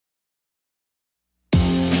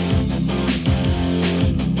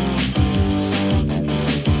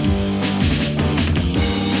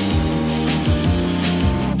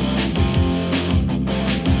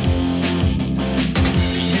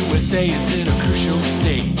crucial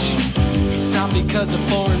stage. It's not because of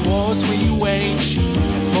foreign wars we wage.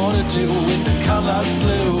 It's more to do with the colors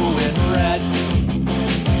blue and red.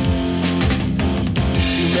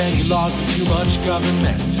 Too many laws and too much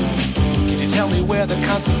government. Can you tell me where the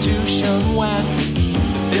Constitution went?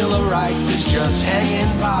 The Bill of Rights is just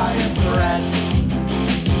hanging by a thread.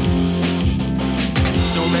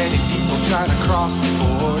 So many people trying to cross the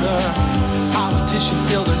border, and politicians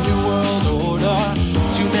build a new world order.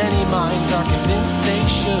 Too many minds are convinced they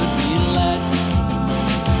should be led.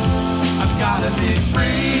 I've gotta be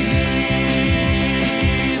free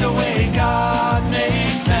the way God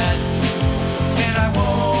made men, and I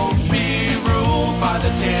won't be ruled by the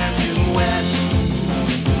damn UN.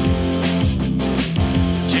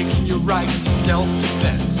 Taking your right to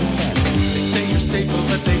self-defense. They say you're safer,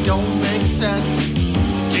 but they don't make sense.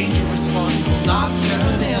 Dangerous ones will not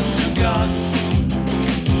turn into guns.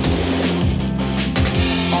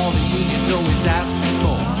 All the unions always ask for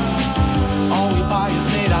more. All we buy is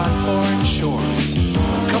made on foreign shores.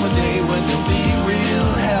 There'll come a day when there'll be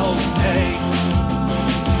real hell to pay.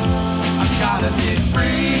 I've gotta be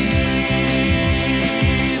free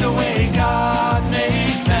the way God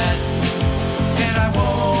made men, and I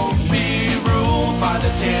won't be ruled by the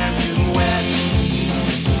damn UN.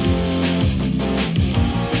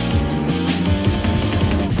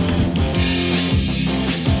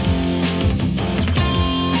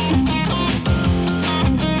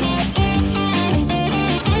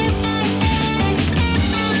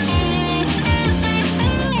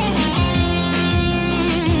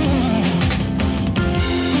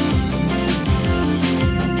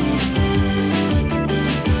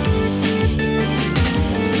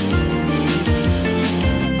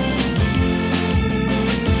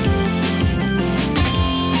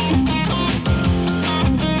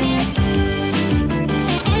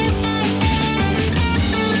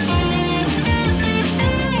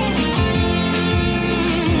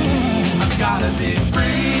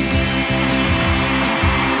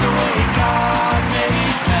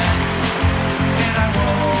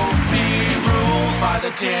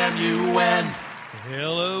 Damn UN.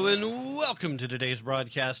 Hello and welcome to today's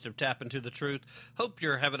broadcast of Tap Into the Truth. Hope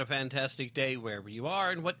you're having a fantastic day wherever you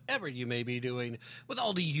are and whatever you may be doing, with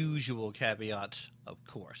all the usual caveats, of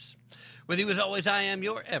course. With you as always, I am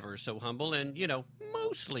your ever so humble and,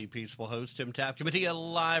 mostly peaceful host, Tim Tap, coming to you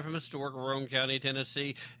live from historic Roane County,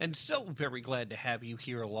 Tennessee, and so very glad to have you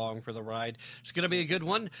here along for the ride. It's going to be a good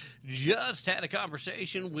one. Just had a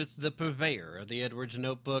conversation with the purveyor of the Edwards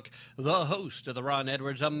Notebook, the host of the Ron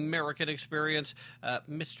Edwards American Experience,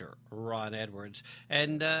 Mr. Ron Edwards.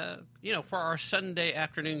 And, for our Sunday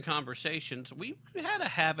afternoon conversations, we had a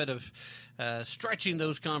habit of stretching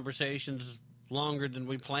those conversations longer than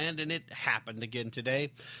we planned, and it happened again today.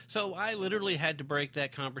 So I literally had to break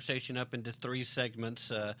that conversation up into 3 segments,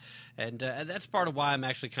 and that's part of why I'm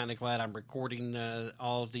actually kind of glad I'm recording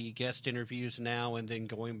all the guest interviews now and then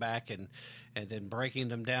going back and then breaking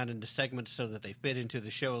them down into segments so that they fit into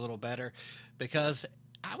the show a little better, because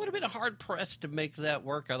I would have been hard-pressed to make that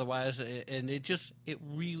work otherwise, and it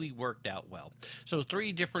really worked out well. So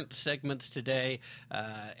 3 different segments today,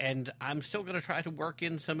 and I'm still going to try to work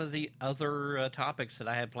in some of the other topics that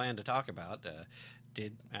I had planned to talk about.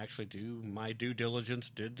 Did actually do my due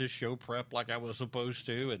diligence, did the show prep like I was supposed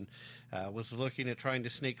to, and was looking at trying to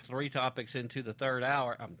sneak 3 topics into the 3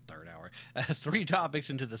 topics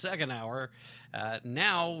into the second hour.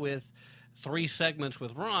 Now with 3 segments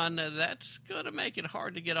with Ron, that's going to make it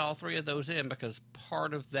hard to get all 3 of those in, because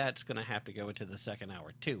part of that's going to have to go into the second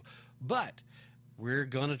hour too. But we're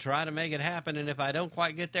going to try to make it happen, and if I don't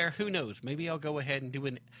quite get there, who knows? Maybe I'll go ahead and do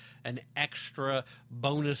an extra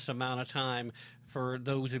bonus amount of time for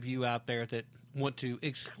those of you out there that want to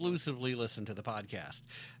exclusively listen to the podcast.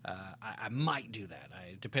 I might do that.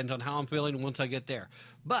 It depends on how I'm feeling once I get there.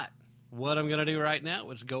 But what I'm going to do right now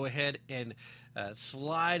is go ahead and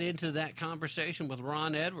slide into that conversation with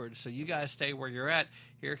Ron Edwards. So you guys stay where you're at.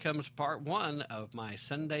 Here comes part 1 of my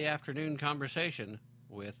Sunday afternoon conversation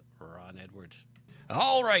with Ron Edwards.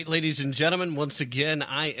 All right, ladies and gentlemen, once again,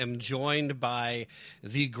 I am joined by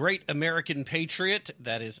the great American patriot.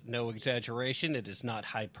 That is no exaggeration. It is not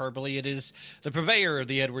hyperbole. It is the purveyor of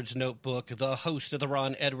the Edwards Notebook, the host of the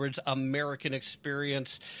Ron Edwards American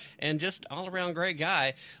Experience, and just all-around great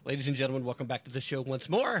guy. Ladies and gentlemen, welcome back to the show once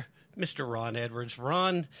more, Mr. Ron Edwards.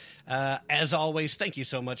 Ron, as always, thank you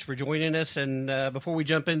so much for joining us. And before we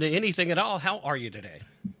jump into anything at all, how are you today?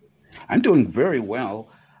 I'm doing very well.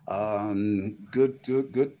 Good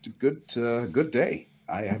day,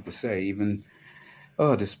 I have to say. Even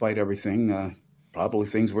despite everything, probably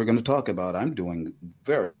things we're going to talk about. I'm doing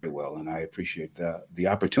very well, and I appreciate the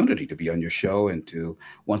opportunity to be on your show and to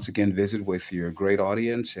once again visit with your great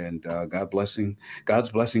audience. And God's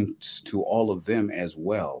blessings to all of them as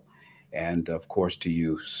well, and of course to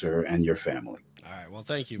you, sir, and your family. All right. Well,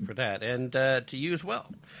 thank you for that, and to you as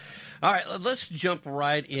well. All right. Let's jump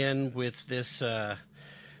right in with this.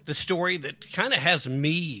 The story that kind of has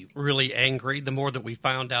me really angry the more that we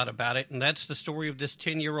found out about it, and that's the story of this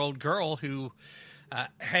 10-year-old girl who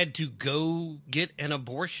had to go get an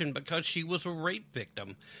abortion because she was a rape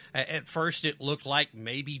victim. At first, it looked like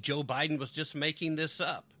maybe Joe Biden was just making this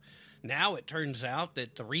up. Now it turns out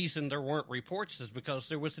that the reason there weren't reports is because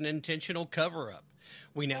there was an intentional cover-up.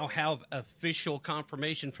 We now have official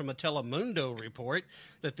confirmation from a Telemundo report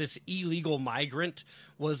that this illegal migrant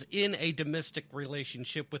was in a domestic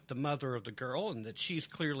relationship with the mother of the girl and that she's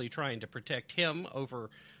clearly trying to protect him over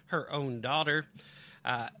her own daughter.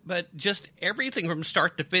 But just everything from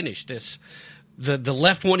start to finish, the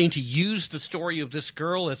left wanting to use the story of this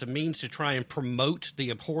girl as a means to try and promote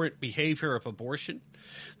the abhorrent behavior of abortion.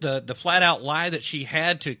 The flat-out lie that she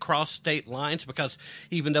had to cross state lines because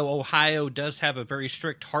even though Ohio does have a very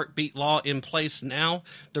strict heartbeat law in place now,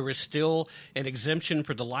 there is still an exemption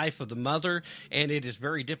for the life of the mother, and it is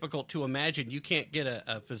very difficult to imagine. You can't get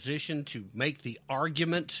a physician to make the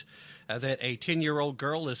argument that a 10-year-old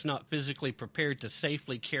girl is not physically prepared to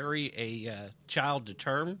safely carry a child to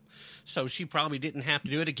term. So she probably didn't have to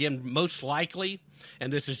do it. Again, most likely,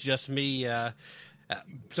 and this is just me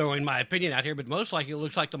throwing my opinion out here, but most likely it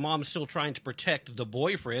looks like the mom's still trying to protect the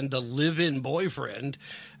boyfriend, the live-in boyfriend,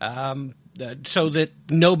 so that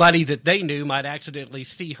nobody that they knew might accidentally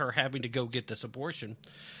see her having to go get this abortion.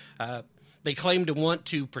 They claim to want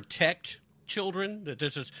to protect children, that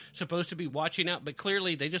this is supposed to be watching out, but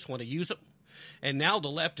clearly they just want to use them. And now the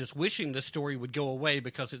left is wishing this story would go away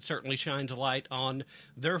because it certainly shines a light on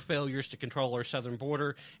their failures to control our southern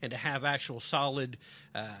border and to have actual solid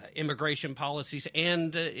immigration policies.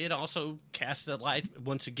 And it also casts a light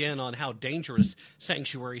once again on how dangerous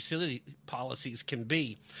sanctuary city policies can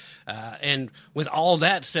be. And with all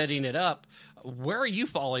that setting it up, where are you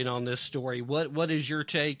falling on this story? What is your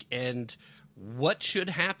take, and what should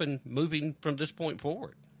happen moving from this point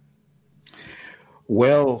forward?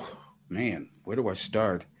 Well, man, where do I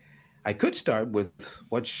start? I could start with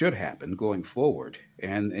what should happen going forward,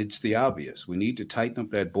 and it's the obvious. We need to tighten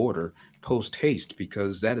up that border post haste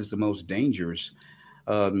because that is the most dangerous,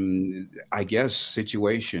 I guess,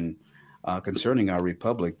 situation concerning our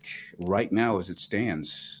republic right now as it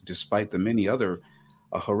stands, despite the many other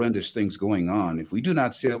horrendous things going on. If we do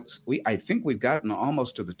not I think we've gotten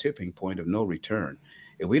almost to the tipping point of no return.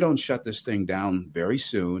 If we don't shut this thing down very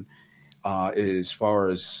soon, as far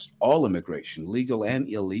as all immigration, legal and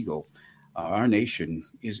illegal, our nation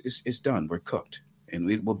is done. We're cooked,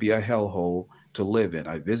 and it will be a hellhole to live in.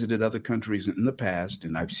 I visited other countries in the past,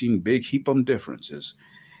 and I've seen big heap-em differences.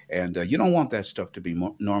 And you don't want that stuff to be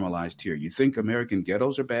normalized here. You think American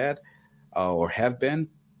ghettos are bad or have been?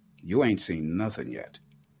 You ain't seen nothing yet.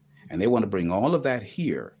 And they want to bring all of that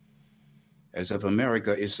here as if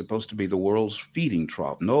America is supposed to be the world's feeding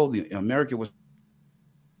trough. No, America was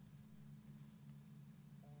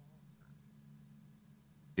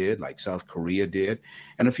did, like South Korea did,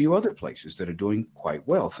 and a few other places that are doing quite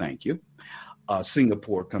well, thank you.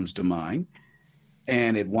 Singapore comes to mind.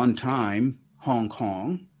 And at one time, Hong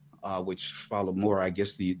Kong, which followed more, I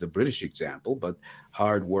guess, the British example, but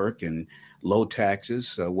hard work and low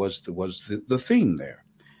taxes was the theme there.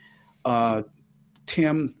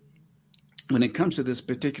 Tim, when it comes to this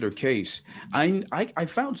particular case, I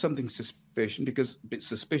found something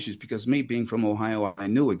suspicious because me being from Ohio, I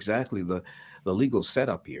knew exactly the legal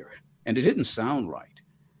setup here, and it didn't sound right.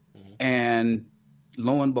 Mm-hmm. And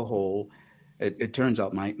lo and behold, it turns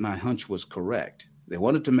out my hunch was correct. They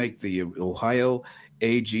wanted to make the Ohio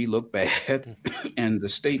AG look bad and the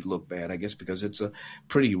state look bad, I guess, because it's a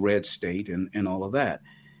pretty red state and all of that.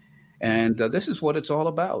 And this is what it's all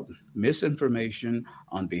about. Misinformation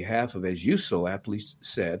on behalf of, as you so aptly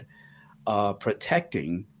said,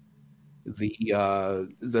 protecting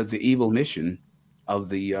the evil mission of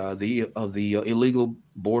the illegal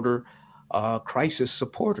border crisis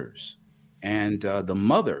supporters. And the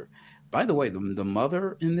mother, by the way, the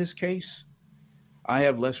mother in this case, I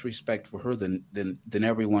have less respect for her than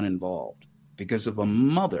everyone involved. Because if a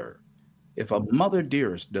mother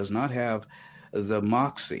dearest does not have the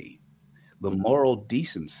moxie, the moral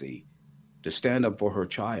decency to stand up for her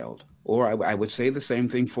child, or I would say the same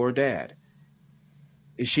thing for a dad,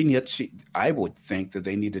 I would think that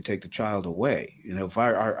they need to take the child away. If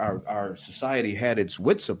our society had its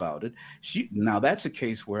wits about it, now that's a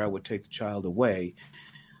case where I would take the child away,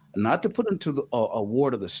 not to put into a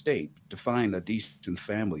ward of the state, to find a decent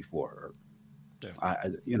family for her.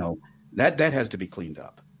 Yeah. That has to be cleaned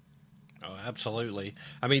up. Oh, absolutely.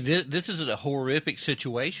 I mean, this is a horrific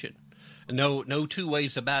situation. No two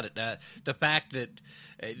ways about it. The fact that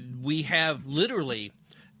we have literally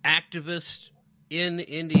activists in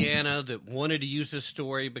Indiana that wanted to use this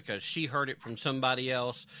story because she heard it from somebody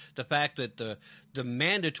else. The fact that the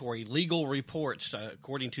mandatory legal reports,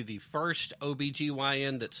 according to the first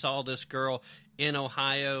OBGYN that saw this girl in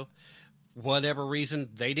Ohio, whatever reason,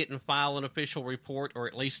 they didn't file an official report, or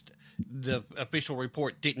at least the official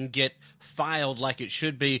report didn't get filed like it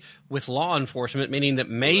should be with law enforcement, meaning that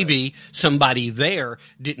maybe somebody there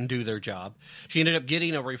didn't do their job. She ended up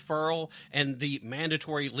getting a referral, and the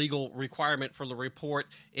mandatory legal requirement for the report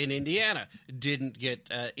in Indiana didn't get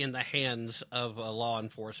in the hands of law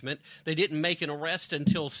enforcement. They didn't make an arrest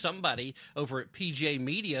until somebody over at PJ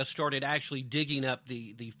Media started actually digging up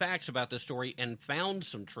the facts about the story and found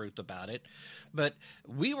some truth about it. But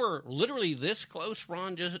we were literally this close,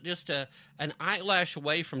 Ron, just an eyelash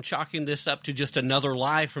away from chalking this up to just another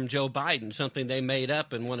lie from Joe Biden, something they made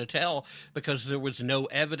up and want to tell because there was no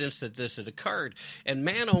evidence that this had occurred. And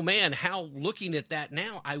man, oh man, how looking at that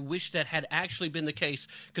now, I wish that had actually been the case,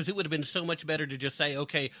 because it would have been so much better to just say,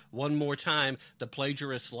 okay, one more time, the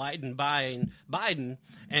plagiarist Leiden Biden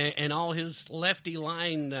and all his lefty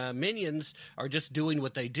line minions are just doing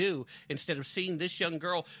what they do, instead of seeing this young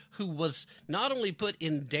girl who was not only put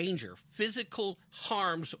in danger, physical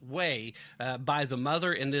harm's way by the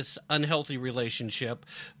mother in this unhealthy relationship,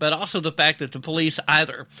 but also the fact that the police,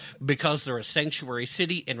 either because they're a sanctuary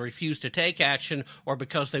city and refuse to take action, or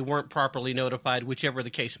because they weren't properly notified, whichever the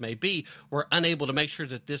case may be, were unable to make sure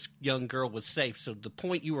that this young girl was safe. So the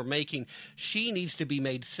point you were making, she needs to be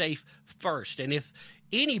made safe first. And if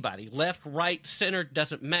anybody, left, right, center,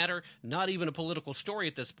 doesn't matter, not even a political story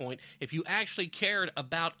at this point, if you actually cared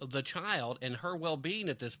about the child and her well-being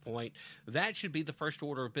at this point, that should be the first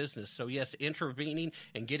order of business. So yes, intervening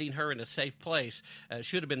and getting her in a safe place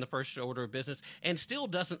should have been the first order of business, and still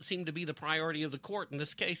doesn't seem to be the priority of the court in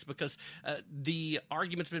this case, because the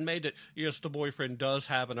argument's been made that, yes, the boyfriend does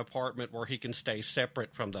have an apartment where he can stay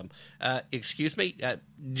separate from them. Excuse me?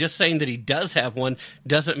 Just saying that he does have one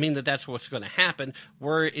doesn't mean that that's what's going to happen.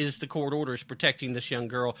 Where is the court orders protecting this young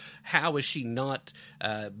girl? How is she not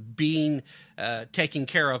being taken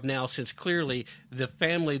care of now, since clearly the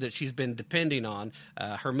family that she's been depending on,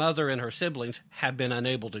 her mother and her siblings, have been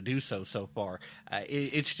unable to do so far?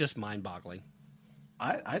 It's just mind-boggling.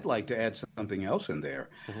 I'd like to add something else in there.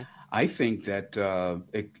 Mm-hmm. I think that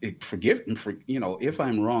if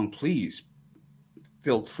I'm wrong, please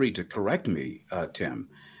feel free to correct me, Tim.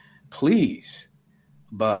 Please.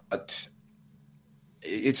 But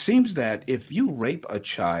it seems that if you rape a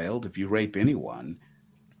child, if you rape anyone,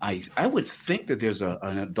 I would think that there's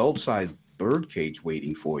an adult-sized birdcage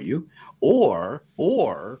waiting for you,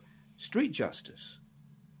 or street justice.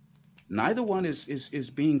 Neither one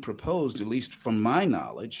is being proposed, at least from my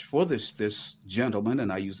knowledge, for this gentleman,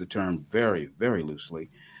 and I use the term very, very loosely.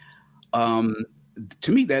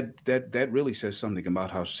 To me, that really says something about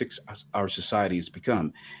how sick our society has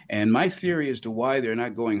become. And my theory as to why they're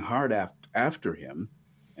not going hard after him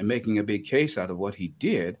and making a big case out of what he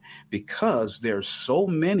did, because there's so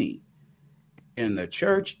many in the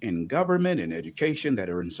church, in government, in education that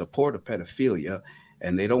are in support of pedophilia,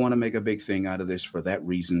 and they don't want to make a big thing out of this for that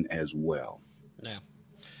reason as well.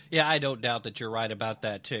 Yeah, I don't doubt that you're right about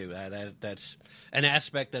that too. That's an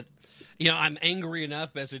aspect that, I'm angry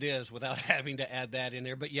enough as it is without having to add that in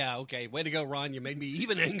there. But yeah, okay, way to go, Ron. You made me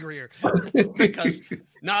even angrier because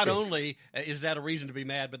not only is that a reason to be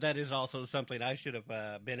mad, but that is also something I should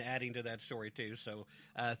have been adding to that story too. So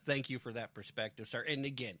thank you for that perspective, sir. And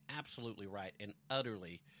again, absolutely right and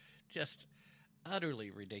utterly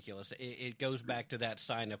ridiculous. It goes back to that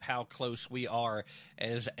sign of how close we are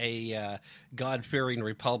as a God-fearing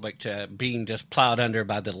republic to being just plowed under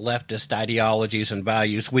by the leftist ideologies and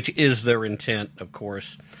values, which is their intent, of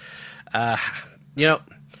course. I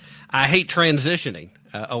hate transitioning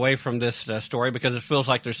away from this story because it feels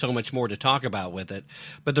like there's so much more to talk about with it.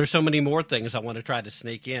 But there's so many more things I want to try to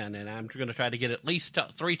sneak in, and I'm going to try to get at least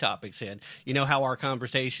 3 topics in. You know how our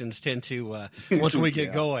conversations tend to, once we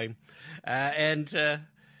get going, and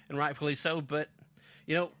rightfully so. But,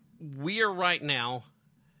 we are right now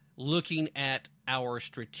looking at our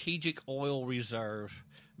strategic oil reserve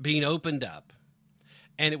being opened up.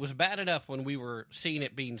 And it was bad enough when we were seeing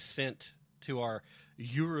it being sent to our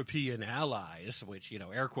European allies, which,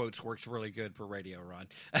 air quotes works really good for radio, Ron.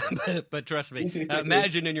 but trust me,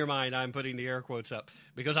 imagine in your mind I'm putting the air quotes up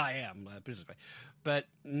because I am. But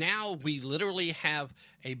now we literally have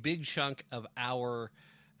a big chunk of our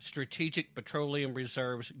strategic petroleum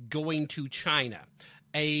reserves going to China,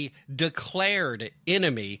 a declared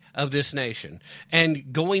enemy of this nation,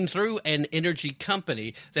 and going through an energy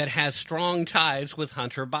company that has strong ties with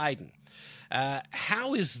Hunter Biden.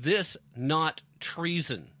 How is this not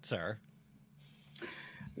treason, sir?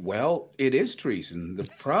 Well, it is treason. The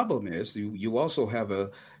problem is you also have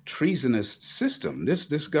a treasonous system.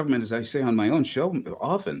 This government, as I say on my own show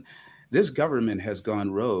often, this government has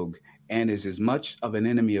gone rogue and is as much of an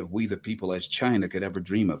enemy of we the people as China could ever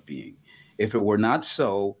dream of being. If it were not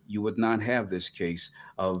so, you would not have this case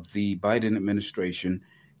of the Biden administration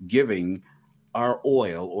giving our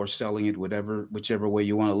oil or selling it, whichever way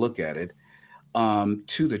you want to look at it,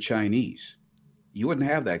 to the Chinese. You wouldn't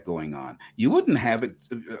have that going on. You wouldn't have it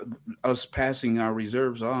us passing our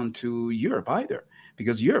reserves on to Europe either,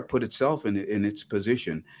 because Europe put itself in its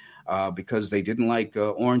position because they didn't like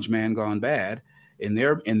Orange Man Gone Bad in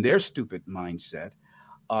their stupid mindset.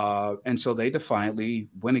 And so they defiantly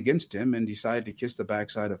went against him and decided to kiss the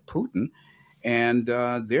backside of Putin. And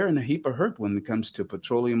they're in a heap of hurt when it comes to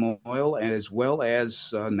petroleum oil as well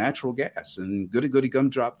as natural gas. And goody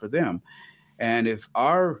gumdrop for them. And if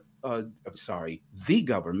the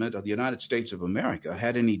government of the United States of America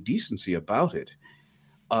had any decency about it,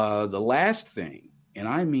 the last thing, and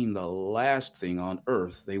I mean the last thing on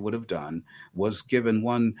earth they would have done was given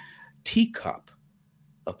one teacup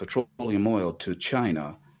of petroleum oil to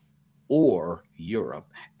China or Europe,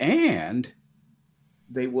 and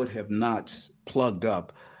they would have not plugged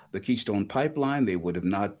up the Keystone Pipeline. They would have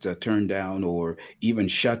not turned down or even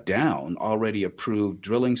shut down already approved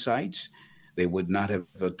drilling sites. They would not have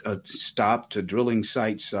stopped drilling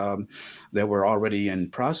sites that were already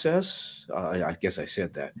in process. I guess I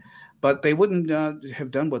said that. But they wouldn't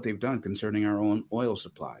have done what they've done concerning our own oil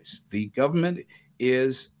supplies. The government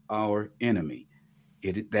is our enemy.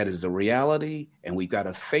 That is the reality, and we've got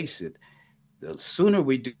to face it. The sooner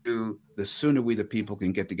we do, the sooner we, the people,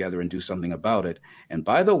 can get together and do something about it. And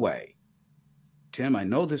by the way, Tim, I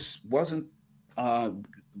know this wasn't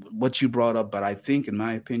what you brought up, but I think, in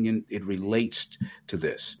my opinion, it relates to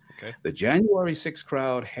this. Okay. The January 6th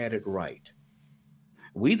crowd had it right.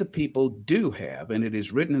 We, the people, do have, and it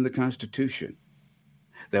is written in the Constitution,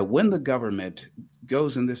 that when the government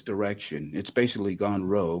goes in this direction, it's basically gone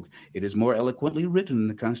rogue. It is more eloquently written in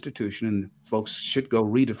the Constitution, and folks should go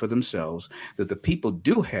read it for themselves, that the people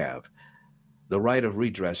do have the right of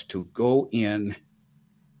redress to go in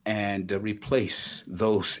and replace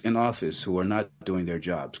those in office who are not doing their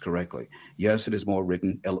jobs correctly. Yes, it is more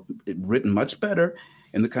written much better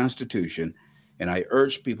in the Constitution, and I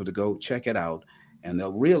urge people to go check it out, and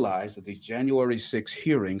they'll realize that these January 6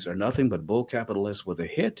 hearings are nothing but bull capital S with a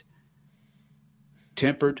hit,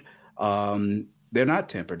 tempered. They're not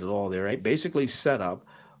tempered at all. They're basically set up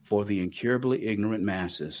for the incurably ignorant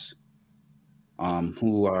masses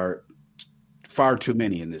who are far too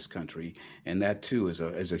many in this country, and that too is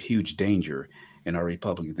a huge danger in our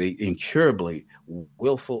republic. The incurably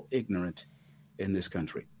willful ignorant in this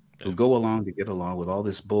country who go along to get along with all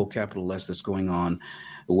this bull capital S that's going on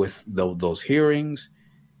with those hearings,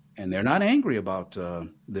 and they're not angry about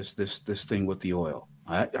this thing with the oil.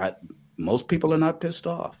 Most people are not pissed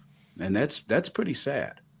off, and that's pretty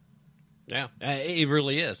sad. Yeah, it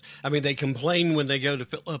really is. I mean, they complain when they go to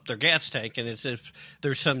fill up their gas tank, and it's as if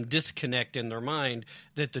there's some disconnect in their mind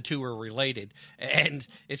that the two are related. And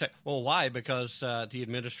it's like, well, why? Because the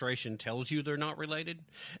administration tells you they're not related?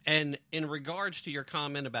 And in regards to your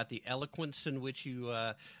comment about the eloquence in which you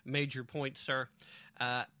made your point, sir,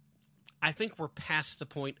 I think we're past the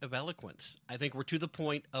point of eloquence. I think we're to the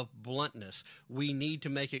point of bluntness. We need to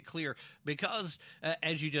make it clear because,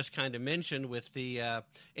 as you just kind of mentioned, with the,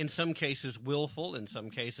 in some cases, willful, in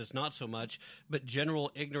some cases not so much, but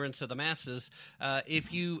general ignorance of the masses,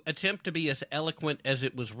 if you attempt to be as eloquent as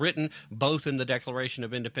it was written, both in the Declaration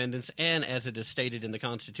of Independence and as it is stated in the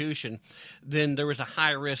Constitution, then there is a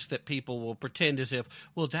high risk that people will pretend as if,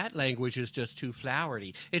 well, that language is just too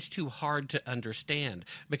flowery. It's too hard to understand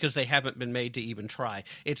because they haven't haven't been made to even try.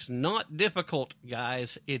 It's not difficult,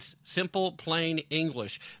 guys. It's simple, plain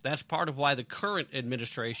English. That's part of why the current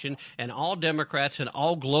administration and all Democrats and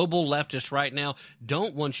all global leftists right now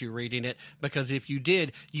don't want you reading it, because if you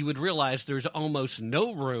did, you would realize there's almost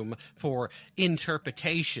no room for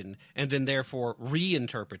interpretation and then therefore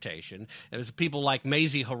reinterpretation. There's people like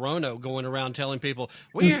Mazie Hirono going around telling people,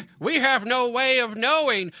 we have no way of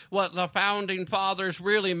knowing what the founding fathers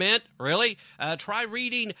really meant. Really? Try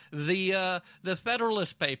reading the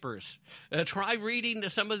Federalist Papers. Try reading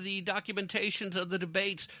some of the documentations of the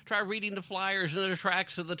debates. Try reading the flyers and the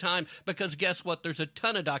tracts of the time, because guess what? There's a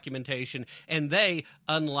ton of documentation, and they,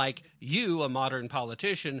 unlike you, a modern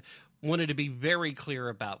politician, wanted to be very clear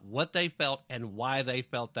about what they felt and why they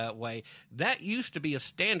felt that way. That used to be a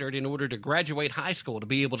standard in order to graduate high school, to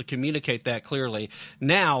be able to communicate that clearly.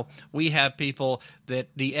 Now we have people that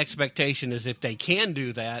the expectation is if they can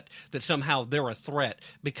do that, that somehow they're a threat.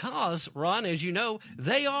 Because, Ron, as you know,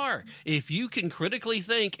 they are. If you can critically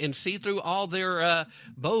think and see through all their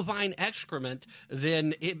bovine excrement,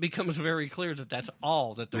 then it becomes very clear that that's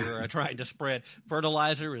all that they're trying to spread.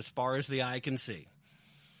 Fertilizer as far as the eye can see.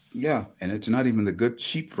 Yeah, and it's not even the good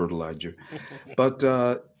sheep fertilizer. But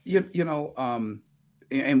and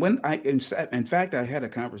when in fact, I had a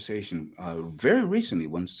conversation very recently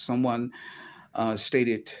when someone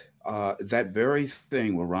stated that very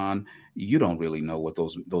thing. Where, Ron, you don't really know what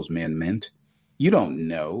those men meant. You don't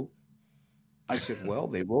know. I said, well,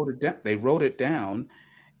 they wrote it down. They wrote it down,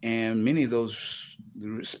 and many of those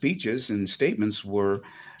speeches and statements were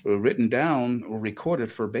written down or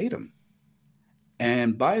recorded verbatim.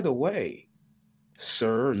 And by the way,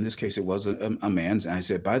 sir, in this case, it was a man. And I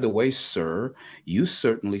said, by the way, sir, you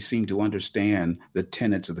certainly seem to understand the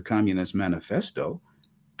tenets of the Communist Manifesto,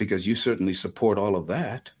 because you certainly support all of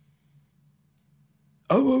that.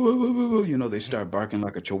 Oh, they start barking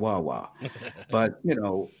like a chihuahua. But,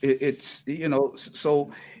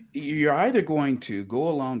 so you're either going to go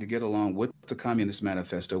along to get along with the Communist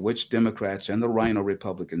Manifesto, which Democrats and the Rhino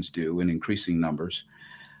Republicans do in increasing numbers,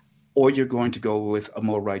 or you're going to go with a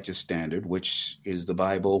more righteous standard, which is the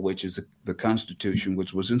Bible, which is the Constitution,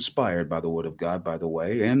 which was inspired by the Word of God, by the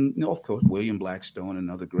way, and, of course, William Blackstone and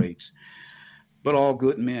other greats, but all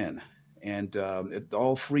good men. And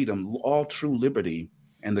all freedom, all true liberty,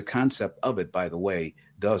 and the concept of it, by the way,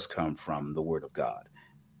 does come from the Word of God.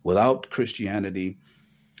 Without Christianity,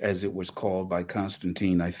 as it was called by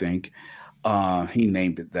Constantine, I think, he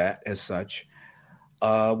named it that as such.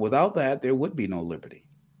 Without that, there would be no liberty.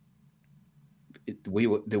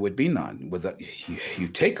 There would be none. You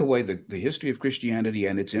take away the history of Christianity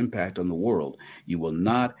and its impact on the world, you will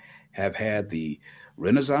not have had the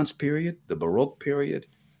Renaissance period, the Baroque period,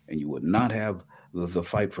 and you would not have the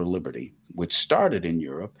fight for liberty, which started in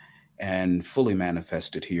Europe and fully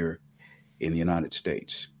manifested here in the United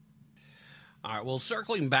States. All right, well,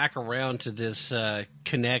 circling back around to this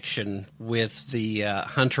connection with the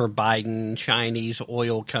Hunter Biden Chinese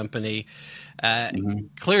oil company,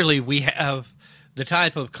 clearly we have the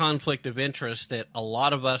type of conflict of interest that a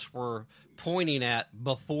lot of us were pointing at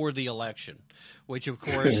before the election, which, of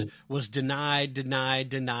course, was denied.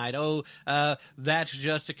 Oh, that's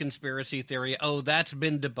just a conspiracy theory. Oh, that's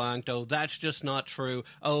been debunked. Oh, that's just not true.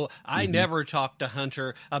 Oh, I never talked to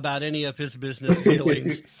Hunter about any of his business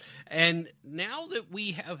dealings. And now that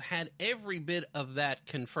we have had every bit of that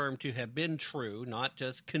confirmed to have been true, not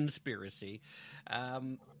just conspiracy,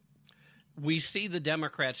 we see the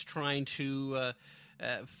Democrats trying to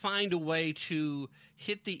find a way to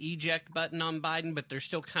hit the eject button on Biden, but they're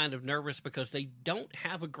still kind of nervous because they don't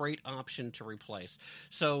have a great option to replace.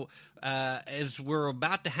 So as we're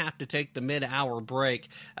about to have to take the mid-hour break,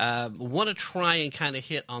 want to try and kind of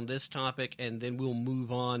hit on this topic, and then we'll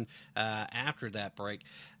move on after that break.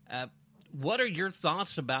 What are your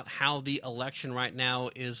thoughts about how the election right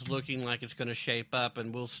now is looking like it's going to shape up?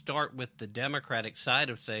 And we'll start with the Democratic side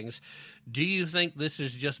of things. Do you think this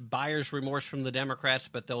is just buyer's remorse from the Democrats,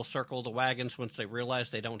 but they'll circle the wagons once they realize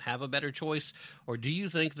they don't have a better choice? Or do you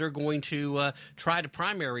think they're going to try to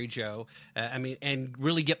primary Joe, and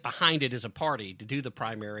really get behind it as a party to do the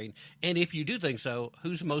primary? And if you do think so,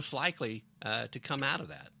 who's most likely to come out of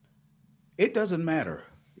that? It doesn't matter.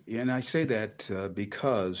 And I say that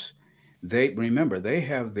because they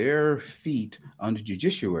have their feet on the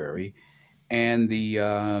judiciary and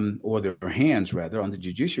or their hands rather on the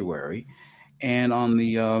judiciary and on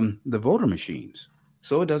the voter machines.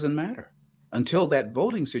 So it doesn't matter until that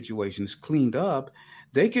voting situation is cleaned up.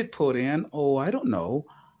 They could put in,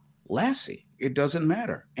 Lassie. It doesn't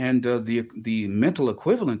matter. And the mental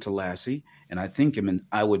equivalent to Lassie, and I think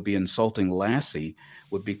I would be insulting Lassie,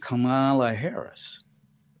 would be Kamala Harris.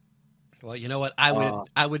 Well, you know what?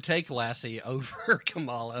 I would take Lassie over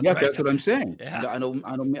Kamala. Yeah, right that's now. what I'm saying. Yeah.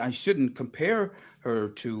 I shouldn't compare her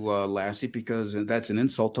to Lassie because that's an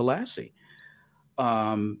insult to Lassie.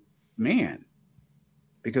 Man,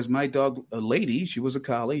 because my dog, a lady, she was a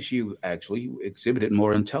collie. She actually exhibited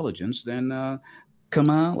more intelligence than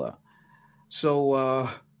Kamala. So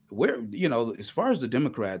as far as the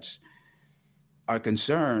Democrats are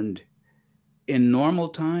concerned, in normal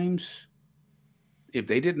times, if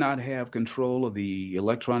they did not have control of the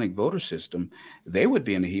electronic voter system, they would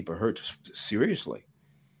be in a heap of hurt, seriously.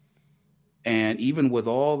 And even with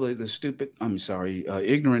all the stupid,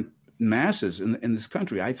 ignorant masses in this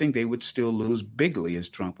country, I think they would still lose bigly, as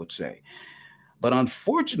Trump would say. But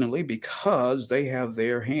unfortunately, because they have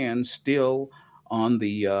their hands still on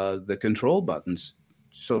the control buttons,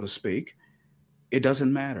 so to speak, it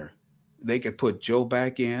doesn't matter. They could put Joe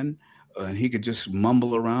back in, and he could just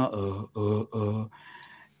mumble around,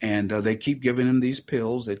 and they keep giving him these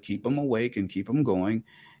pills that keep him awake and keep him going.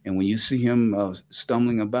 And when you see him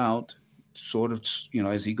stumbling about, sort of,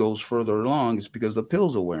 as he goes further along, it's because the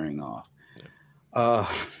pills are wearing off.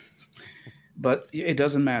 But it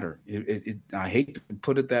doesn't matter. I hate to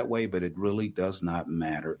put it that way, but it really does not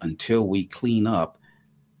matter until we clean up.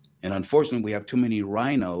 And unfortunately, we have too many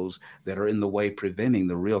rhinos that are in the way, preventing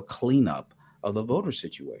the real cleanup of the voter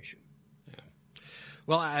situation.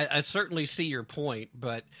 Well, I certainly see your point,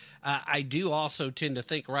 but I do also tend to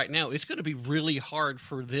think right now it's going to be really hard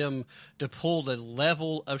for them to pull the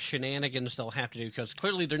level of shenanigans they'll have to do, because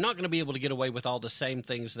clearly they're not going to be able to get away with all the same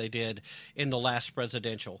things they did in the last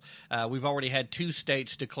presidential. We've already had 2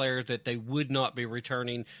 states declare that they would not be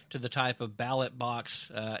returning to the type of ballot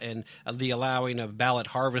box and the allowing of ballot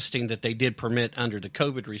harvesting that they did permit under the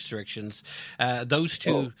COVID restrictions. Those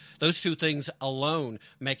two things alone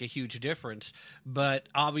make a huge difference. But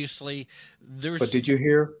obviously, there's. But did you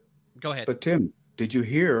hear? Go ahead. But Tim, did you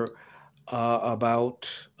hear about?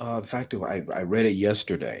 In fact, I read it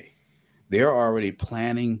yesterday. They're already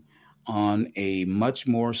planning on a much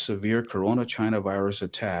more severe coronavirus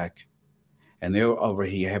attack, and they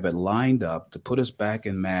already have it lined up to put us back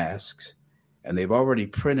in masks. And they've already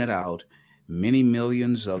printed out many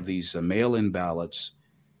millions of these mail-in ballots,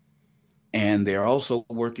 and they're also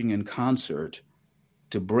working in concert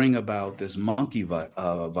to bring about this monkey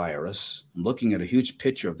virus. I'm looking at a huge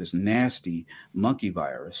picture of this nasty monkey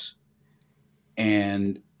virus,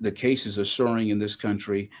 and the cases are soaring in this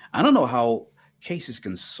country. I don't know how cases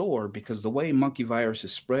can soar, because the way monkey virus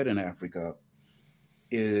is spread in Africa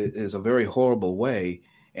is a very horrible way.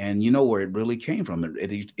 And you know where it really came from.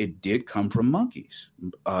 It did come from monkeys,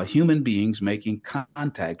 human beings making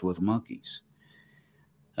contact with monkeys.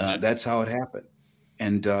 That's how it happened.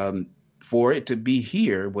 And for it to be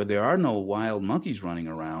here, where there are no wild monkeys running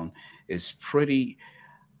around, is pretty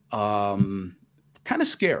kind of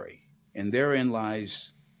scary. And therein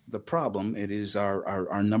lies the problem. It is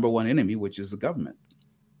our number one enemy, which is the government,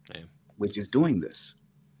 which is doing this.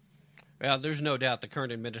 Well, there's no doubt the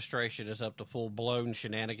current administration is up to full-blown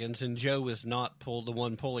shenanigans, and Joe is not the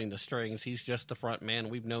one pulling the strings. He's just the front man.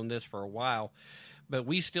 We've known this for a while. But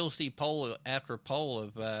we still see poll after poll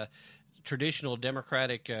of traditional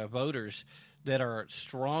Democratic voters that are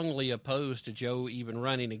strongly opposed to Joe even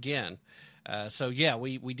running again. So yeah,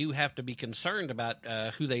 we do have to be concerned about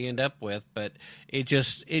who they end up with, but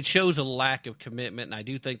it shows a lack of commitment, and I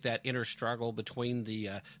do think that inner struggle between the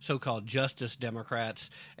so-called Justice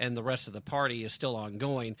Democrats and the rest of the party is still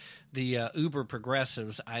ongoing. The uber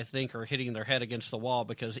progressives, I think, are hitting their head against the wall,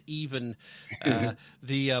 because even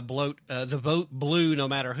the vote blue no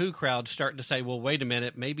matter who crowd starting to say, well, wait a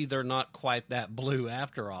minute, maybe they're not quite that blue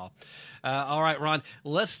after all. All right, Ron,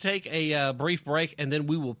 let's take a brief break, and then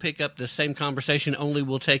we will pick up the same conversation, only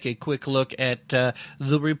we'll take a quick look at the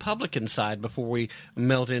Republican side before we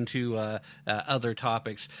melt into other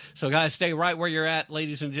topics. So, guys, stay right where you're at.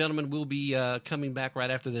 Ladies and gentlemen, we'll be coming back right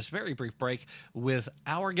after this very brief break with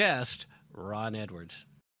our guest, Ron Edwards.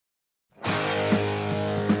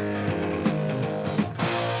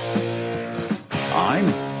 I'm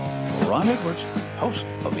Ron Edwards, host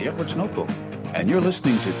of the Edwards Notebook, and you're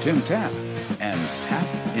listening to Tim Tapp and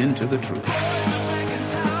Tap into the Truth.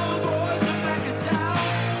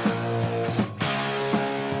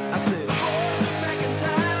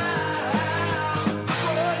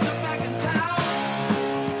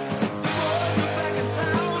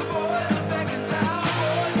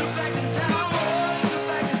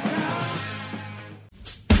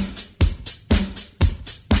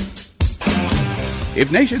 If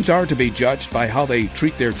nations are to be judged by how they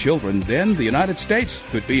treat their children, then the United States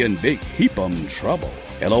could be in big heapum trouble.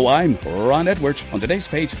 Hello, I'm Ron Edwards. On today's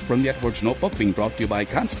page from the Edwards Notebook, being brought to you by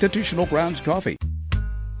Constitutional Grounds Coffee.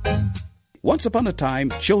 Once upon a time,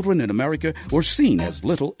 children in America were seen as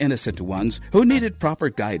little innocent ones who needed proper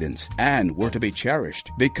guidance and were to be cherished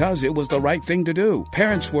because it was the right thing to do.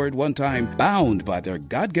 Parents were at one time bound by their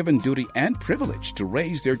God-given duty and privilege to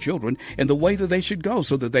raise their children in the way that they should go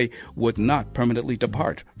so that they would not permanently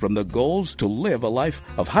depart from the goals to live a life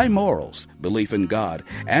of high morals, belief in God,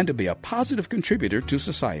 and to be a positive contributor to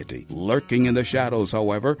society. Lurking in the shadows,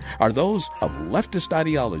 however, are those of leftist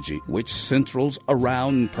ideology, which centers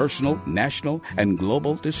around personal, national, and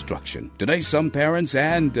global destruction. Today, some parents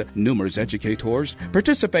and numerous educators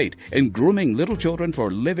participate in grooming little children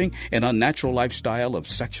for living an unnatural lifestyle of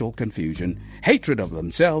sexual confusion, hatred of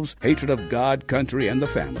themselves, hatred of God, country, and the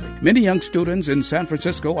family. Many young students in San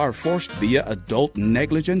Francisco are forced via adult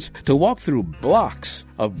negligence to walk through blocks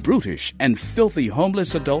of brutish and filthy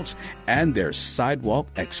homeless adults and their sidewalk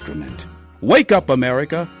excrement. Wake up,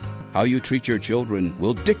 America! How you treat your children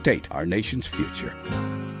will dictate our nation's future.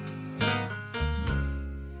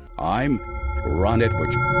 I'm Ron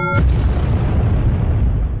Edwards.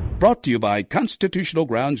 Brought to you by Constitutional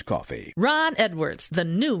Grounds Coffee. Ron Edwards, the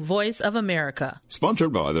new voice of America.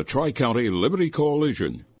 Sponsored by the Tri-County Liberty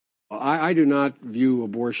Coalition. I do not view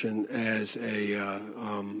abortion as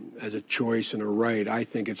a choice and a right. I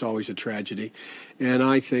think it's always a tragedy, and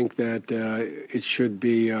I think that it should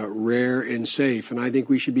be rare and safe. And I think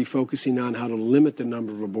we should be focusing on how to limit the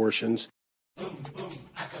number of abortions.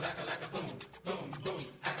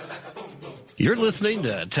 You're listening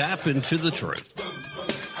to Tap Into the Truth.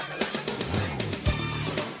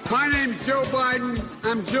 My name's Joe Biden.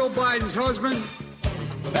 I'm Jill Biden's husband.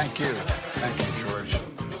 Thank you. Thank you, George.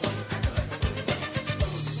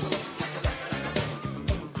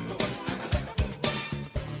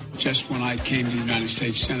 Just when I came to the United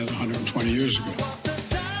States Senate 120 years ago.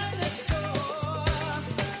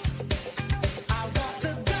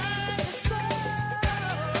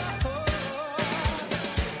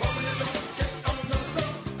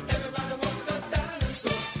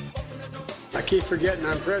 I keep forgetting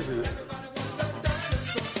I'm president.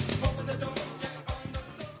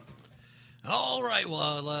 All right,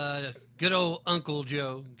 well, good old Uncle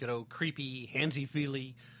Joe, good old creepy,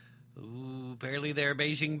 handsy-feely, ooh, barely there,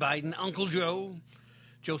 Beijing Biden, Uncle Joe,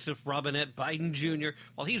 Joseph Robinette Biden Jr.,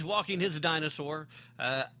 while he's walking his dinosaur,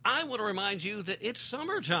 I want to remind you that it's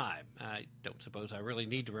summertime. I don't suppose I really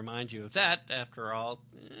need to remind you of that. After all,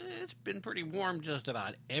 it's been pretty warm just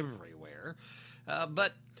about everywhere.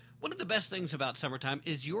 But one of the best things about summertime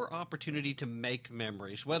is your opportunity to make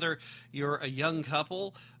memories, whether you're a young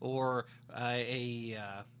couple or a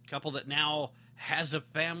couple that now has a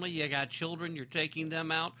family, you got children, you're taking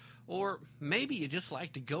them out, or maybe you just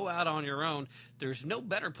like to go out on your own. There's no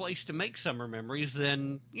better place to make summer memories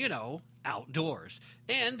than, outdoors.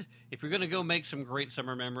 And if you're going to go make some great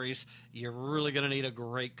summer memories, you're really going to need a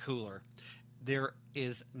great cooler. There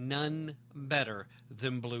is none better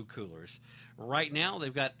than Blue Coolers. Right now,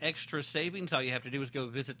 they've got extra savings. All you have to do is go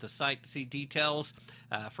visit the site to see details.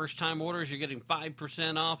 First-time orders, you're getting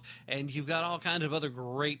 5% off, and you've got all kinds of other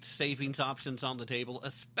great savings options on the table,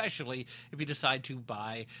 especially if you decide to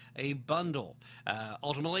buy a bundle.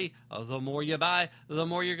 Ultimately, the more you buy, the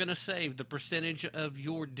more you're going to save. The percentage of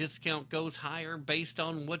your discount goes higher based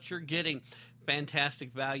on what you're getting.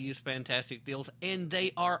 Fantastic values, fantastic deals, and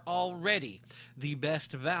they are already the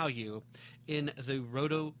best value in the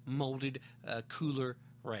roto-molded cooler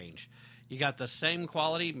range. You got the same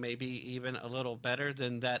quality, maybe even a little better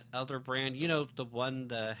than that other brand.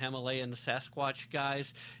 The Himalayan Sasquatch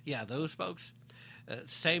guys. Yeah, those folks.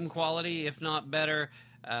 Same quality, if not better.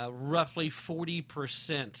 Roughly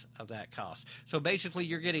 40% of that cost. So basically,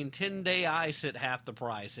 you're getting 10-day ice at half the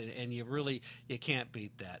price, and you can't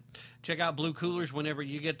beat that. Check out Blue Coolers whenever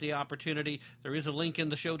you get the opportunity. There is a link in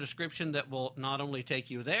the show description that will not only take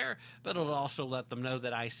you there, but it'll also let them know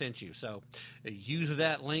that I sent you. So use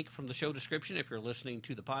that link from the show description if you're listening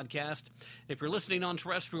to the podcast. If you're listening on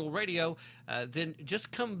terrestrial radio, then just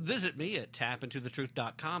come visit me at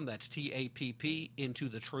tapintothetruth.com. That's TAPP, into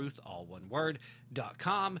the truth, all one word,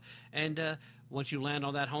 .com. And once you land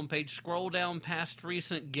on that homepage, scroll down past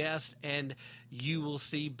recent guests, and you will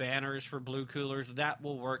see banners for Blue Coolers. That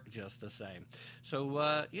will work just the same.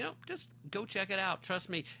 So, just go check it out. Trust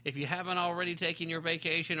me, if you haven't already taken your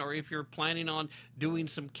vacation, or if you're planning on doing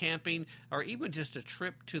some camping, or even just a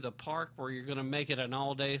trip to the park where you're going to make it an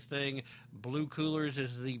all-day thing, Blue Coolers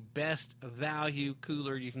is the best value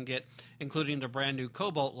cooler you can get. including the brand new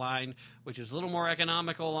Cobalt line, which is a little more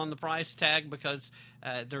economical on the price tag because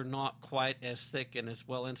they're not quite as thick and as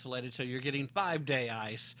well insulated. So you're getting 5-day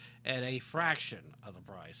ice at a fraction of the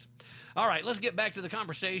price. All right, let's get back to the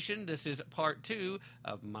conversation. This is part 2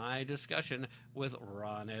 of my discussion with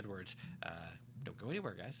Ron Edwards. Don't go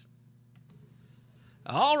anywhere, guys.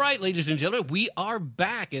 All right, ladies and gentlemen, we are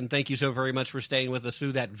back, and thank you so very much for staying with us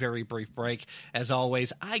through that very brief break. As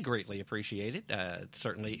always, I greatly appreciate it.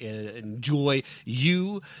 Certainly enjoy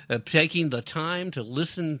you taking the time to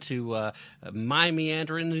listen to my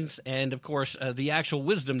meanderings and, of course, the actual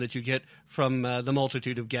wisdom that you get from the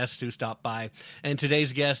multitude of guests who stop by. And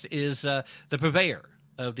today's guest is the purveyor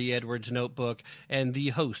of the Edwards Notebook and the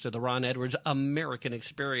host of the Ron Edwards American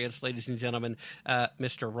Experience, ladies and gentlemen,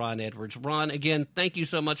 Mr. Ron Edwards. Ron, again, thank you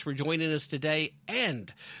so much for joining us today.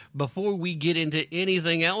 And before we get into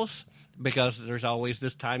anything else, because there's always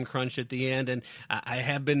this time crunch at the end, and I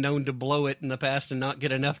have been known to blow it in the past and not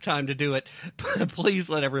get enough time to do it, please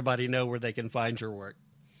let everybody know where they can find your work.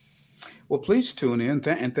 Well, please tune in,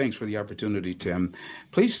 and thanks for the opportunity, Tim.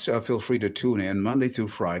 Please feel free to tune in Monday through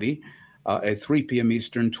Friday at 3 p.m.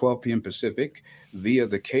 Eastern, 12 p.m. Pacific, via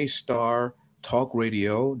the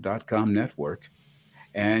KStarTalkRadio.com network.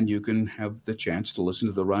 And you can have the chance to listen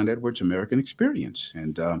to the Ron Edwards American Experience.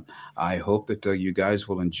 And I hope that you guys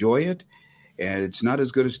will enjoy it. And it's not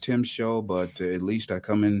as good as Tim's show, but at least I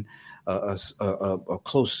come in a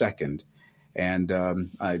close second. And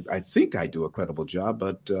I think I do a credible job,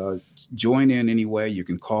 but join in anyway. You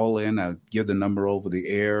can call in. I'll give the number over the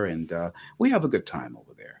air, and we have a good time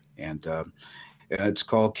over there. And it's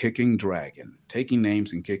called Kicking Dragon, taking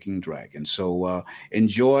names and kicking dragon. So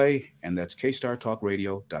enjoy, and that's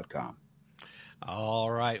KStarTalkRadio.com. All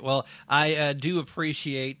right. Well, I do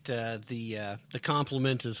appreciate the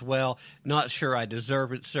compliment as well. Not sure I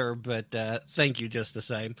deserve it, sir, but thank you just the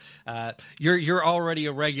same. You're already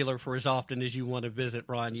a regular for as often as you want to visit,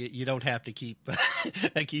 Ron. You don't have to keep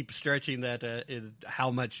keep stretching that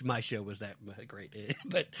how much my show was that great.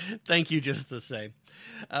 But thank you just the same.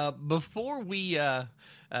 Before we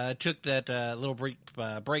took that little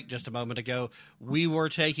break just a moment ago, we were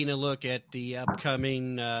taking a look at the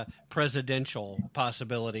upcoming presidential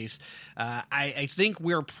possibilities. I think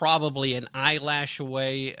we're probably an eyelash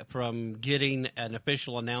away from getting an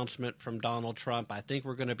official announcement from Donald Trump. I think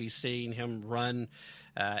we're going to be seeing him run.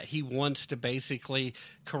 He wants to basically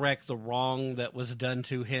correct the wrong that was done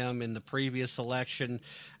to him in the previous election.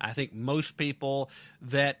 I think most people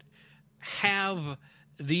that have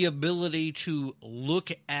the ability to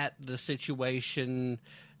look at the situation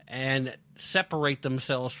and separate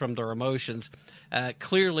themselves from their emotions,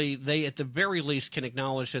 clearly they at the very least can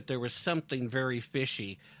acknowledge that there was something very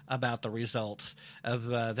fishy about the results of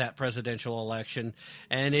that presidential election.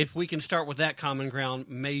 And if we can start with that common ground,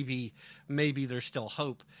 maybe there's still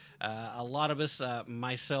hope. A lot of us,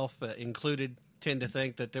 myself included, tend to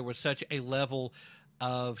think that there was such a level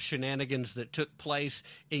of shenanigans that took place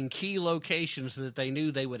in key locations that they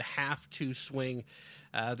knew they would have to swing,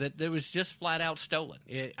 that there was just flat out stolen.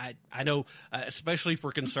 I know, especially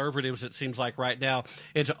for conservatives, it seems like right now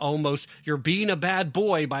it's almost you're being a bad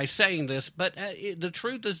boy by saying this, but the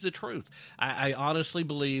truth is the truth. I honestly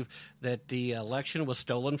believe that the election was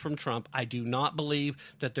stolen from Trump. I do not believe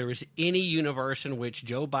that there is any universe in which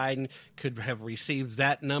Joe Biden could have received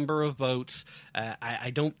that number of votes. I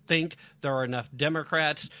don't think there are enough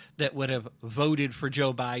Democrats that would have voted for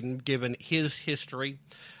Joe Biden given his history.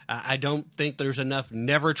 I don't think there's enough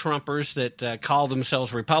never-Trumpers that call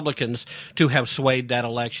themselves Republicans to have swayed that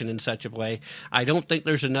election in such a way. I don't think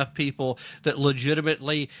there's enough people that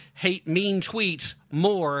legitimately hate mean tweets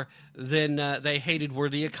more than they hated where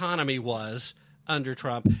the economy was under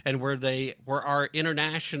Trump and where our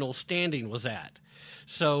international standing was at.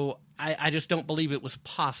 So I just don't believe it was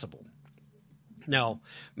possible. Now,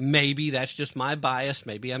 maybe that's just my bias.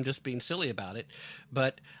 Maybe I'm just being silly about it.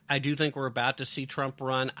 But I do think we're about to see Trump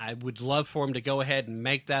run. I would love for him to go ahead and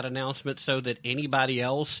make that announcement so that anybody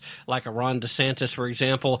else, like a Ron DeSantis, for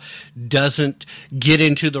example, doesn't get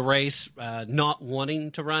into the race not wanting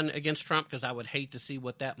to run against Trump, because I would hate to see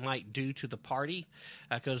what that might do to the party,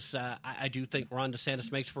 because I do think Ron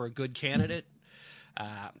DeSantis makes for a good candidate.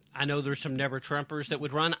 I know there's some never-Trumpers that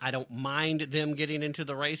would run. I don't mind them getting into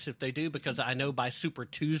the race if they do, because I know by Super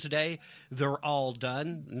Tuesday they're all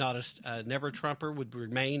done. Not a never-Trumper would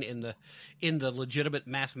remain in the legitimate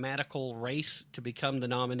mathematical race to become the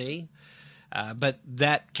nominee. But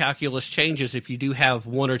that calculus changes if you do have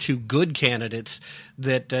one or two good candidates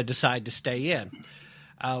that decide to stay in.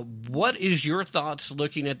 What is your thoughts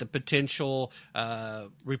looking at the potential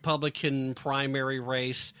Republican primary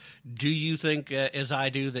race? Do you think, as I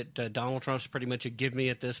do, that Donald Trump's pretty much a give me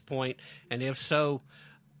at this point? And if so,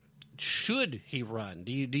 should he run?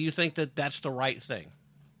 Do you think that that's the right thing?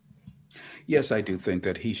 Yes, I do think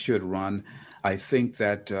that he should run. I think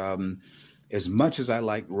that as much as I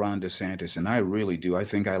like Ron DeSantis, and I really do, I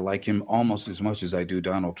think I like him almost as much as I do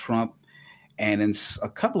Donald Trump. And in a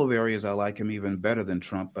couple of areas, I like him even better than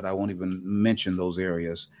Trump, but I won't even mention those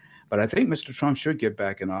areas. But I think Mr. Trump should get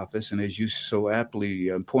back in office, and as you so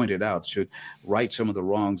aptly pointed out, should right some of the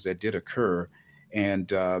wrongs that did occur.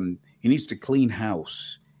 And he needs to clean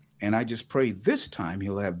house. And I just pray this time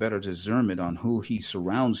he'll have better discernment on who he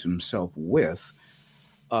surrounds himself with,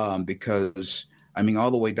 because, I mean,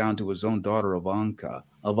 all the way down to his own daughter, Ivanka,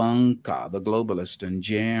 the globalist, and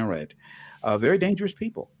Jared, very dangerous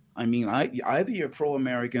people. I mean, either you're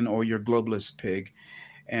pro-American or you're globalist pig,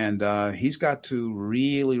 and he's got to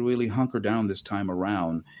really, really hunker down this time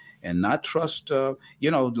around and not trust,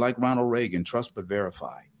 like Ronald Reagan, trust but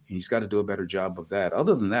verify. He's got to do a better job of that.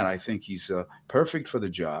 Other than that, I think he's perfect for the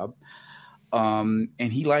job, and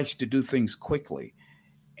he likes to do things quickly.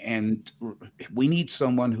 And we need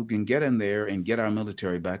someone who can get in there and get our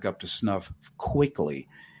military back up to snuff quickly.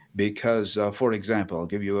 Because, for example, I'll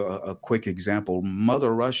give you a quick example.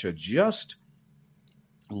 Mother Russia just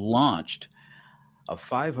launched a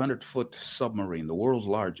 500-foot submarine, the world's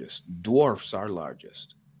largest, dwarfs our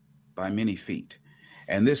largest by many feet.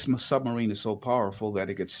 And this submarine is so powerful that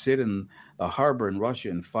it could sit in the harbor in Russia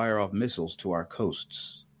and fire off missiles to our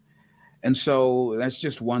coasts. And so that's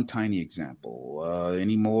just one tiny example.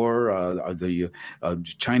 The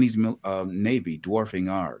Chinese Navy dwarfing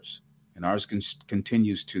ours. And ours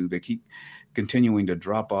they keep continuing to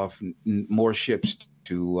drop off more ships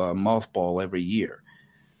to mothball every year,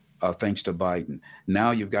 thanks to Biden.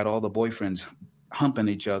 Now you've got all the boyfriends humping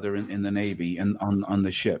each other in the Navy and on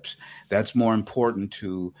the ships. That's more important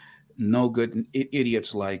to no good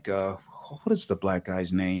idiots like, what is the black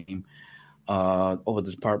guy's name over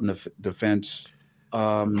the Department of Defense?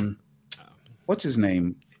 What's his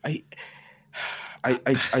name? I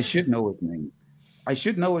should know his name. I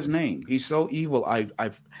should know his name. He's so evil.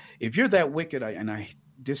 If you're that wicked, and I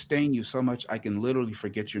disdain you so much, I can literally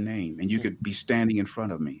forget your name, and you could be standing in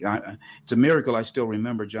front of me. It's a miracle I still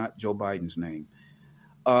remember Joe Biden's name.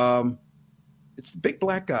 It's the big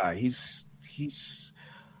black guy. He's.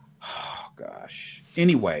 Oh gosh.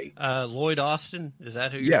 Anyway, Lloyd Austin, is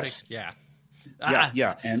that who you're thinking? Yeah.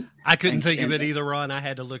 Yeah. And I couldn't think of it either, Ron. I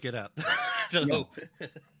had to look it up. So.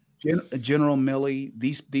 Yeah. General Milley,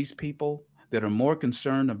 these people that are more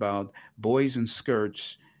concerned about boys in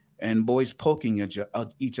skirts and boys poking at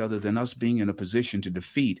each other than us being in a position to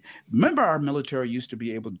defeat. Remember, our military used to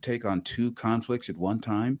be able to take on 2 conflicts at one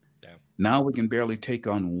time. Yeah. Now we can barely take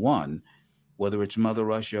on one, whether it's Mother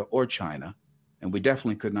Russia or China, and we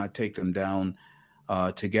definitely could not take them down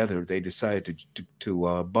together. They decided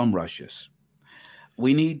to bum rush us.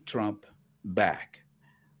 We need Trump back.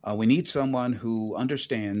 We need someone who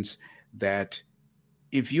understands that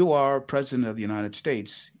if you are president of the United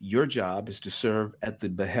States, your job is to serve at the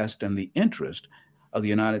behest and the interest of the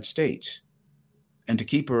United States and to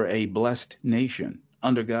keep her a blessed nation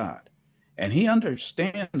under God. And he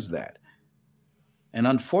understands that. And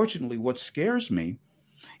unfortunately, what scares me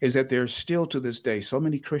is that there's still to this day so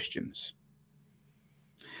many Christians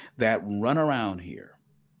that run around here.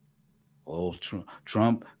 Oh,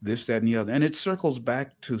 Trump, this, that, and the other. And it circles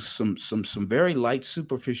back to some very light,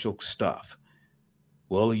 superficial stuff.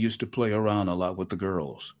 Well, he used to play around a lot with the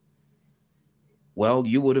girls. Well,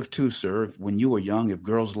 you would have too, sir, when you were young, if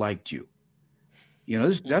girls liked you. You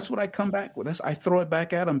know, that's what I come back with. I throw it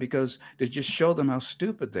back at them because to just show them how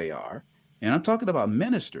stupid they are. And I'm talking about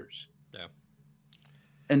ministers. Yeah.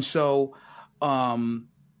 And so, the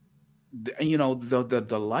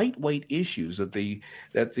lightweight issues that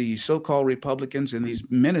the so-called Republicans and these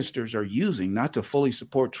ministers are using not to fully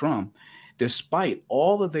support Trump, despite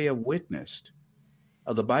all that they have witnessed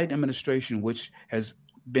of the Biden administration, which has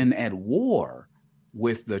been at war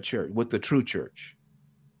with the church, with the true church.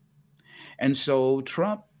 And so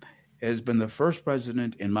Trump has been the first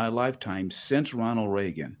president in my lifetime since Ronald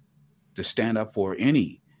Reagan to stand up for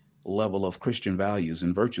any level of Christian values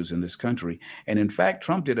and virtues in this country. And in fact,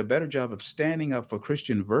 Trump did a better job of standing up for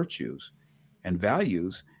Christian virtues and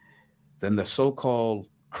values than the so-called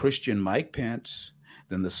Christian Mike Pence,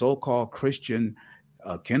 than the so-called Christian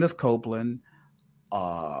Kenneth Copeland,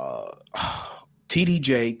 T.D.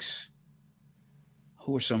 Jakes.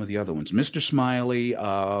 Who are some of the other ones? Mr. Smiley,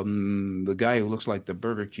 the guy who looks like the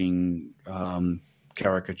Burger King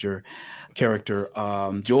character,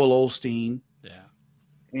 Joel Osteen.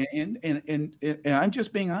 Yeah. And I'm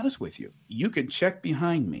just being honest with you. You can check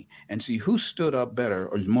behind me and see who stood up better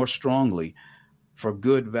or more strongly for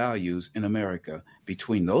good values in America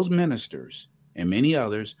between those ministers and many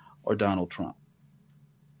others or Donald Trump.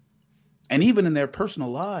 And even in their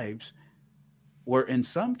personal lives were in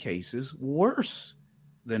some cases worse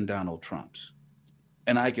than Donald Trump's.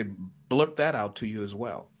 And I could blurt that out to you as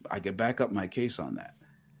well. I could back up my case on that.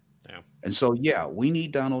 Yeah. And so, yeah, we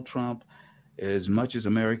need Donald Trump as much as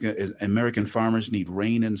American farmers need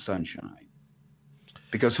rain and sunshine.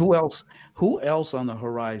 Because who else on the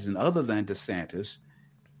horizon other than DeSantis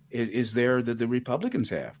is there that the Republicans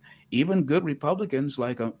have? Even good Republicans,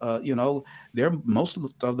 like most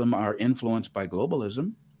of them are influenced by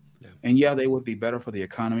globalism, and they would be better for the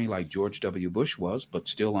economy, like George W. Bush was, but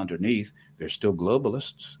still underneath, they're still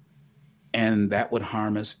globalists, and that would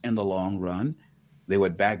harm us in the long run. They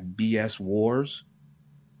would back BS wars.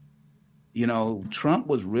 Trump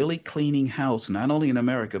was really cleaning house, not only in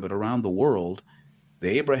America but around the world.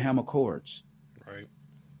 The Abraham Accords, right?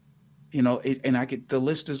 The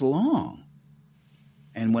list is long.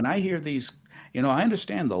 And when I hear these, I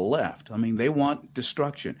understand the left. I mean, they want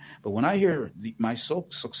destruction. But when I hear my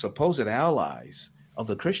supposed allies of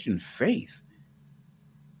the Christian faith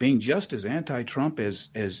being just as anti-Trump as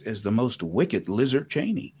the most wicked Lizard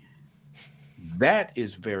Cheney, that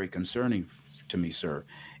is very concerning to me, sir.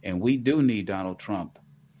 And we do need Donald Trump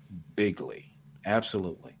bigly.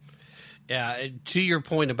 Absolutely. Yeah, to your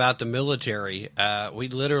point about the military, we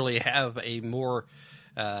literally have a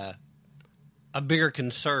bigger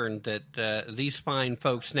concern that these fine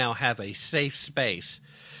folks now have a safe space.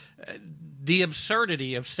 The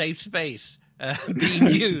absurdity of safe space being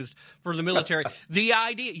used for the military. The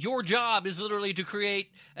idea, your job is literally to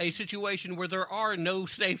create a situation where there are no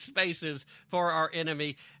safe spaces for our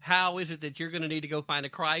enemy. How is it that you're going to need to go find a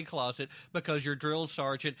cry closet because your drill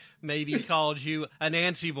sergeant maybe called you a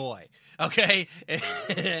Nancy boy? Okay,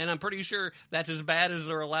 and I'm pretty sure that's as bad as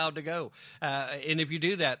they're allowed to go. And if you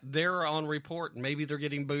do that, they're on report, and maybe they're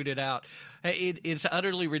getting booted out. It's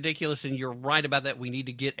utterly ridiculous, and you're right about that. We need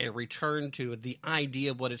to get a return to the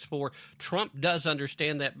idea of what it's for. Trump does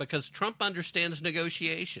understand that because Trump understands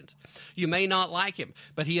negotiations. You may not like him,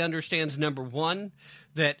 but he understands, number one,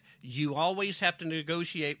 that you always have to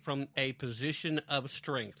negotiate from a position of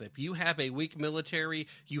strength. If you have a weak military,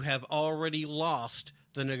 you have already lost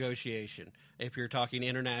the negotiation if you're talking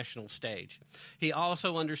international stage. He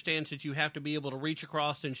also understands that you have to be able to reach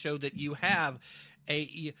across and show that you have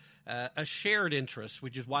a shared interest,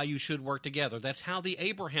 which is why you should work together. That's how the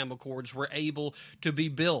Abraham Accords were able to be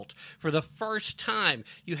built. For the first time,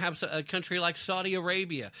 you have a country like Saudi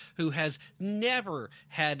Arabia, who has never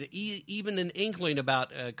had even an inkling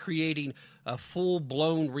about creating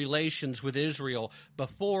full-blown relations with Israel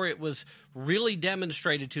before it was really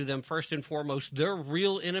demonstrated to them, first and foremost, their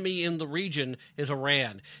real enemy in the region is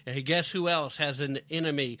Iran. And guess who else has an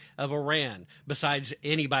enemy of Iran besides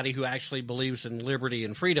anybody who actually believes in liberty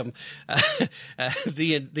and freedom?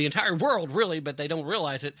 The entire world, really, but they don't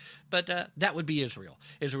realize it. But that would be Israel.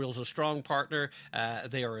 Israel's a strong partner.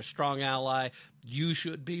 They are a strong ally. You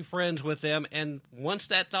should be friends with them. And once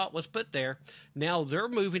that thought was put there, now they're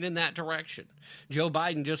moving in that direction. Joe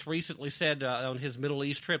Biden just recently said on his Middle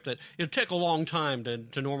East trip that it'd take a long time to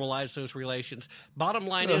normalize those relations. Bottom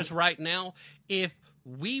line is right now, if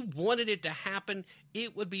we wanted it to happen,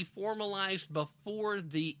 it would be formalized before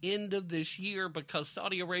the end of this year because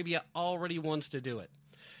Saudi Arabia already wants to do it.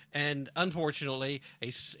 And unfortunately,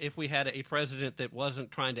 if we had a president that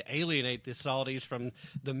wasn't trying to alienate the Saudis from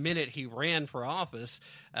the minute he ran for office,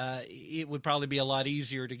 it would probably be a lot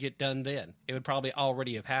easier to get done then. It would probably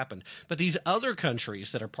already have happened. But these other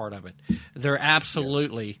countries that are part of it, they're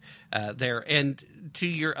absolutely there. And to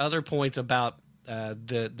your other point about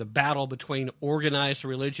the battle between organized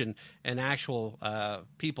religion and actual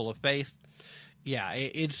people of faith, yeah,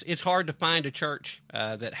 it's hard to find a church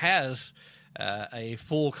that has a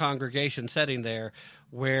full congregation setting there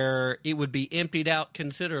where it would be emptied out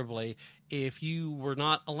considerably if you were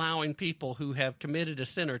not allowing people who have committed a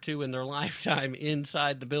sin or two in their lifetime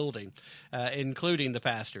inside the building, including the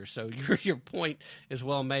pastor. So your point is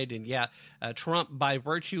well made. And yeah, Trump, by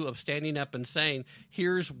virtue of standing up and saying,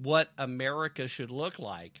 here's what America should look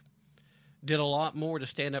like, did a lot more to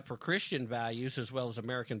stand up for Christian values as well as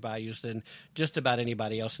American values than just about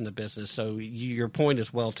anybody else in the business. So your point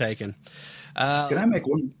is well taken. Could I make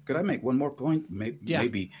one more point?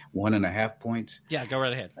 Maybe 1.5 points. Yeah, go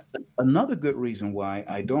right ahead. Another good reason why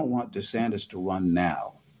I don't want DeSantis to run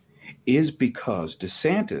now is because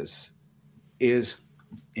DeSantis is,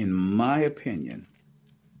 in my opinion,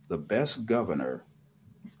 the best governor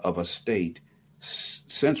of a state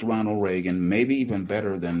since Ronald Reagan, maybe even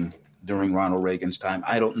better than during Ronald Reagan's time.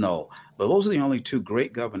 I don't know. But those are the only two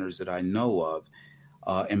great governors that I know of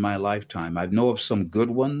in my lifetime. I know of some good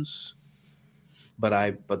ones,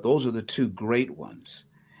 but those are the two great ones.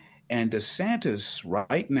 And DeSantis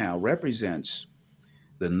right now represents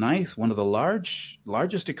the ninth, one of the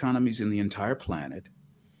largest economies in the entire planet.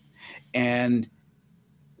 And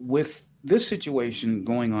with this situation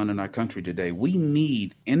going on in our country today, we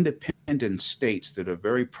need independent states that are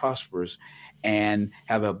very prosperous and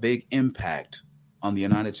have a big impact on the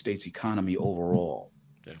United States economy overall.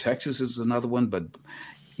 Yeah. Texas is another one, but,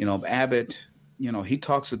 Abbott, he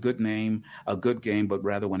talks a good game, but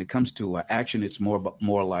rather when it comes to action, it's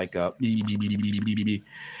more like a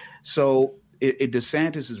so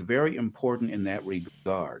DeSantis is very important in that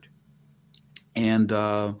regard. And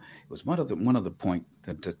it was one of the point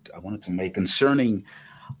that I wanted to make concerning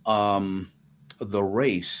the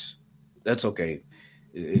race. That's okay.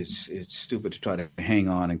 It's stupid to try to hang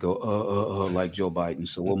on and go like Joe Biden.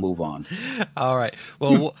 So we'll move on. All right.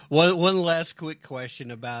 Well, one last quick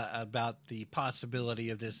question about the possibility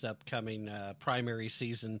of this upcoming primary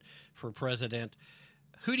season for president.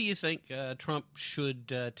 Who do you think Trump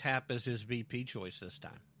should tap as his VP choice this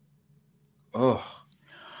time? Oh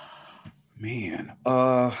man.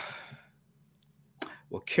 Well,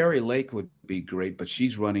 Kari Lake would be great, but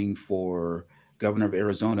she's running for governor of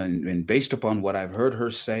Arizona, and based upon what I've heard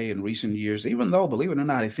her say in recent years, even though, believe it or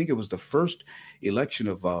not, I think it was the first election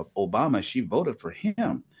of Obama, she voted for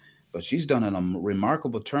him, but she's done a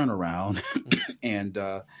remarkable turnaround, and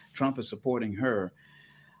Trump is supporting her.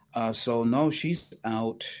 So no, she's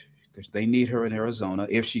out because they need her in Arizona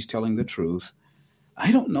if she's telling the truth.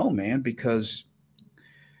 I don't know, man, because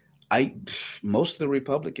most of the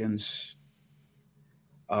Republicans,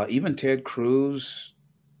 even Ted Cruz,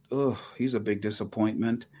 he's a big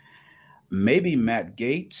disappointment. Maybe Matt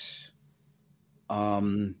Gaetz,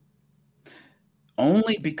 only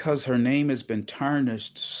because her name has been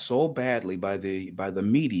tarnished so badly by the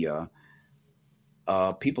media.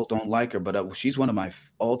 People don't like her, but she's one of my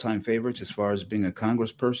all-time favorites as far as being a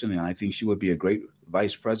congressperson, and I think she would be a great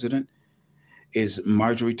vice president, is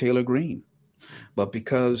Marjorie Taylor Greene. But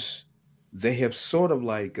because they have sort of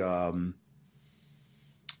like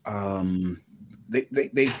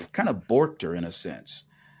they kind of borked her in a sense,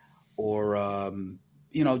 or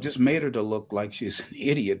just made her to look like she's an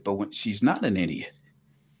idiot. But when she's not an idiot,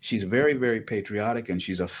 she's very, very patriotic, and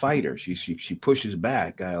she's a fighter. She pushes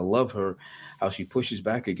back. I love her, how she pushes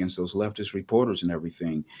back against those leftist reporters and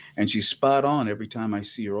everything. And she's spot on every time I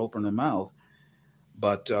see her open her mouth.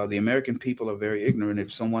 But the American people are very ignorant.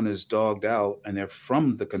 If someone is dogged out and they're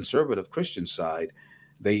from the conservative Christian side,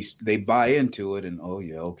 they buy into it, and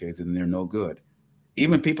then they're no good.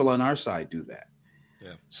 Even people on our side do that.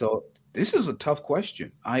 Yeah. So this is a tough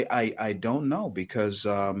question. I don't know, because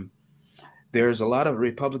there's a lot of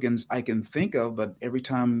Republicans I can think of, but every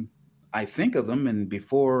time I think of them and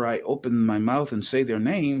before I open my mouth and say their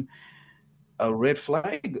name, a red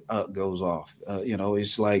flag goes off.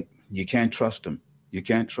 It's like, you can't trust them. You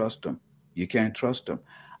can't trust them. You can't trust them.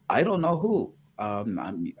 I don't know who.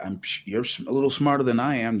 You're a little smarter than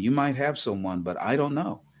I am. You might have someone, but I don't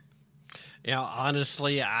know. Yeah,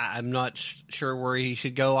 honestly, I'm not sure where he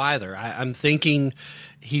should go either. I'm thinking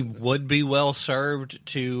he would be well served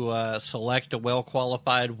to select a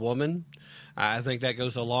well-qualified woman. I think that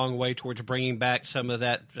goes a long way towards bringing back some of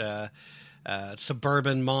that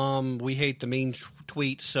suburban mom, we hate the mean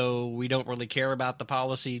tweets, so we don't really care about the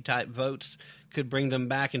policy type votes. Could bring them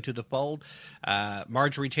back into the fold.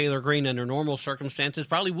 Marjorie Taylor Greene, under normal circumstances,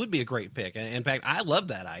 probably would be a great pick. In fact, I love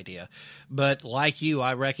that idea. But like you,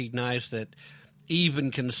 I recognize that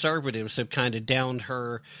even conservatives have kind of downed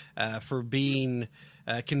her for being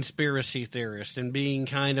a conspiracy theorist and being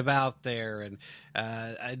kind of out there. And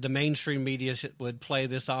the mainstream media would play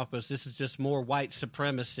this off as this is just more white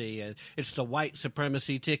supremacy. It's the white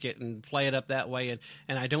supremacy ticket and play it up that way.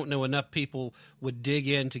 And I don't know enough people would dig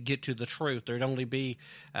in to get to the truth. There'd only be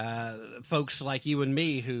folks like you and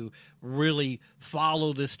me who really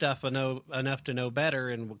follow this stuff enough to know better.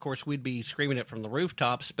 And, of course, we'd be screaming it from the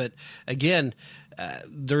rooftops. But, again,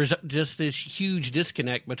 there's just this huge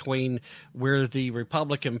disconnect between where the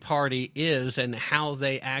Republican Party is and how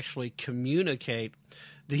they actually communicate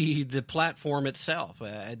the platform itself.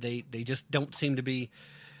 They just don't seem to be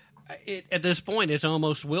at this point. It's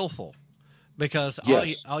almost willful, because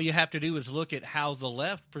yes, all you have to do is look at how the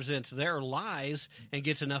left presents their lies and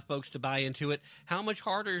gets enough folks to buy into it. How much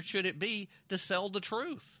harder should it be to sell the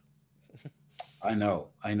truth? I know.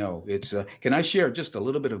 It's. Can I share just a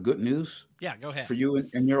little bit of good news? Yeah, go ahead. For you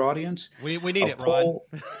and your audience. We need it, Ron.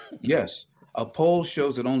 Yes. A poll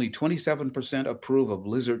shows that only 27% approve of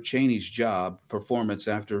Liz Cheney's job performance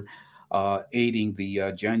after aiding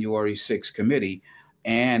the January 6th committee.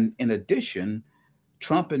 And in addition,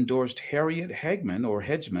 Trump endorsed Harriet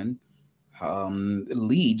Hedgeman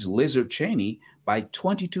leads Liz Cheney by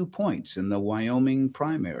 22 points in the Wyoming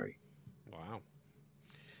primary. Wow.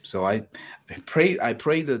 So I pray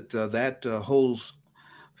that that holds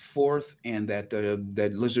forth and that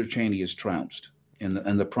Liz Cheney is trounced in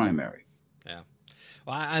the primary. Yeah.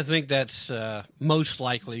 Well, I think that's most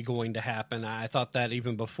likely going to happen. I thought that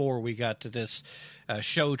even before we got to this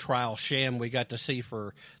show trial sham we got to see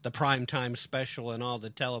for the primetime special and all the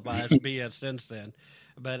televised BS since then.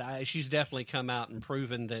 But she's definitely come out and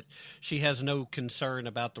proven that she has no concern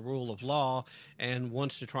about the rule of law and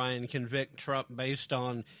wants to try and convict Trump based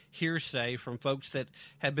on hearsay from folks that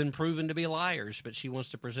have been proven to be liars. But she wants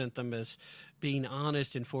to present them as being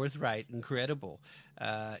honest and forthright and credible.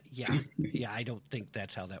 Yeah, I don't think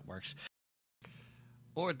that's how that works.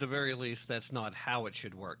 Or at the very least, that's not how it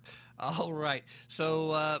should work. All right,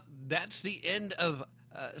 so that's the end of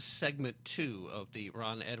segment 2 of the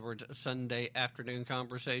Ron Edwards Sunday afternoon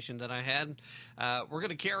conversation that I had. We're going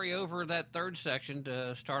to carry over that third section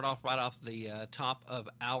to start off right off the top of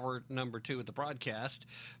hour number 2 of the broadcast.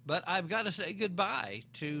 But I've got to say goodbye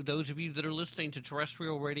to those of you that are listening to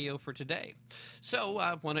terrestrial radio for today. So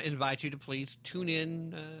I want to invite you to please tune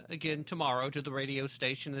in again tomorrow to the radio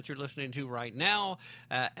station that you're listening to right now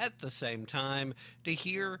at the same time to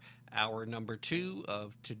hear hour number 2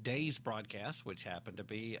 of today's broadcast, which happened to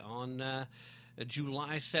be on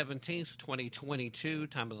July 17th, 2022,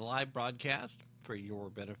 time of the live broadcast for your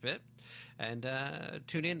benefit. And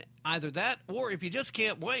tune in either that, or if you just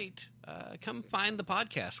can't wait, come find the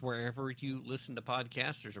podcast wherever you listen to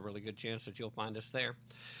podcasts. There's a really good chance that you'll find us there.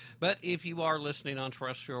 But if you are listening on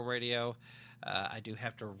terrestrial radio, I do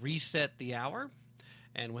have to reset the hour.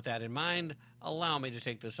 And with that in mind, allow me to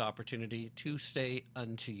take this opportunity to say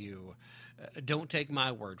unto you, don't take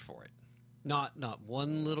my word for it. Not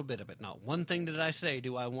one little bit of it. Not one thing that I say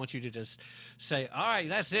do I want you to just say, all right,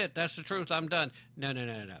 that's it. That's the truth. I'm done. No.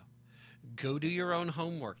 Go do your own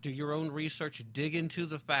homework. Do your own research. Dig into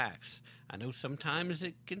the facts. I know sometimes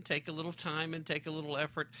it can take a little time and take a little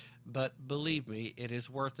effort, but believe me, it is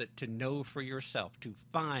worth it to know for yourself, to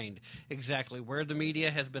find exactly where the media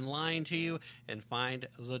has been lying to you and find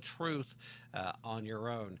the truth on your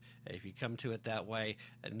own. If you come to it that way,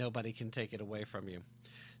 nobody can take it away from you.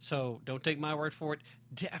 So don't take my word for it.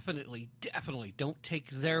 Definitely don't take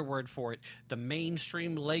their word for it. The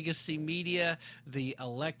mainstream legacy media, the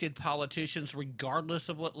elected politicians, regardless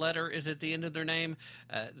of what letter is at the end of their name,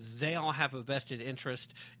 they all have a vested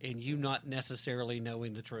interest in you not necessarily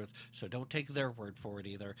knowing the truth. So don't take their word for it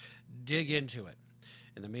either. Dig into it.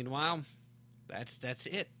 In the meanwhile, that's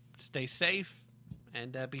it. Stay safe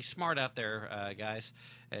and be smart out there, guys.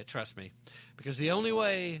 Trust me. Because the only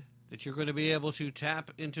way that you're going to be able to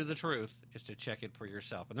tap into the truth is to check it for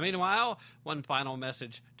yourself. In the meanwhile, one final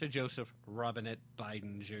message to Joseph Robinette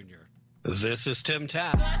Biden Jr. This is Tim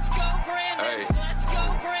Tapp. Let's go, Brandon. Hey. Let's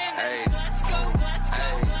go, Brandon. Hey. Let's go, Brandon. Let's go,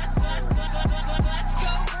 Brandon.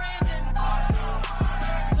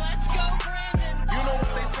 Let's go, Brandon. You know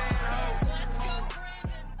what they say, ho? Let's go, Brandon.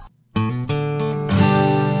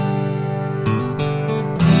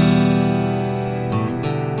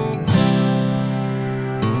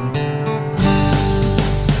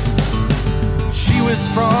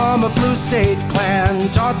 From a blue state clan,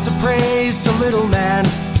 taught to praise the little man,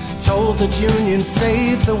 told that unions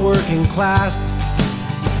saved the working class.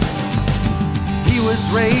 He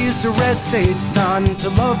was raised a red state son, to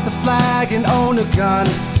love the flag and own a gun,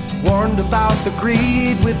 warned about the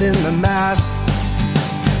greed within the mass.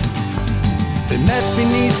 They met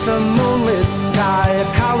beneath the moonlit sky,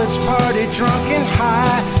 a college party drunk and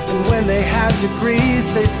high, and when they had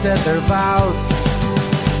degrees they said their vows.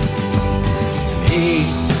 He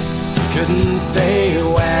couldn't say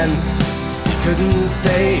when, he couldn't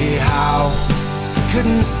say how, he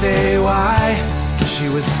couldn't say why. She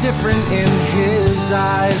was different in his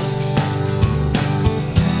eyes.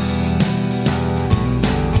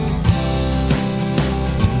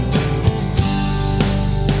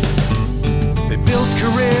 They built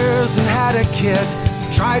careers and had a kid,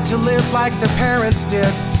 tried to live like their parents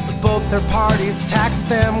did, but both their parties taxed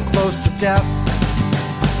them close to death.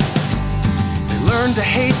 Learned to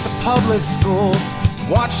hate the public schools,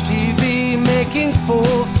 watch TV making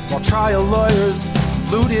fools, while trial lawyers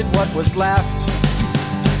looted what was left.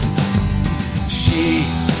 She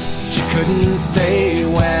couldn't say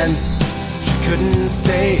when, she couldn't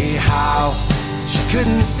say how, she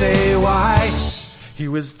couldn't say why. He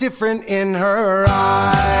was different in her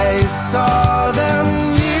eyes. Saw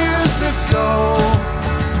them years ago,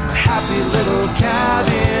 a happy little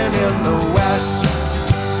cabin in the west.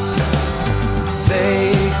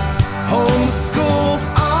 They homeschooled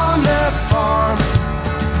on their farm,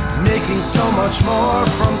 making so much more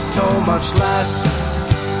from so much less.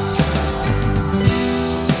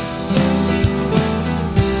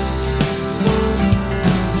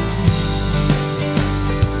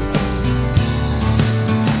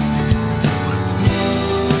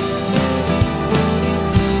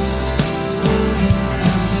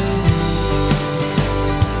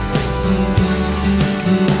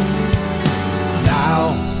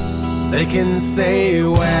 They can say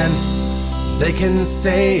when, they can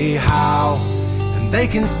say how, and they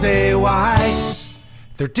can say why.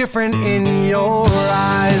 They're different in your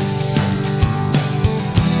eyes.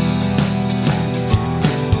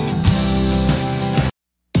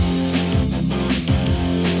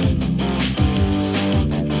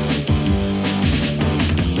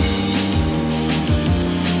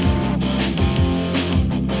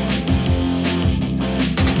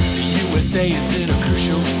 USA is in a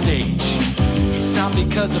crucial stage. It's not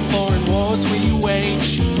because of foreign wars we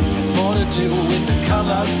wage. It's more to do with the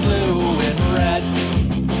colors blue and red.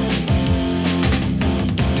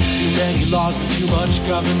 Too many laws and too much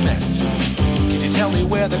government. Can you tell me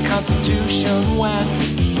where the Constitution went?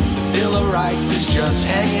 The Bill of Rights is just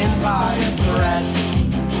hanging by a thread.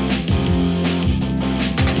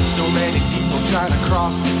 So many people trying to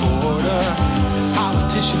cross the border, and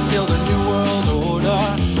politicians build a new world order.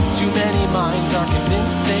 Too many minds are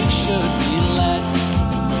convinced they should be led.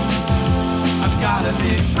 I've gotta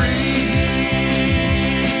be free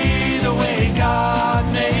the way God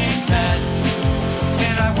made men,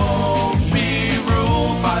 and I won't be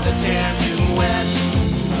ruled by the damn UN.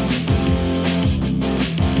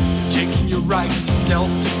 Taking your right to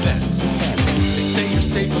self-defense. They say you're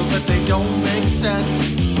safer, but they don't make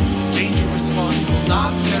sense. Dangerous ones will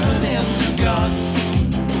not turn into guns.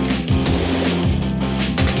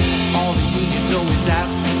 All the unions always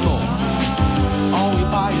ask for more. All we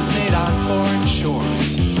buy is made on foreign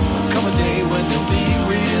shores. Come a day when there'll be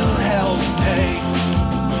real hell to pay.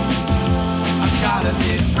 I've gotta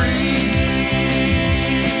be free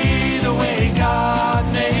the way God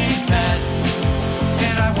made men,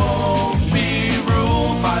 and I won't be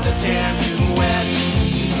ruled by the damn UN.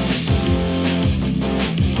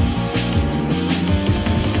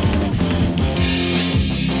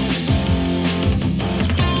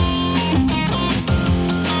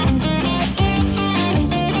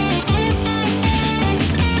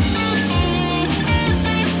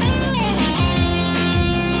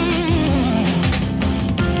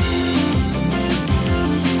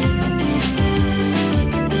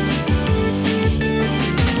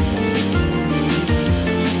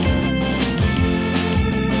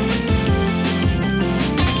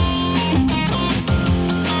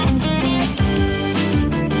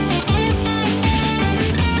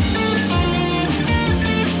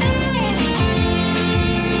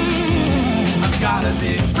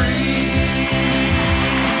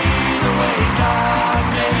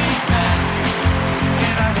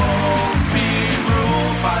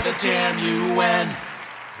 Damn UN.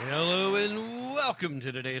 Hello and welcome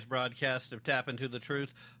to today's broadcast of Tap Into the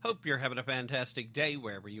Truth. Hope you're having a fantastic day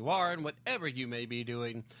wherever you are and whatever you may be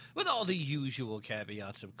doing, with all the usual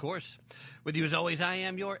caveats, of course. With you as always, I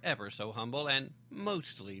am your ever so humble and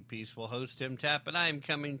mostly peaceful host, Tim Tapp, and I am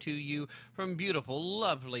coming to you from beautiful,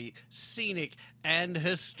 lovely, scenic, and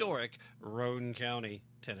historic Roane County,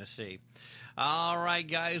 Tennessee. All right,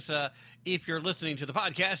 guys, if you're listening to the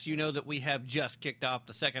podcast, you know that we have just kicked off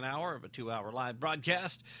the second hour of a 2-hour live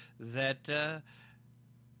broadcast that,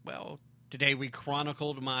 today we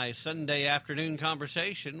chronicled my Sunday afternoon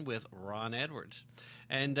conversation with Ron Edwards.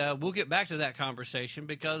 And we'll get back to that conversation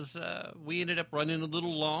because we ended up running a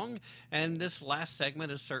little long, and this last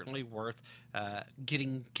segment is certainly worth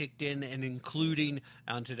getting kicked in and including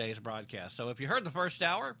on today's broadcast. So if you heard the first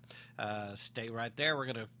hour, stay right there. We're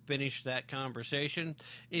going to finish that conversation.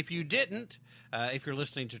 If you didn't, if you're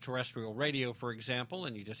listening to terrestrial radio, for example,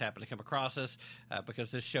 and you just happen to come across us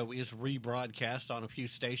because this show is rebroadcast on a few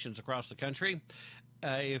stations across the country,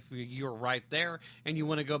 if you're right there and you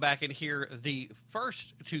want to go back and hear the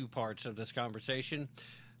first two parts of this conversation,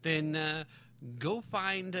 then go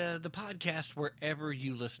find the podcast wherever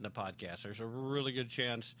you listen to podcasts. There's a really good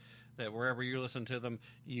chance that wherever you listen to them,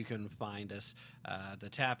 you can find us. The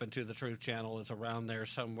Tap Into the Truth channel is around there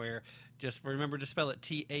somewhere. Just remember to spell it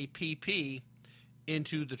TAPP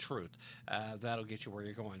into the truth. That'll get you where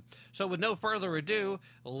you're going. So with no further ado,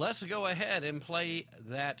 let's go ahead and play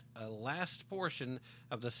that last portion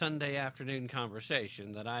of the Sunday afternoon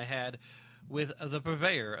conversation that I had with the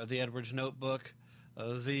purveyor of the Edwards Notebook,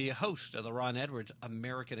 the host of the Ron Edwards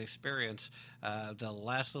American Experience, the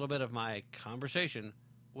last little bit of my conversation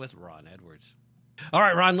with Ron Edwards. All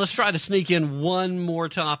right, Ron, let's try to sneak in one more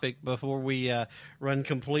topic before we run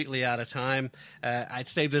completely out of time. I'd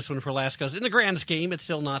save this one for last because in the grand scheme, it's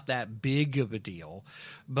still not that big of a deal.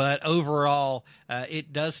 But overall,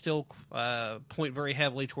 it does still point very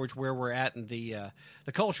heavily towards where we're at in the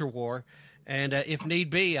culture war. And if need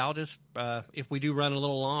be, I'll just, if we do run a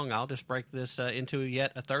little long, I'll just break this into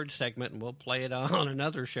yet a third segment, and we'll play it on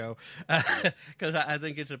another show because I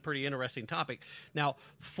think it's a pretty interesting topic. Now,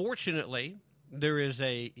 fortunately, there is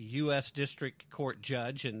a U.S. District Court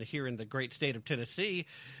judge here in the great state of Tennessee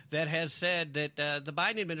that has said that the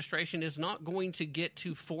Biden administration is not going to get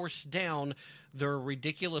to force down their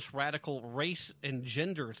ridiculous radical race and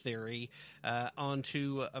gender theory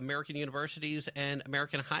onto American universities and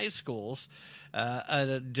American high schools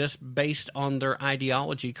just based on their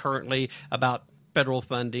ideology currently about federal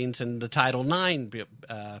fundings and the Title IX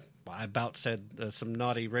I about said some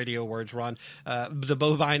naughty radio words, Ron, the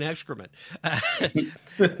bovine excrement.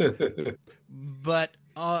 But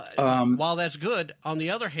while that's good, on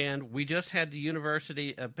the other hand, we just had the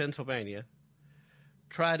University of Pennsylvania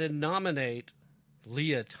try to nominate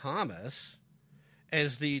Leah Thomas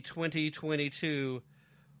as the 2022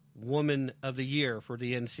 Woman of the Year for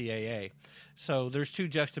the NCAA. So there's two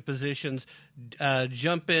juxtapositions.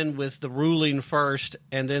 Jump in with the ruling first,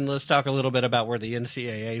 and then let's talk a little bit about where the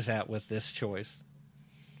NCAA is at with this choice.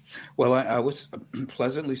 Well, I was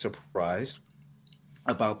pleasantly surprised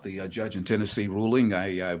about the judge in Tennessee ruling.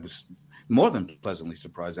 I was more than pleasantly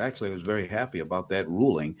surprised. Actually, I was very happy about that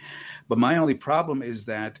ruling. But my only problem is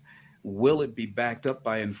that will it be backed up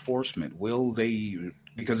by enforcement? Will they,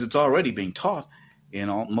 because it's already being taught in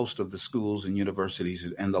most of the schools and universities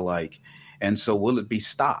and the like. And so will it be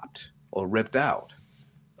stopped or ripped out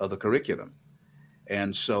of the curriculum?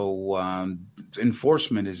 And so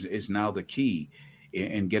enforcement is now the key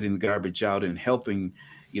in getting the garbage out and helping,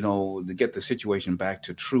 to get the situation back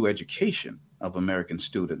to true education of American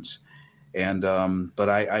students. And but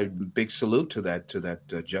I big salute to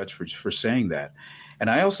that judge for saying that. And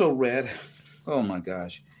I also read, oh my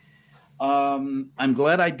gosh, I'm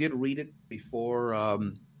glad I did read it before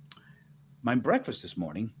my breakfast this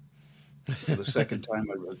morning. For the second time,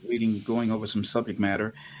 I was going over some subject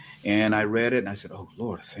matter, and I read it, and I said, "Oh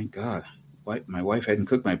Lord, thank God, my wife hadn't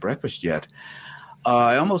cooked my breakfast yet."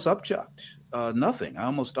 I almost upchucked nothing. I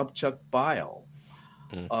almost upchucked bile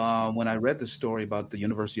when I read the story about the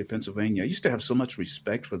University of Pennsylvania. I used to have so much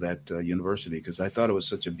respect for that university because I thought it was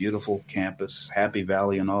such a beautiful campus, Happy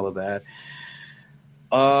Valley, and all of that.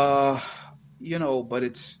 But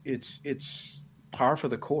it's par for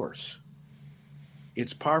the course.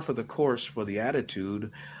 It's par for the course for the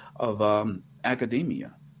attitude of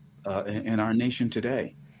academia in our nation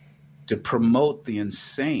today, to promote the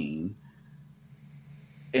insane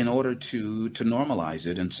in order to normalize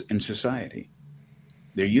it in society.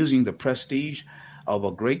 They're using the prestige of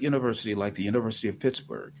a great university like the University of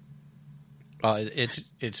Pittsburgh.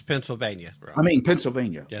 It's Pennsylvania. Right? I mean,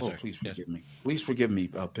 Pennsylvania. Yes, sir. Please forgive me. Please forgive me,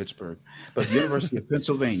 Pittsburgh. But the University of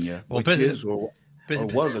Pennsylvania, which is or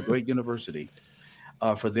was a great university,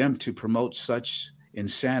 for them to promote such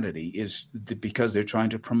insanity is because they're trying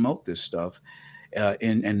to promote this stuff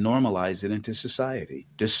and normalize it into society,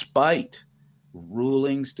 despite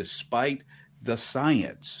rulings, despite the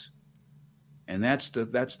science. And that's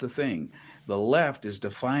the thing. The left is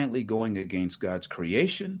defiantly going against God's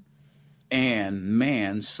creation and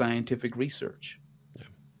man's scientific research. Yeah.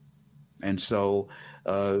 And so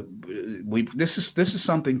this is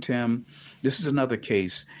something, Tim. This is another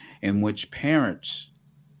case in which parents.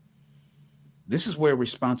 This is where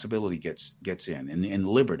responsibility gets in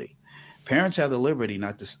liberty. Parents have the liberty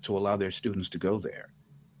not to allow their students to go there.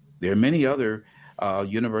 There are many other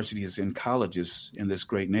universities and colleges in this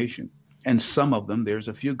great nation. And some of them, there's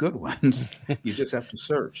a few good ones. You just have to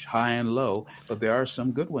search high and low. But there are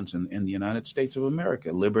some good ones in the United States of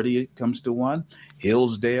America. Liberty comes to one.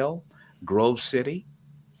 Hillsdale, Grove City.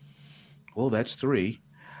 Well, that's three.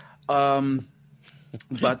 But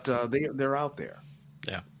they're out there.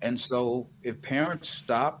 Yeah. And so if parents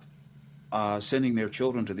stop sending their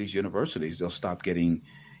children to these universities, they'll stop getting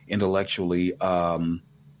intellectually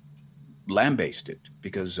lambasted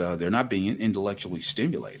because they're not being intellectually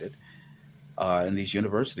stimulated in these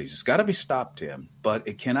universities. It's got to be stopped, Tim, but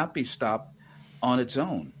it cannot be stopped on its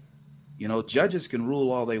own. Judges can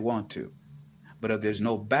rule all they want to, But if there's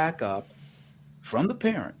no backup from the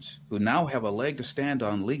parents who now have a leg to stand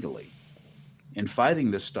on legally in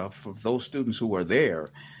fighting this stuff for those students who are there,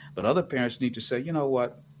 but other parents need to say, you know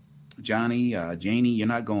what, Johnny, Janie, you're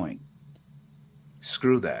not going.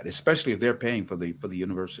 Screw that, especially if they're paying for the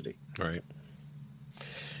university. Right.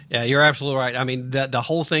 Yeah, you're absolutely right. I mean, the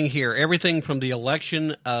whole thing here, everything from the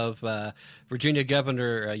election of Virginia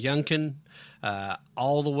Governor Youngkin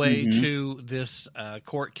all the way to this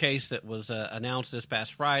court case that was announced this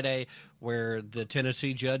past Friday, where the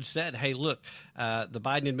Tennessee judge said, hey, look, the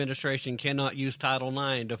Biden administration cannot use Title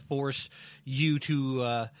IX to force you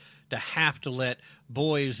to have to let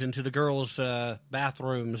boys into the girls'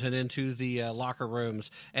 bathrooms and into the locker rooms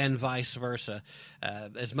and vice versa.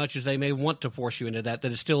 As much as they may want to force you into that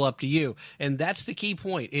it's still up to you. And that's the key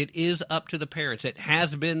point. It is up to the parents. It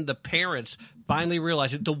has been the parents finally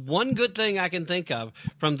realizing. The one good thing I can think of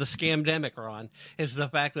from the scamdemic, Ron, is the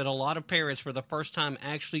fact that a lot of parents for the first time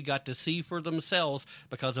actually got to see for themselves,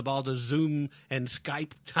 because of all the Zoom and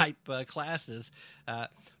Skype type classes,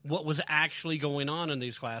 what was actually going on in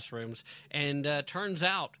these classrooms. And turns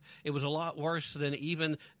out it was a lot worse than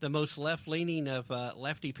even the most left-leaning of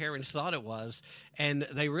lefty parents thought it was. And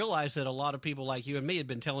they realized that a lot of people like you and me had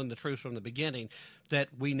been telling the truth from the beginning, that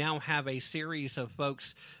we now have a series of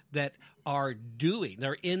folks that are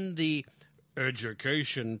they're in the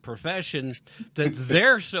education profession, that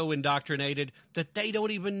they're so indoctrinated that they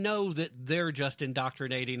don't even know that they're just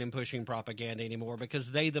indoctrinating and pushing propaganda anymore,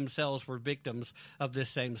 because they themselves were victims of this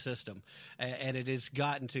same system. And it has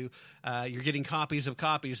gotten to you're getting copies of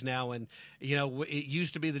copies now. And you know, it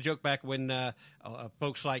used to be the joke back when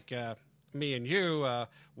folks like me and you,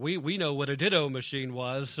 we know what a ditto machine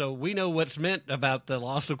was, so we know what's meant about the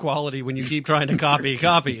loss of quality when you keep trying to copy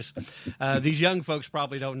copies. These young folks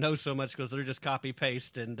probably don't know so much, because they're just copy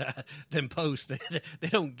paste and then post. They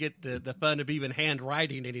don't get the fun of even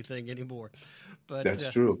handwriting anything anymore. But that's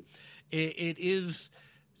true. It is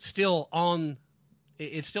still on.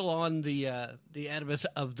 It's still on the animus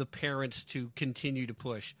of the parents to continue to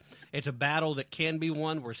push. It's a battle that can be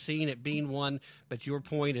won. We're seeing it being won, but your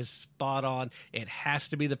point is spot on. It has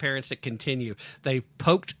to be the parents that continue. They've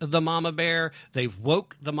poked the mama bear. They've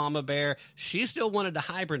woke the mama bear. She still wanted to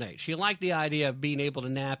hibernate. She liked the idea of being able to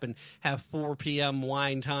nap and have 4 p.m.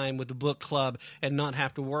 wine time with the book club and not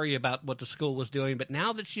have to worry about what the school was doing. But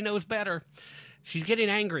now that she knows better, she's getting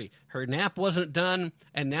angry. Her nap wasn't done,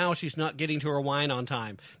 and now she's not getting to her wine on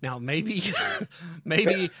time. Now, maybe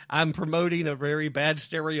I'm promoting a very bad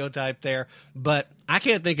stereotype there, but I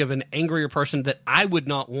can't think of an angrier person that I would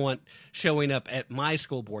not want showing up at my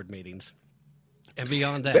school board meetings. And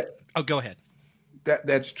beyond that, go ahead.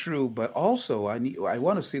 That's true, but also I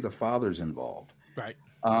want to see the fathers involved. Right.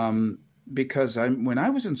 Because when I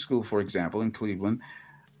was in school, for example, in Cleveland,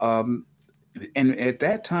 and at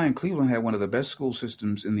that time, Cleveland had one of the best school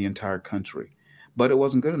systems in the entire country, but it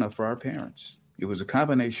wasn't good enough for our parents. It was a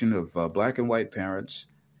combination of black and white parents,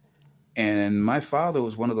 and my father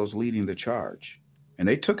was one of those leading the charge. And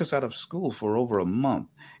they took us out of school for over a month,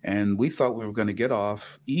 and we thought we were going to get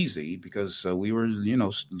off easy because we were,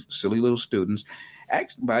 silly little students.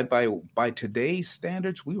 Actually, by today's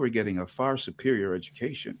standards, we were getting a far superior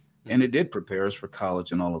education, and it did prepare us for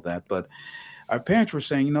college and all of that, but our parents were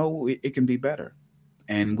saying, it can be better.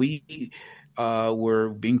 And we were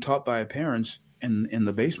being taught by our parents in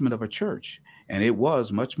the basement of a church. And it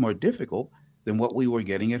was much more difficult than what we were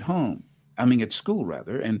getting at home. I mean, at school,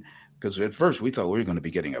 rather. And because at first we thought we were going to be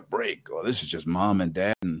getting a break. Or this is just mom and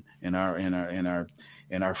dad and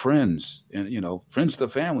our friends, and, friends of the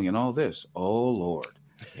family and all this. Oh, Lord.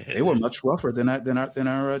 They were much rougher than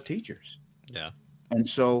our teachers. Yeah. And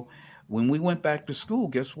so when we went back to school,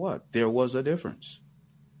 guess what? There was a difference.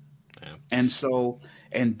 Yeah.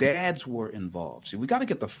 And dads were involved. See, we got to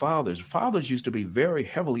get the fathers. Fathers used to be very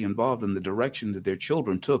heavily involved in the direction that their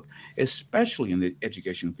children took, especially in the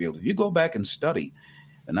education field. If you go back and study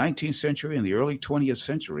the 19th century and the early 20th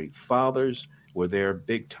century, fathers were there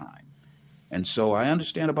big time. And so I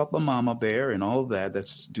understand about the mama bear and all of that.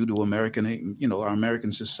 That's due to American, our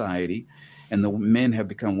American society. And the men have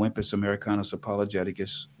become Wimpus Americanus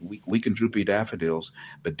Apologeticus, weak and droopy daffodils.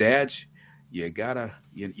 But dads, you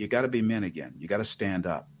gotta be men again. You gotta stand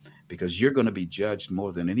up, because you're going to be judged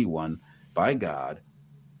more than anyone by God,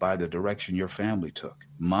 by the direction your family took.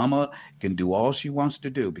 Mama can do all she wants to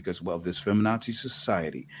do because, this feminazi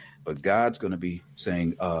society. But God's going to be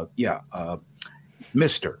saying,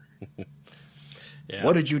 mister, yeah.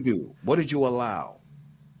 What did you do? What did you allow?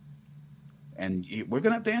 And we're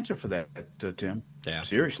going to have to answer for that, Tim. Yeah.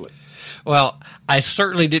 Seriously. Well, I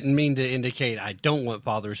certainly didn't mean to indicate I don't want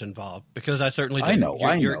fathers involved, because I certainly do. I know.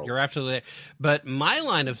 You're absolutely. But my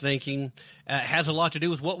line of thinking has a lot to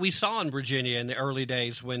do with what we saw in Virginia in the early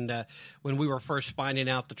days when we were first finding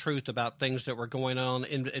out the truth about things that were going on,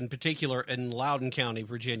 in particular in Loudoun County,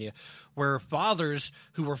 Virginia, where fathers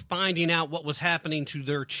who were finding out what was happening to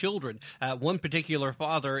their children. One particular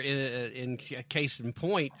father, in case in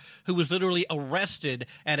point, who was literally arrested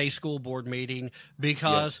at a school board meeting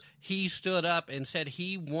because he stood up and said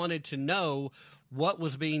he wanted to know what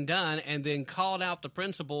was being done, and then called out the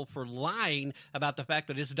principal for lying about the fact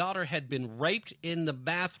that his daughter had been raped in the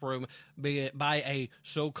bathroom by a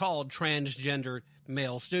so-called transgender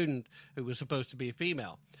male student who was supposed to be a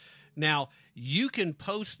female. Now, you can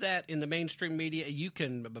post that in the mainstream media, you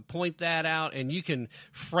can point that out, and you can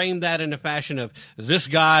frame that in a fashion of, this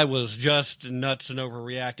guy was just nuts and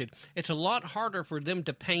overreacted. It's a lot harder for them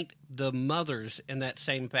to paint the mothers in that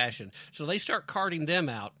same fashion. So they start carting them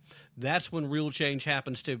out. That's when real change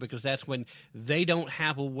happens, too, because that's when they don't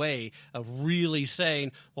have a way of really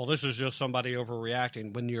saying, well, this is just somebody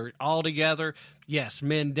overreacting. When you're all together, yes,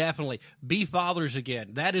 men definitely. Be fathers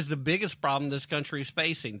again. That is the biggest problem this country is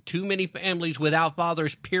facing. Too many families without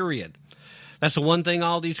fathers, period. That's the one thing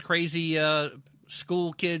all these crazy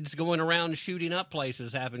school kids going around shooting up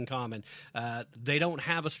places have in common. They don't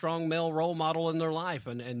have a strong male role model in their life,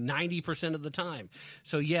 and 90% of the time.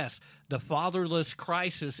 So, yes, the fatherless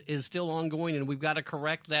crisis is still ongoing, and we've got to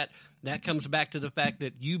correct that. That comes back to the fact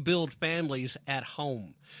that you build families at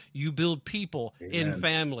home. You build people in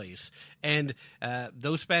families. And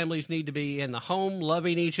those families need to be in the home,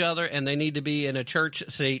 loving each other, and they need to be in a church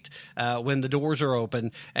seat when the doors are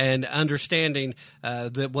open and understanding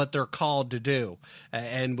what they're called to do.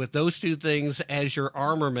 And with those two things as your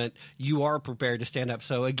armament, you are prepared to stand up.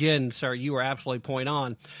 So, again, sir, you are absolutely point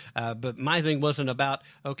on. But my thing wasn't about,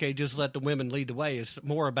 okay, just let the women lead the way. It's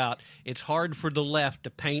more about, it's hard for the left to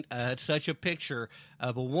paint such a picture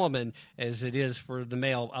of a woman as it is for the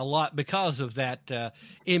male, a lot because of that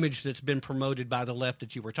image that's been promoted by the left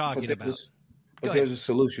that you were talking about. But there's a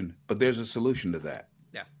solution. But there's a solution to that.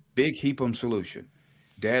 Yeah. Big heap-em solution.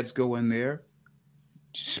 Dads go in there,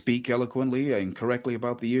 speak eloquently and correctly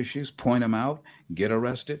about the issues, point them out, get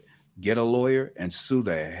arrested, get a lawyer, and sue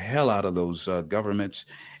the hell out of those governments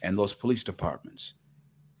and those police departments.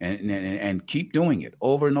 And keep doing it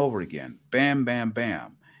over and over again. Bam, bam,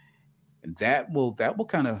 bam. And that will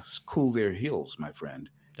kind of cool their heels, my friend.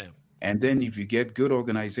 Damn. And then if you get good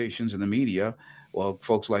organizations in the media, well,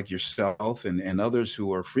 folks like yourself and others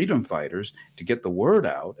who are freedom fighters, to get the word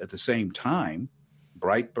out at the same time,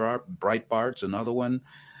 Breitbart's another one,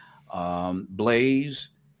 Blaze,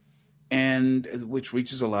 and which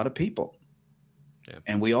reaches a lot of people. Yeah.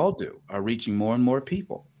 And we all are reaching more and more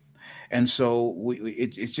people. And so we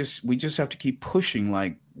just have to keep pushing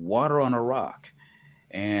like water on a rock,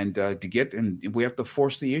 and we have to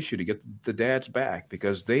force the issue to get the dads back,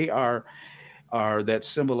 because they are that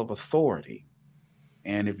symbol of authority.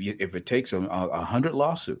 And if it takes 100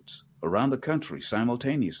 lawsuits around the country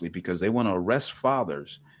simultaneously because they want to arrest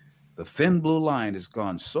fathers, the thin blue line has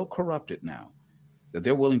gone so corrupted now that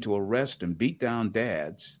they're willing to arrest and beat down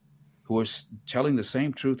dads who are telling the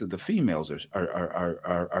same truth that the females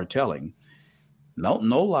are telling. No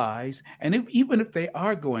lies. And even if they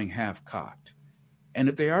are going half-cocked, and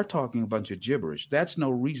if they are talking a bunch of gibberish, that's no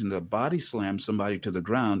reason to body slam somebody to the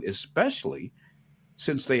ground, especially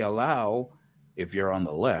since they allow, if you're on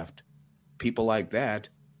the left, people like that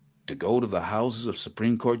to go to the houses of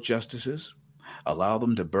Supreme Court justices, allow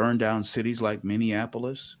them to burn down cities like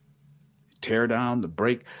Minneapolis, tear down,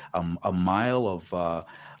 break a mile of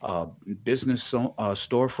business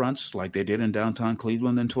storefronts like they did in downtown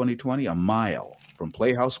Cleveland in 2020, a mile from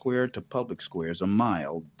Playhouse Square to Public Squares, a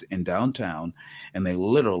mile in downtown, and they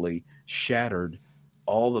literally shattered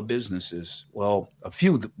all the businesses. Well, a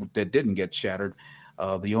few that didn't get shattered,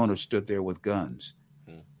 the owners stood there with guns,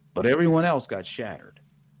 but everyone else got shattered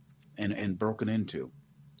and broken into.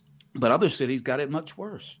 But other cities got it much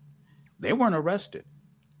worse. They weren't arrested.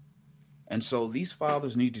 And so these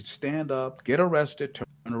fathers need to stand up, get arrested, turn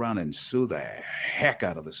around and sue the heck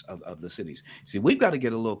out of the cities. See, we've got to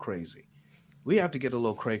get a little crazy. We have to get a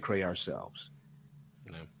little cray-cray ourselves.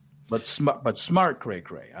 No. But smart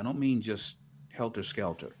cray-cray. I don't mean just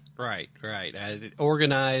helter-skelter. Right.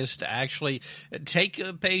 Organized, actually take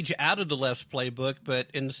a page out of the left's playbook, but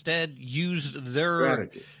instead use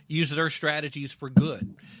their strategies for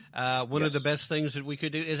good. One of the best things that we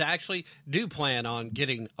could do is actually do plan on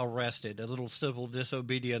getting arrested, a little civil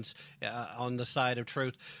disobedience on the side of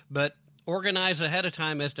truth. But organize ahead of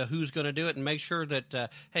time as to who's going to do it, and make sure that,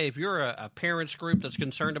 hey, if you're a parents group that's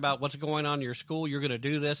concerned about what's going on in your school, you're going to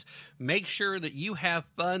do this, make sure that you have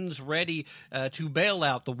funds ready to bail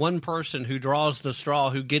out the one person who draws the straw,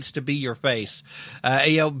 who gets to be your face.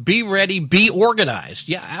 Be ready, be organized.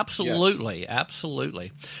 Yeah, absolutely. Yes.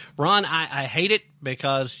 Absolutely. Ron, I hate it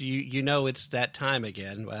because you know it's that time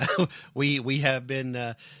again. We have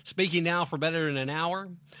been speaking now for better than an hour,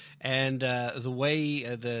 and the way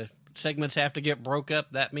the segments have to get broke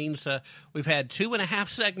up, that means we've had 2.5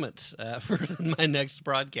 segments for my next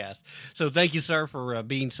broadcast. So thank you, sir, for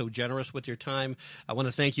being so generous with your time. I want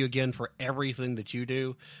to thank you again for everything that you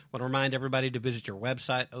do. I want to remind everybody to visit your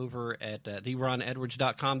website over at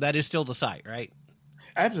theronedwards.com. That is still the site, right?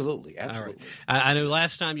 Absolutely. All right. I knew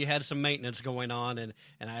last time you had some maintenance going on, and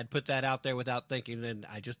I had put that out there without thinking, and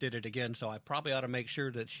I just did it again, so I probably ought to make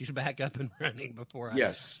sure that she's back up and running before I...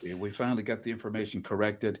 Yes, we finally got the information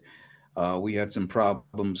corrected. We had some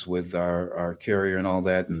problems with our carrier and all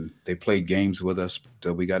that, and they played games with us,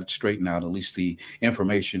 but we got it straightened out. At least the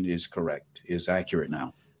information is correct, is accurate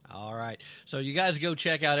now. All right. So you guys go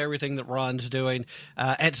check out everything that Ron's doing.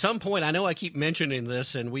 At some point, I know I keep mentioning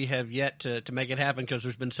this, and we have yet to make it happen because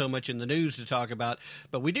there's been so much in the news to talk about,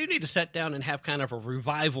 but we do need to sit down and have kind of a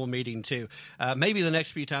revival meeting, too. Maybe the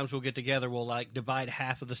next few times we'll get together, we'll divide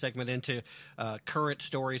half of the segment into current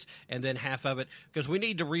stories and then half of it, because we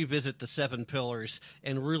need to revisit the 7 pillars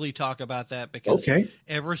and really talk about that, because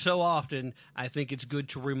ever so often, I think it's good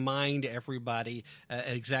to remind everybody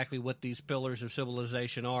exactly what these pillars of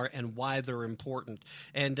civilization are and why they're important.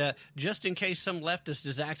 And just in case some leftist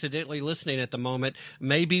is accidentally listening at the moment,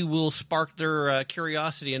 maybe we'll spark their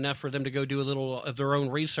curiosity enough for them to go do a little of their own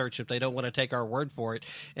research if they don't want to take our word for it.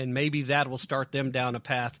 And maybe that will start them down a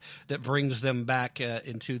path that brings them back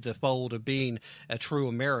into the fold of being a true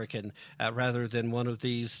American rather than one of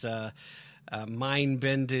these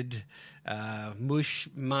mind-bended,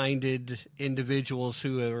 mush-minded individuals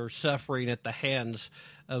who are suffering at the hands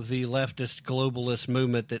of the leftist globalist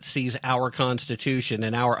movement that sees our Constitution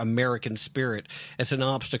and our American spirit as an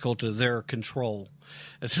obstacle to their control.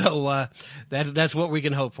 So that's what we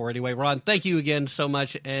can hope for. Anyway, Ron, thank you again so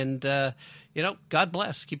much, and God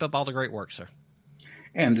bless. Keep up all the great work, sir.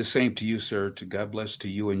 And the same to you, sir. To God bless to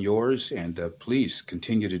you and yours, and please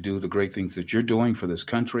continue to do the great things that you're doing for this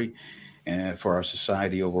country and for our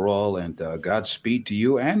society overall, and Godspeed to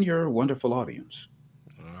you and your wonderful audience.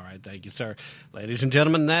 All right, thank you, sir. Ladies and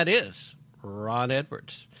gentlemen, that is Ron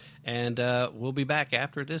Edwards, and we'll be back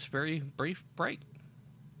after this very brief break.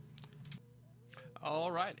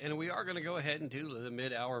 All right, and we are going to go ahead and do the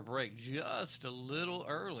mid-hour break just a little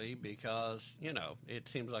early because, it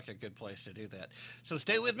seems like a good place to do that. So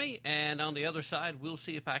stay with me, and on the other side, we'll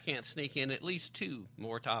see if I can't sneak in at least 2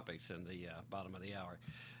 more topics in the bottom of the hour.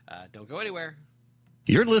 Don't go anywhere.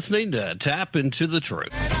 You're listening to Tap Into the Truth.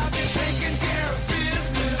 And I've been taking care of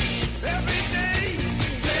business every day.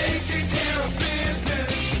 Taking care of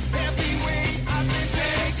business every way. I've been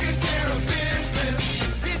taking care of business.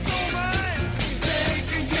 It's all mine.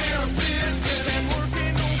 Taking care of business and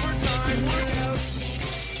working overtime. Work out.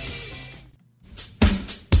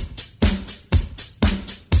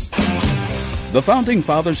 The Founding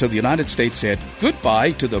Fathers of the United States said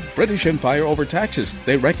goodbye to the British Empire over taxes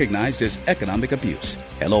they recognized as economic abuse.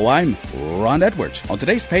 Hello, I'm Ron Edwards. On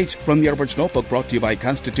today's page from the Edwards Notebook, brought to you by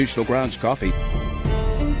Constitutional Grounds Coffee.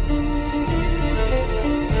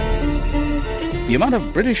 The amount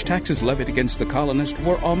of British taxes levied against the colonists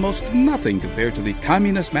were almost nothing compared to the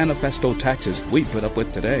Communist Manifesto taxes we put up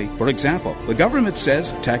with today. For example, the government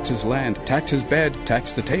says taxes land, taxes bed,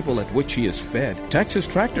 tax the table at which he is fed, taxes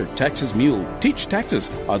tractor, taxes mule, teach taxes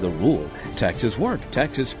are the rule, taxes work,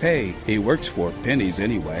 taxes pay, he works for pennies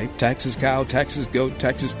anyway, taxes cow, taxes goat,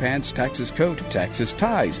 taxes pants, taxes coat, taxes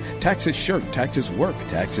ties, taxes shirt, taxes work,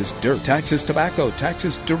 taxes dirt, taxes tobacco,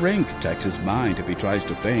 taxes drink, taxes mind if he tries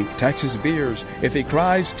to think, taxes beers, if he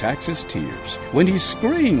cries, taxes tears. When he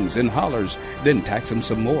screams and hollers, then tax him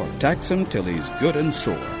some more. Tax him till he's good and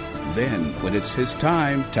sore. Then, when it's his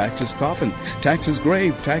time, tax his coffin, tax his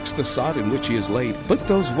grave, tax the sod in which he is laid. Put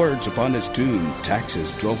those words upon his tomb,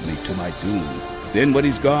 taxes drove me to my doom. Then when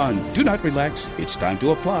he's gone, do not relax. It's time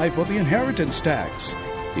to apply for the inheritance tax.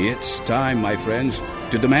 It's time, my friends,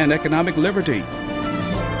 to demand economic liberty.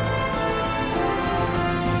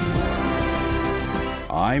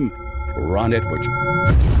 I'm Ron Edwards.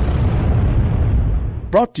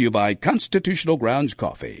 Brought to you by Constitutional Grounds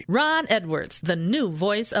Coffee. Ron Edwards, the new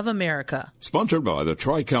voice of America. Sponsored by the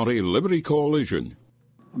Tri-County Liberty Coalition.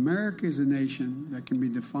 America is a nation that can be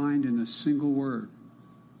defined in a single word.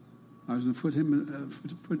 I was going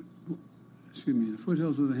to the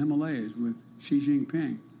foothills of the Himalayas with Xi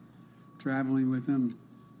Jinping, traveling with him.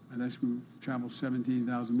 That's we traveled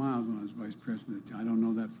 17,000 miles when I was vice president. I don't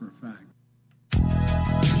know that for a fact.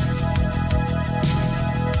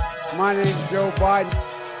 My name's Joe Biden.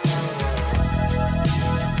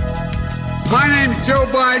 My name's Joe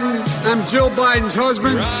Biden. I'm Jill Biden's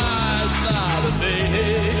husband.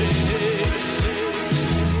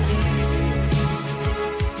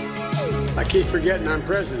 I keep forgetting I'm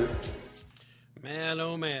president. Man,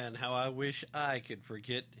 oh man, how I wish I could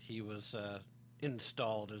forget he was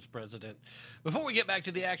installed as president. Before we get back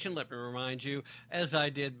to the action, let me remind you, as I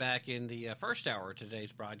did back in the first hour of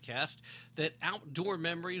today's broadcast, that outdoor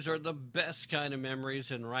memories are the best kind of memories,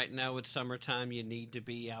 and right now it's summertime. You need to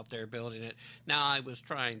be out there building it. Now, I was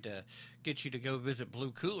trying to get you to go visit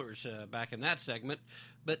Blue Coolers back in that segment,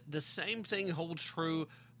 but the same thing holds true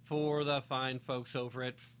for the fine folks over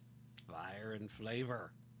at Fire and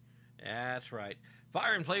Flavor. That's right.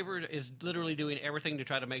 Fire and Flavor is literally doing everything to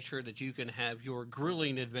try to make sure that you can have your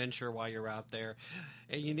grilling adventure while you're out there.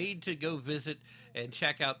 And you need to go visit and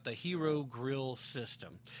check out the Hero Grill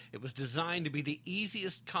System. It was designed to be the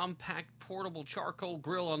easiest compact portable charcoal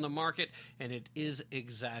grill on the market, and it is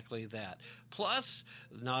exactly that. Plus,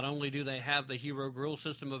 not only do they have the Hero Grill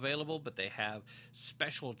System available, but they have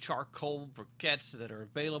special charcoal briquettes that are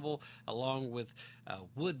available, along with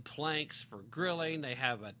wood planks for grilling. They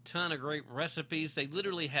have a ton of great recipes. They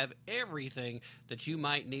literally have everything that you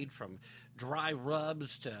might need, from dry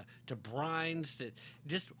rubs to brines to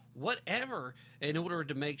just whatever, in order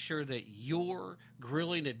to make sure that your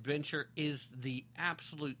grilling adventure is the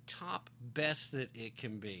absolute top best that it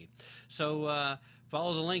can be. So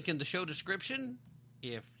follow the link in the show description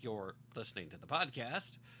if you're listening to the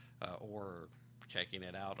podcast or checking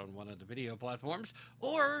it out on one of the video platforms,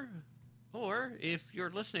 or if you're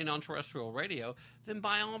listening on terrestrial radio, then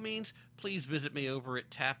by all means, please visit me over at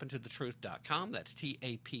tappintothetruth.com. That's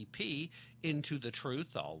TAPP, into the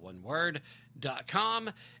truth, all one word, .com.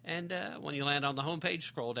 And when you land on the homepage,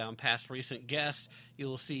 scroll down past recent guests.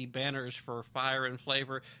 You'll see banners for Fire and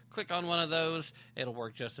Flavor. Click on one of those. It'll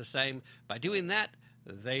work just the same. By doing that,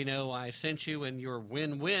 they know I sent you, and your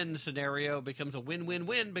win-win scenario becomes a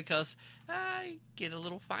win-win-win, because I get a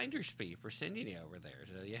little finder's fee for sending you over there.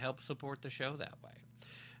 So you help support the show that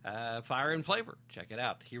way. Fire and Flavor, check it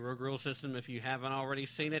out. Hero Grill System, if you haven't already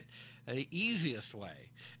seen it, the easiest way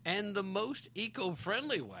and the most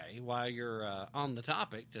eco-friendly way, while you're on the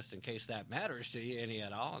topic, just in case that matters to you any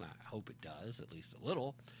at all, and I hope it does, at least a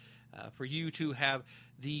little, for you to have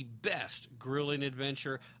the best grilling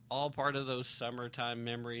adventure, all part of those summertime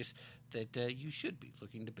memories that you should be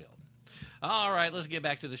looking to build. All right, let's get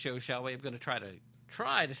back to the show, shall we? I'm going to try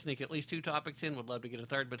to sneak at least 2 topics in. Would love to get a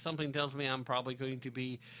third, but something tells me I'm probably going to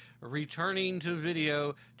be returning to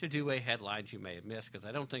video to do a headlines you may have missed, because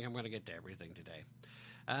I don't think I'm going to get to everything today.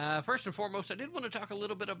 First and foremost, I did want to talk a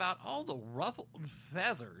little bit about all the ruffled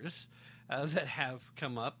feathers that have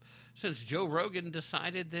come up since Joe Rogan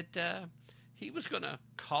decided that he was going to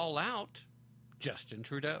call out Justin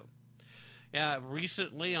Trudeau.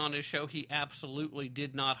 Recently on his show, he absolutely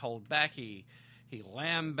did not hold back. He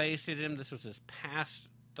lambasted him. This was his past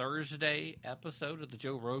Thursday episode of the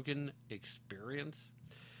Joe Rogan Experience.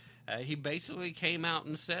 He basically came out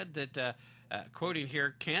and said that, quoting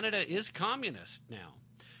here, Canada is communist now.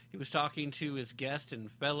 He was talking to his guest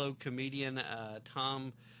and fellow comedian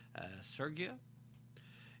Tom Segura.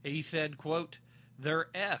 He said, quote, "They're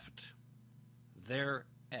effed. They're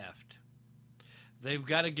effed. They've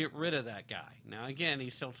got to get rid of that guy." Now, again,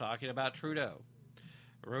 he's still talking about Trudeau.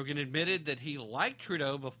 Rogan admitted that he liked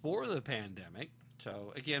Trudeau before the pandemic.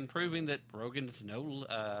 So, again, proving that Rogan's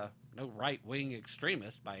no right-wing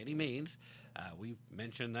extremist by any means. We've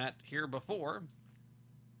mentioned that here before.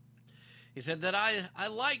 He said that I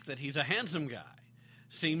like that he's a handsome guy,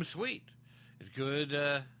 seems sweet, is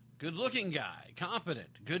good-looking guy,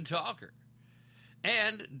 competent, good talker.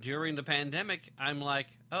 And during the pandemic, I'm like,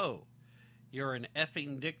 oh, you're an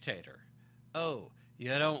effing dictator. Oh, you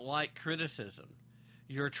don't like criticism.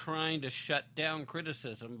 You're trying to shut down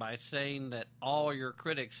criticism by saying that all your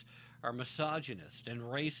critics are misogynist and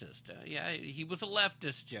racist. He was a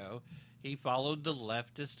leftist, Joe. He followed the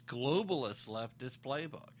globalist leftist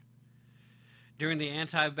playbook. During the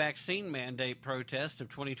anti-vaccine mandate protest of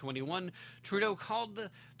 2021, Trudeau called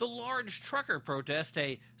the large trucker protest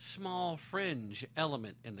a small fringe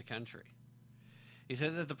element in the country. He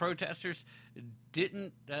said that the protesters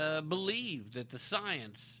didn't believe that the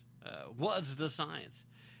science was the science,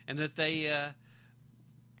 and that they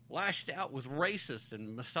lashed out with racist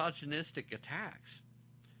and misogynistic attacks.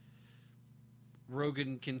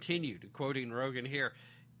 Rogan continued, quoting Rogan here,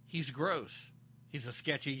 He's gross. He's a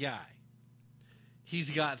sketchy guy. He's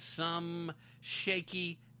got some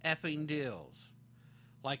shaky effing deals.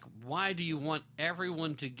 Like, why do you want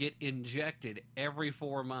everyone to get injected every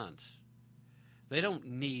 4 months? They don't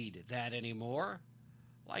need that anymore.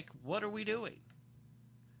 Like, what are we doing?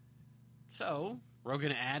 So,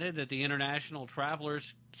 Rogan added that the international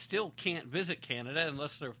travelers still can't visit Canada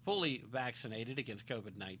unless they're fully vaccinated against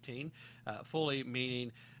COVID-19, fully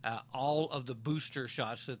meaning all of the booster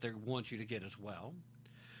shots that they want you to get as well.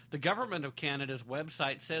 The government of Canada's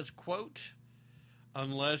website says, quote,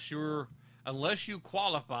 unless you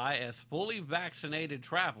qualify as fully vaccinated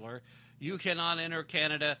traveler, you cannot enter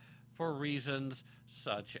Canada for reasons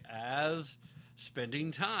such as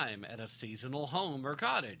spending time at a seasonal home or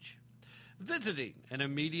cottage, visiting an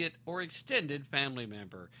immediate or extended family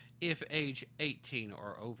member if age 18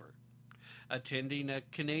 or over, attending a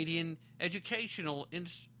Canadian educational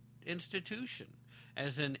institution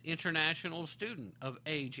as an international student of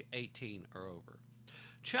age 18 or over,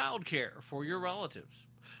 child care for your relatives,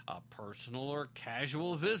 a personal or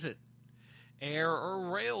casual visit, air or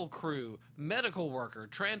rail crew, medical worker,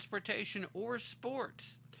 transportation or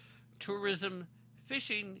sports, tourism,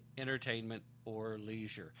 fishing, entertainment, or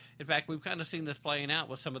leisure. In fact, we've kind of seen this playing out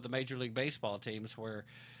with some of the Major League Baseball teams where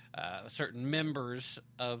certain members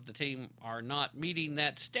of the team are not meeting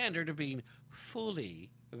that standard of being fully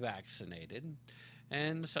vaccinated,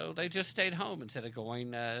 and so they just stayed home instead of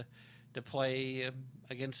going to play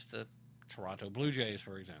against the Toronto Blue Jays,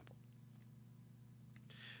 for example.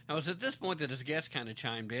 Now, it was at this point that his guest kind of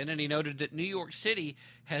chimed in, and he noted that New York City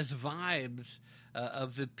has vibes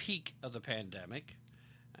of the peak of the pandemic.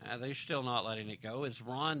 They're still not letting it go. As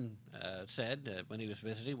Ron said when he was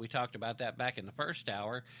visiting, we talked about that back in the first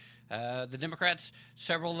hour. The Democrats,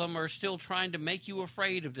 several of them, are still trying to make you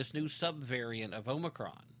afraid of this new subvariant of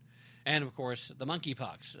Omicron. And, of course, the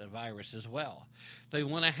monkeypox virus as well. They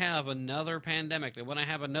want to have another pandemic. They want to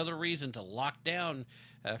have another reason to lock down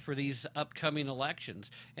for these upcoming elections.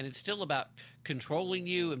 And it's still about controlling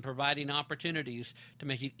you and providing opportunities to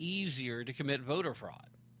make it easier to commit voter fraud.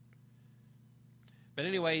 But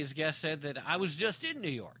anyway, his guest said that I was just in New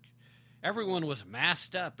York. Everyone was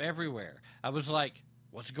masked up everywhere. I was like,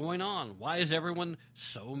 what's going on? Why is everyone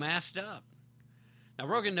so masked up? Now,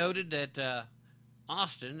 Rogan noted that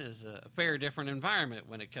Austin is a fair different environment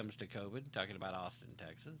when it comes to COVID, talking about Austin,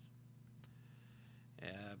 Texas.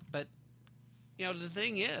 But, you know, the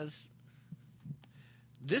thing is,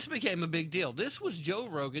 this became a big deal. This was Joe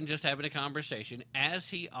Rogan just having a conversation, as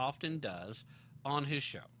he often does on his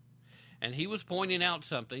show. And he was pointing out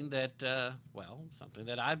something that, something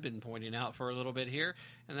that I've been pointing out for a little bit here,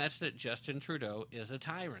 and that's that Justin Trudeau is a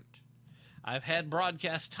tyrant. I've had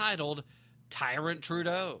broadcasts titled Tyrant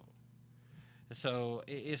Trudeau. So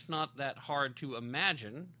it's not that hard to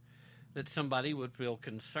imagine that somebody would feel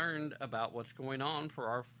concerned about what's going on for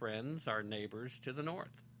our friends, our neighbors to the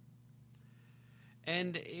north.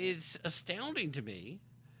 And it's astounding to me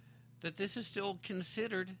that this is still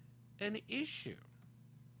considered an issue.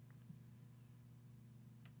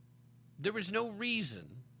 There is no reason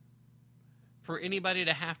for anybody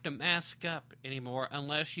to have to mask up anymore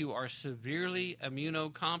unless you are severely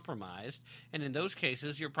immunocompromised, and in those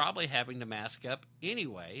cases, you're probably having to mask up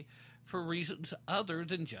anyway for reasons other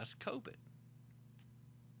than just COVID.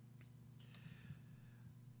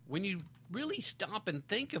 When you really stop and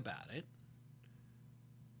think about it,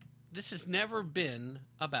 this has never been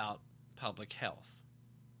about public health.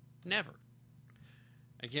 Never.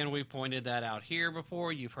 Again, we pointed that out here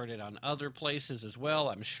before. You've heard it on other places as well,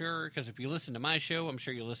 I'm sure, because if you listen to my show, I'm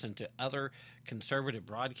sure you listen to other conservative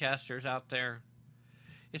broadcasters out there.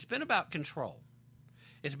 It's been about control.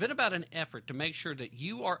 It's been about an effort to make sure that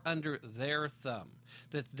you are under their thumb,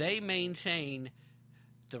 that they maintain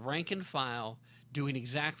the rank and file doing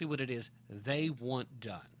exactly what it is they want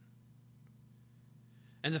done.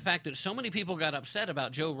 And the fact that so many people got upset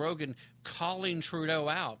about Joe Rogan calling Trudeau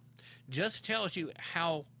out just tells you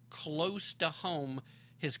how close to home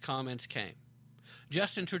his comments came.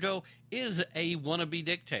 Justin Trudeau is a wannabe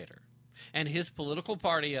dictator, and his political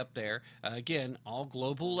party up there, again, all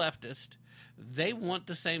global leftist, they want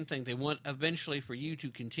the same thing. They want eventually for you to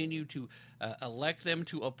continue to elect them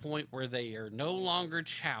to a point where they are no longer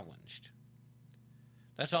challenged.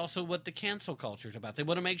 That's also what the cancel culture is about. They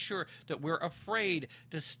want to make sure that we're afraid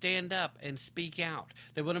to stand up and speak out.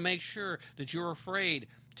 They want to make sure that you're afraid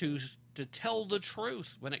to tell the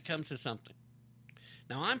truth when it comes to something.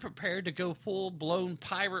 Now, I'm prepared to go full-blown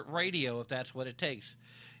pirate radio if that's what it takes.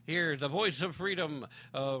 Here, the voice of freedom,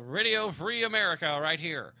 Radio Free America right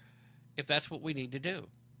here, if that's what we need to do.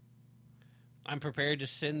 I'm prepared to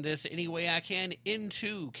send this any way I can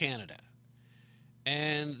into Canada.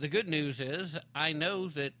 And the good news is I know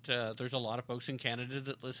that there's a lot of folks in Canada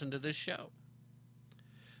that listen to this show.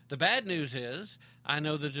 The bad news is I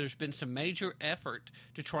know that there's been some major effort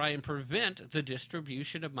to try and prevent the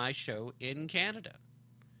distribution of my show in Canada.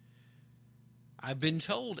 I've been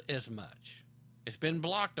told as much. It's been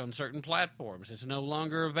blocked on certain platforms. It's no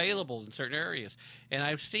longer available in certain areas. And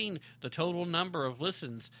I've seen the total number of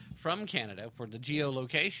listens from Canada for the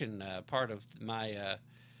geolocation part of my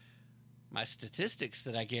my statistics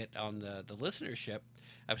that I get on the listenership.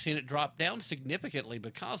 I've seen it drop down significantly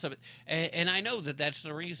because of it, and I know that that's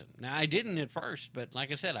the reason. Now, I didn't at first, but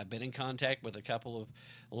like I said, I've been in contact with a couple of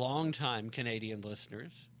longtime Canadian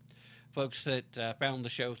listeners, folks that found the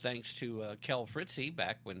show thanks to Kel Fritzy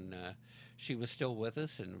back when she was still with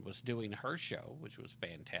us and was doing her show, which was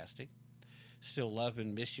fantastic. Still love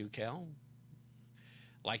and miss you, Kel.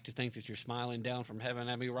 Like to think that you're smiling down from heaven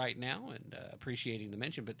at me right now and appreciating the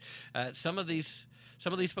mention. But some of these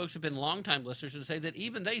folks have been longtime listeners and say that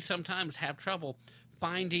even they sometimes have trouble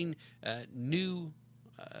finding new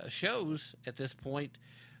shows at this point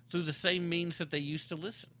through the same means that they used to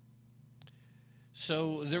listen.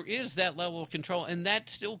 So there is that level of control, and that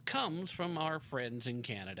still comes from our friends in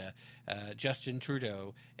Canada, Justin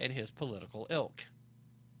Trudeau and his political ilk.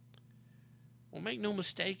 Well, make no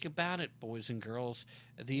mistake about it, boys and girls.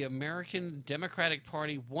 The American Democratic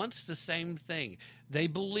Party wants the same thing. They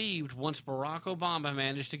believed once Barack Obama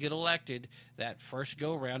managed to get elected that first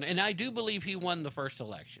go-around, and I do believe he won the first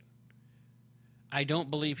election. I don't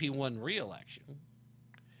believe he won re-election.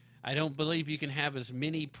 I don't believe you can have as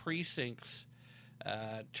many precincts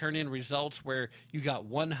turn in results where you got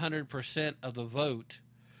 100% of the vote,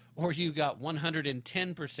 or you got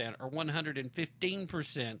 110% or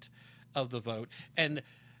 115% of the vote, and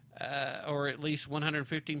or at least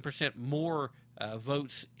 115% more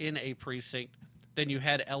votes in a precinct than you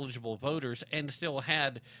had eligible voters, and still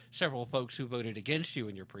had several folks who voted against you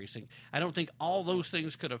in your precinct. I don't think all those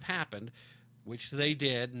things could have happened, which they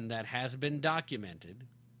did, and that has been documented.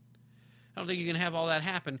 I don't think you can have all that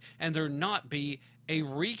happen and there not be a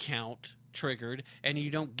recount triggered, and you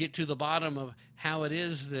don't get to the bottom of how it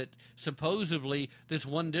is that supposedly this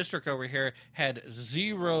one district over here had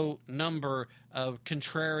zero number of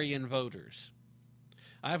contrarian voters.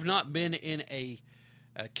 I've not been in a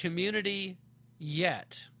community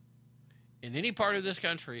yet in any part of this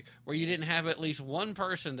country where you didn't have at least one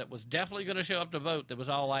person that was definitely going to show up to vote that was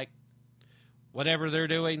all like, whatever they're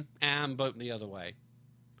doing, I'm voting the other way.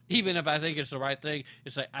 Even if I think it's the right thing,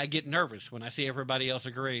 it's like I get nervous when I see everybody else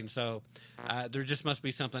agreeing. So there just must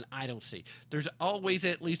be something I don't see. There's always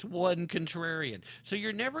at least one contrarian. So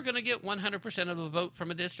you're never going to get 100% of the vote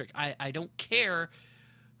from a district. I don't care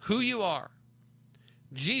who you are.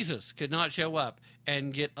 Jesus could not show up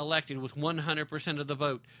and get elected with 100% of the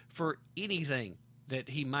vote for anything that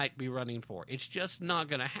he might be running for. It's just not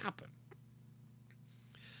going to happen.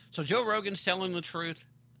 So Joe Rogan's telling the truth.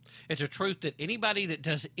 It's a truth that anybody that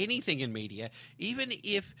does anything in media, even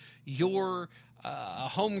if you're a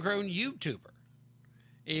homegrown YouTuber,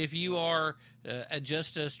 if you are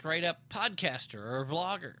just a straight-up podcaster or a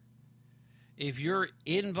vlogger, if you're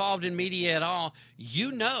involved in media at all, you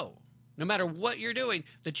know, no matter what you're doing,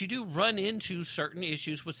 that you do run into certain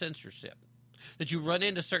issues with censorship, that you run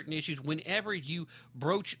into certain issues whenever you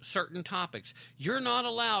broach certain topics. You're not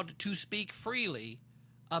allowed to speak freely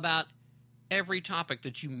about every topic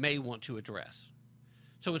that you may want to address.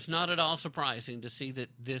 So it's not at all surprising to see that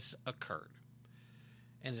this occurred.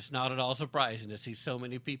 And it's not at all surprising to see so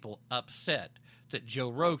many people upset that Joe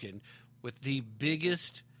Rogan, with the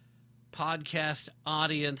biggest podcast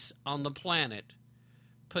audience on the planet,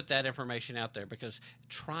 put that information out there. Because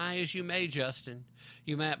try as you may, Justin,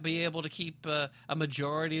 you might be able to keep a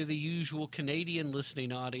majority of the usual Canadian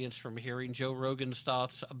listening audience from hearing Joe Rogan's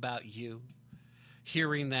thoughts about you,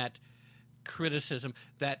 hearing that criticism,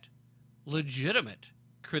 that legitimate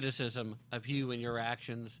criticism of you and your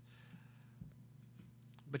actions,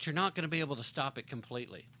 but you're not going to be able to stop it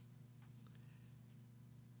completely.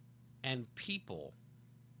 And people,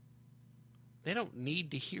 they don't need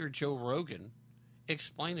to hear Joe Rogan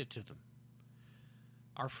explain it to them.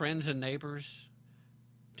 Our friends and neighbors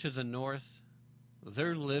to the north,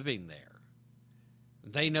 they're living there.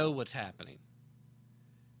 They know what's happening.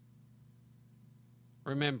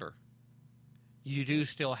 Remember, you do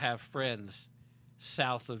still have friends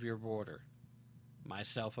south of your border,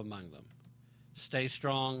 myself among them. Stay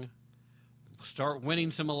strong. Start winning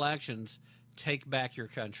some elections. Take back your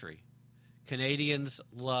country. Canadians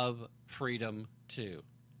love freedom too.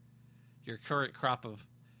 Your current crop of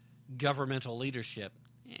governmental leadership,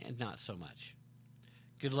 not so much.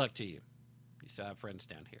 Good luck to you. You still have friends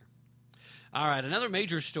down here. All right, another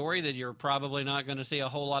major story that you're probably not going to see a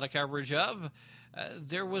whole lot of coverage of.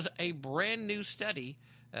 There was a brand new study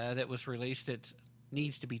that was released that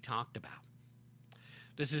needs to be talked about.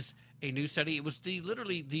 This is a new study. It was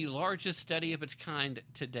literally the largest study of its kind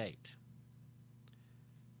to date.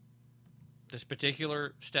 This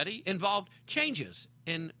particular study involved changes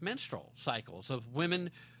in menstrual cycles of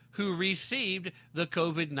women who received the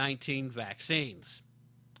COVID-19 vaccines.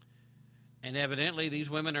 And evidently, these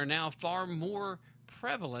women are now far more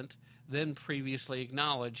prevalent than previously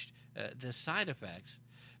acknowledged the side effects,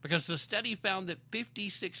 because the study found that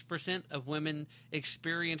 56% of women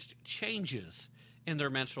experienced changes in their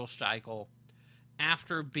menstrual cycle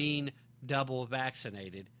after being double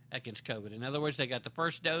vaccinated against COVID. In other words, they got the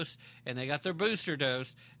first dose and they got their booster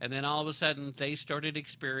dose, and then all of a sudden they started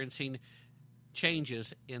experiencing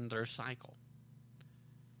changes in their cycle.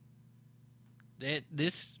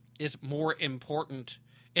 This is more important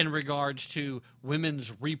in regards to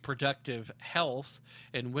women's reproductive health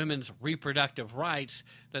and women's reproductive rights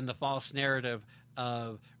than the false narrative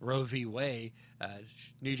of Roe v. Wade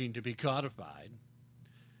needing to be codified.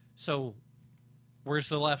 So where's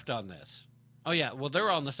the left on this? Oh, yeah, well,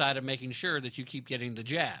 they're on the side of making sure that you keep getting the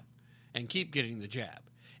jab and keep getting the jab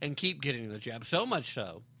and keep getting the jab. So much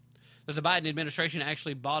so that the Biden administration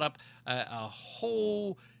actually bought up a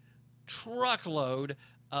whole truckload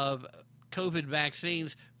of COVID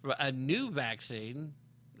vaccines, a new vaccine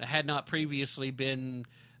that had not previously been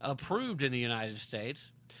approved in the United States.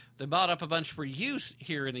 They bought up a bunch for use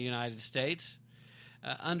here in the United States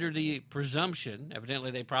under the presumption,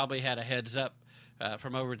 evidently they probably had a heads up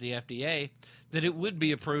from over at the FDA, that it would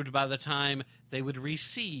be approved by the time they would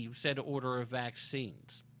receive said order of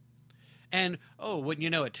vaccines. And, wouldn't you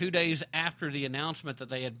know it, 2 days after the announcement that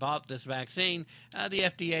they had bought this vaccine, the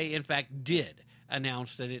FDA, in fact, did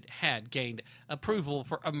announced that it had gained approval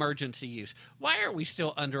for emergency use. Why are we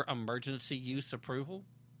still under emergency use approval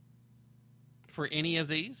for any of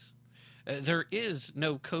these? There is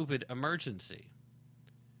no COVID emergency.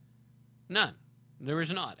 None. There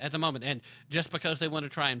is not at the moment. And just because they want to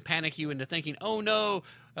try and panic you into thinking, oh no,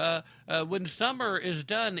 when summer is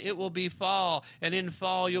done, it will be fall. And in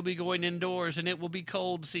fall, you'll be going indoors and it will be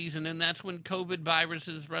cold season. And that's when COVID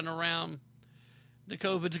viruses run around. The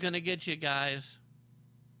COVID's going to get you guys.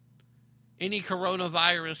 Any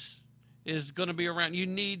coronavirus is going to be around. You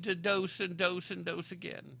need to dose and dose and dose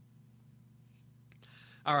again.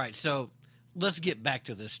 All right, so let's get back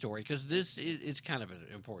to this story, because this is kind of an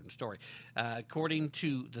important story. According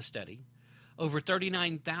to the study, over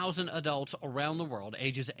 39,000 adults around the world,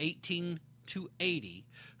 ages 18 to 80,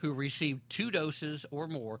 who received 2 doses or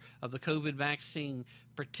more of the COVID vaccine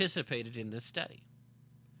participated in this study.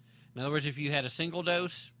 In other words, if you had a single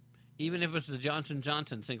dose, even if it was the Johnson &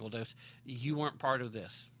 Johnson single dose, you weren't part of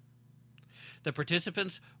this. The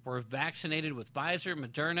participants were vaccinated with Pfizer,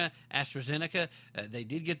 Moderna, AstraZeneca. They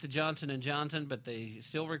did get the Johnson & Johnson, but they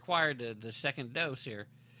still required the second dose here.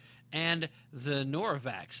 And the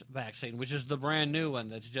Novavax vaccine, which is the brand new one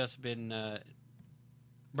that's just been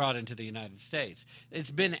brought into the United States.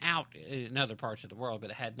 It's been out in other parts of the world, but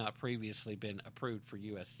it had not previously been approved for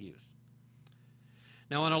U.S. use.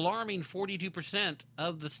 Now, an alarming 42%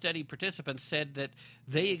 of the study participants said that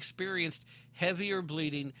they experienced heavier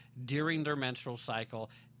bleeding during their menstrual cycle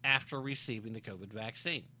after receiving the COVID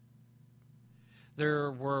vaccine.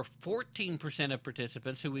 There were 14% of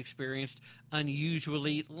participants who experienced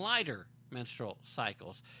unusually lighter menstrual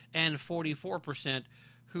cycles, and 44%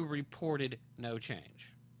 who reported no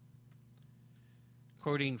change.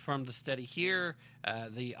 Quoting from the study here,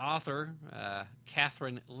 the author,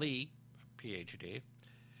 Catherine Lee, PhD,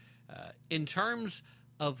 in terms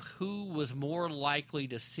of who was more likely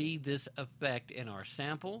to see this effect in our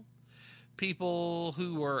sample, people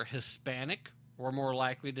who were Hispanic were more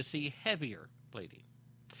likely to see heavier bleeding.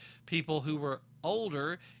 People who were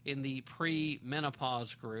older in the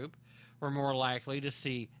pre-menopause group were more likely to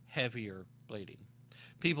see heavier bleeding.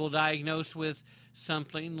 People diagnosed with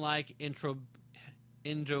something like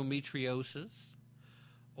endometriosis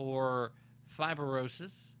or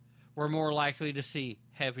fibrosis were more likely to see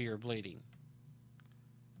heavier bleeding.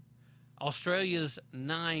 Australia's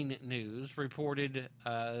 9 News reported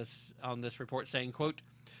on this report saying, quote,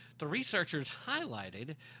 the researchers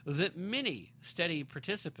highlighted that many study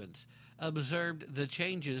participants observed the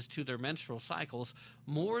changes to their menstrual cycles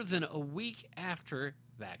more than a week after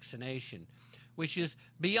vaccination, which is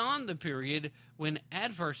beyond the period when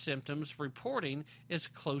adverse symptoms reporting is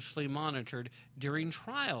closely monitored during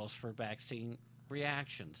trials for vaccine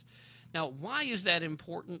reactions. Now, why is that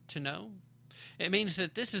important to know? It means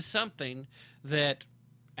that this is something that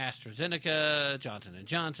AstraZeneca, Johnson &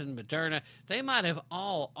 Johnson, Moderna, they might have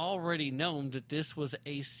all already known that this was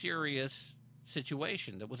a serious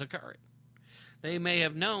situation that was occurring. They may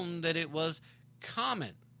have known that it was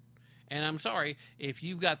common. And I'm sorry, if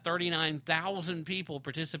you've got 39,000 people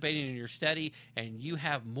participating in your study and you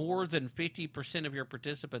have more than 50% of your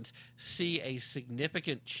participants see a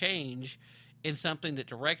significant change in something that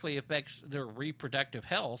directly affects their reproductive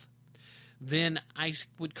health, then I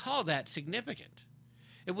would call that significant.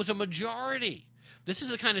 It was a majority. This is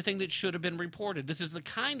the kind of thing that should have been reported. This is the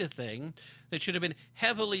kind of thing that should have been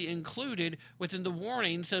heavily included within the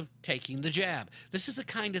warnings of taking the jab. This is the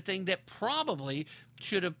kind of thing that probably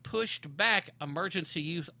should have pushed back emergency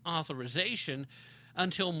use authorization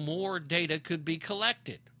until more data could be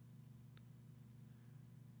collected.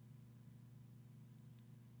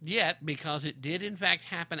 Yet, because it did in fact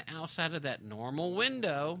happen outside of that normal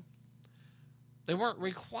window, they weren't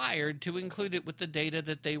required to include it with the data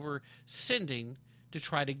that they were sending to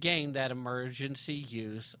try to gain that emergency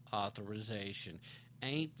use authorization.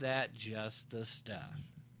 Ain't that just the stuff?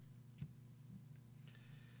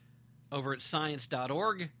 Over at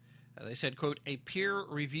science.org, they said, quote, a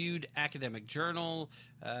peer-reviewed academic journal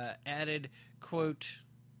added, quote,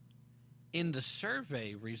 in the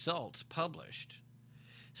survey results published,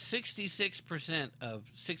 66% of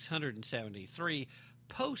 673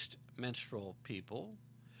 post-menstrual people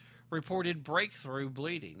reported breakthrough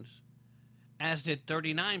bleedings, as did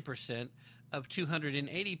 39% of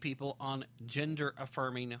 280 people on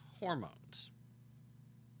gender-affirming hormones.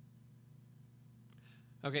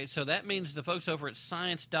 Okay, so that means the folks over at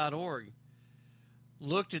science.org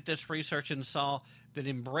looked at this research and saw that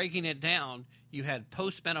in breaking it down, you had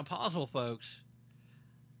postmenopausal folks,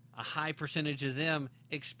 a high percentage of them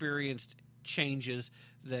experienced changes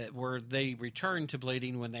that were they returned to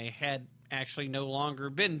bleeding when they had actually no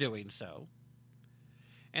longer been doing so.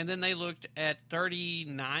 And then they looked at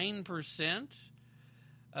 39%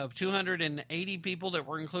 of 280 people that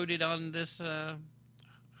were included on this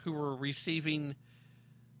who were receiving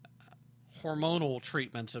hormonal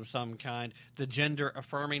treatments of some kind, the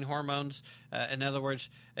gender-affirming hormones. In other words,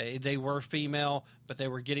 they were female, but they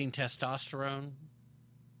were getting testosterone.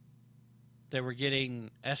 They were getting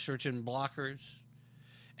estrogen blockers.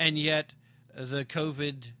 And yet the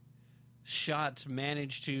COVID shots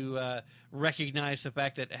managed to recognize the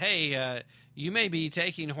fact that, hey, you may be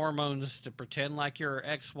taking hormones to pretend like you're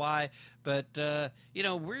XY, but,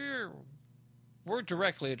 we're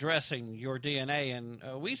directly addressing your DNA, and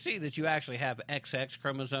we see that you actually have XX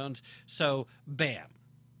chromosomes, so bam.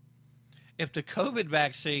 If the COVID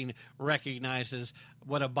vaccine recognizes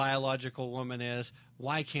what a biological woman is,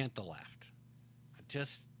 why can't the left?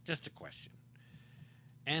 Just a question.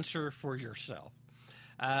 Answer for yourself.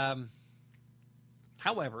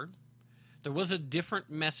 However, there was a different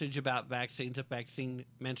message about vaccines affecting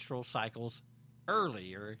menstrual cycles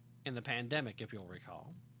earlier in the pandemic, if you'll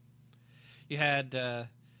recall. You had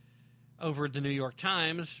over at the New York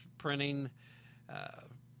Times printing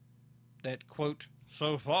that, quote,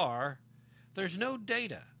 so far, there's no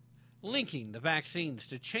data linking the vaccines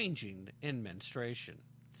to changing in menstruation.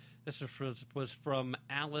 This was from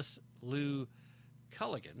Alice Lou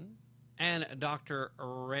Culligan and Dr.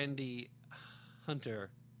 Randy Hunter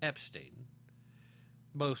Epstein,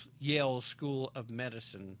 both Yale School of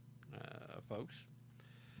Medicine folks.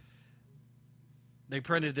 They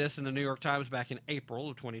printed this in the New York Times back in April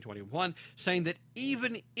of 2021, saying that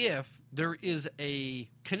even if there is a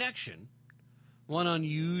connection, one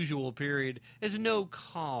unusual period is no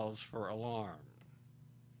cause for alarm.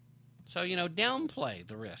 So, downplay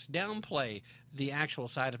the risk, downplay the actual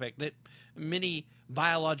side effect that many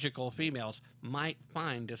biological females might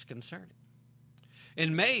find disconcerting.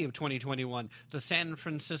 In May of 2021, the San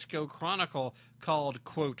Francisco Chronicle called,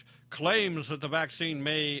 quote, claims that the vaccine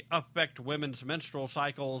may affect women's menstrual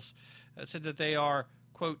cycles, said that they are,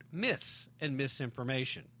 quote, myths and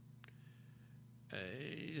misinformation.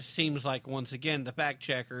 It seems like, once again, the fact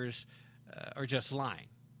checkers are just lying.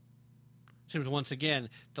 Seems once again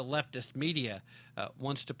the leftist media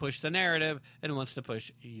wants to push the narrative and wants to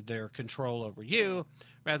push their control over you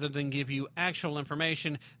rather than give you actual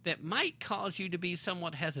information that might cause you to be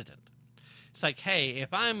somewhat hesitant. It's like, hey,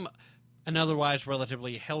 if I'm an otherwise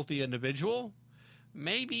relatively healthy individual,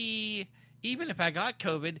 maybe even if I got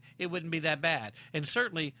COVID, it wouldn't be that bad, and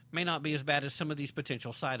certainly may not be as bad as some of these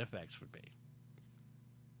potential side effects would be.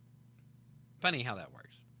 Funny how that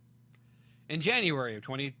works. In January of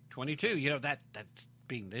 2022, that's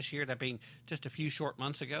being this year, that being just a few short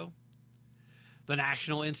months ago, The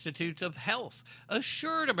National Institutes of Health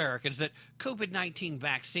assured Americans that COVID-19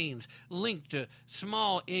 vaccines linked to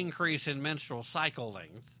small increase in menstrual cycle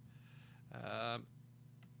length.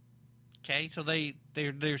 Okay, so they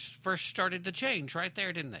first started to change right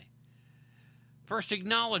there, didn't they? First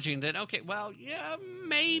acknowledging that, okay, well, yeah,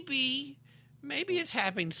 maybe it's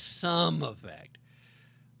having some effect.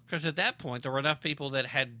 Because at that point, there were enough people that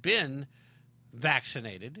had been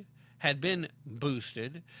vaccinated, had been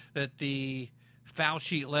boosted, that the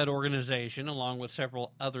Fauci-led organization, along with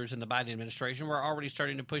several others in the Biden administration, were already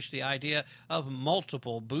starting to push the idea of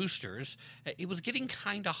multiple boosters. It was getting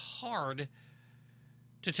kind of hard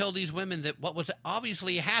to tell these women that what was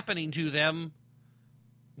obviously happening to them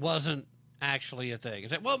wasn't actually a thing.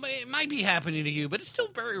 It's like, well, it might be happening to you, but it's still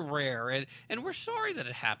very rare, and we're sorry that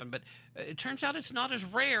it happened, but it turns out it's not as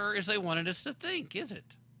rare as they wanted us to think, is it?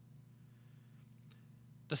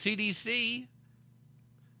 The CDC,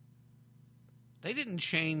 they didn't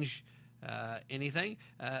change anything.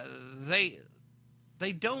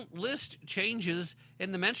 They don't list changes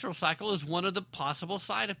in the menstrual cycle as one of the possible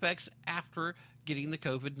side effects after getting the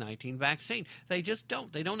COVID-19 vaccine. They just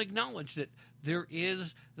don't. They don't acknowledge that there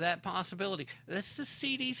is that possibility. That's the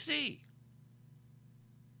CDC.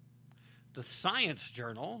 The Science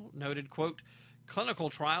Journal noted, quote, clinical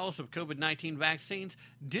trials of COVID-19 vaccines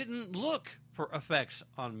didn't look for effects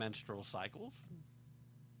on menstrual cycles.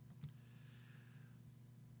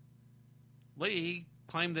 Lee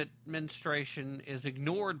claimed that menstruation is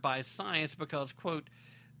ignored by science because, quote,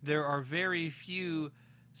 there are very few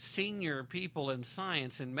senior people in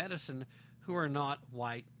science and medicine who are not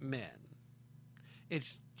white men.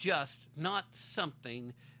 It's just not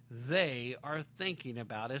something they are thinking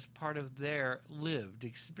about as part of their lived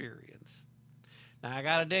experience. Now, I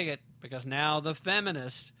got to dig it, because now the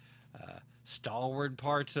feminist, stalwart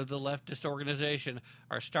parts of the leftist organization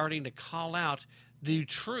are starting to call out the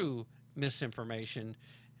true misinformation,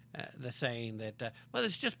 the saying that, well,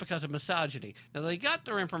 it's just because of misogyny. Now, they got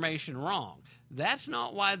their information wrong. That's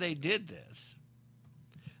not why they did this.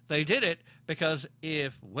 They did it because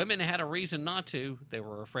if women had a reason not to, they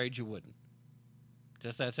were afraid you wouldn't.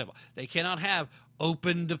 Just that simple. They cannot have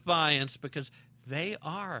open defiance because they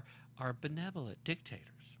are our benevolent dictators.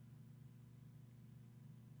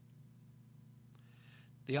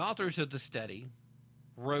 The authors of the study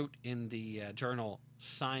wrote in the journal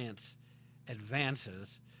Science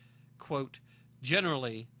Advances, quote,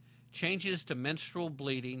 generally, changes to menstrual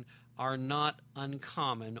bleeding are not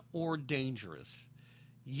uncommon or dangerous.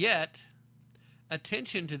 Yet,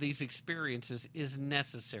 attention to these experiences is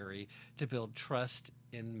necessary to build trust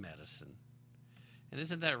in medicine. And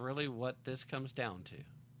isn't that really what this comes down to?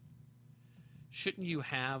 Shouldn't you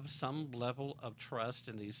have some level of trust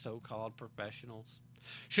in these so-called professionals?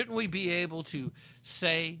 Shouldn't we be able to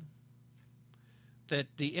say that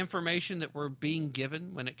the information that we're being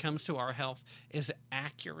given when it comes to our health is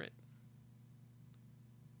accurate?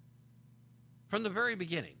 From the very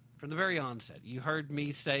beginning, from the very onset, you heard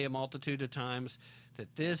me say a multitude of times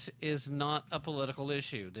that this is not a political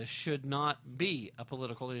issue. This should not be a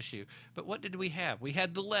political issue. But what did we have? We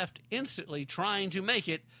had the left instantly trying to make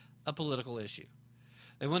it a political issue.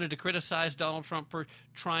 They wanted to criticize Donald Trump for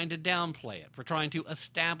trying to downplay it, for trying to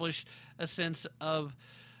establish a sense of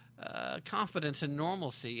confidence and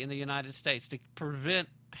normalcy in the United States, to prevent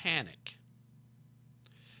panic.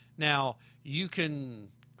 Now, you can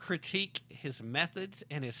critique his methods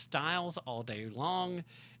and his styles all day long,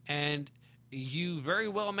 and you very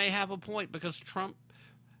well may have a point, because Trump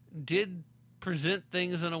did present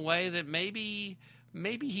things in a way that maybe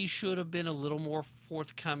he should have been a little more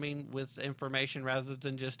forthcoming with information rather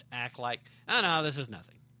than just act like, oh, no, this is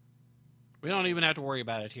nothing. We don't even have to worry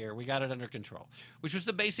about it here. We got it under control, which was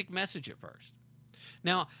the basic message at first.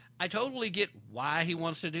 Now, I totally get why he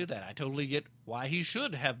wants to do that. I totally get why he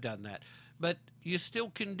should have done that. But you still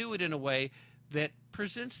can do it in a way that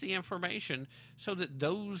presents the information so that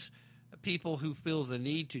those people who feel the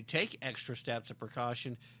need to take extra steps of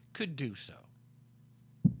precaution could do so.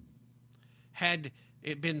 Had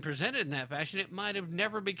it been presented in that fashion, it might have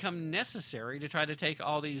never become necessary to try to take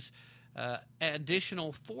all these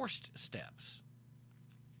additional forced steps.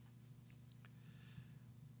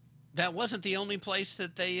 That wasn't the only place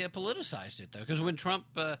that they politicized it, though, because when Trump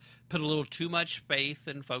put a little too much faith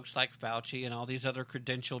in folks like Fauci and all these other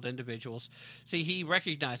credentialed individuals, see, he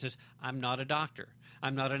recognizes, I'm not a doctor.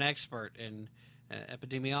 I'm not an expert in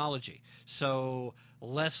epidemiology. So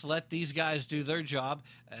let's let these guys do their job.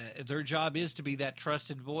 Their job is to be that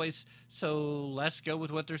trusted voice, so let's go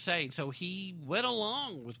with what they're saying. So he went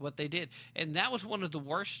along with what they did, and that was one of the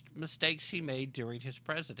worst mistakes he made during his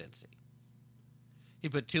presidency. He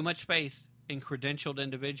put too much faith and credentialed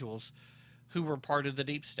individuals who were part of the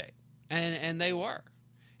deep state. And they were.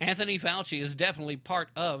 Anthony Fauci is definitely part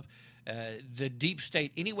of the deep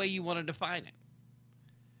state, any way you want to define it.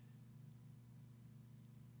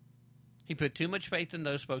 He put too much faith in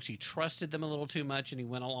those folks. He trusted them a little too much, and he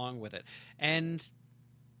went along with it. And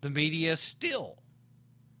the media still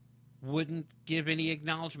wouldn't give any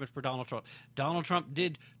acknowledgement for Donald Trump. Donald Trump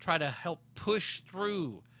did try to help push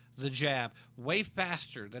through the jab way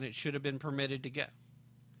faster than it should have been permitted to go.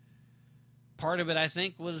 Part of it, I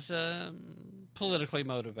think, was politically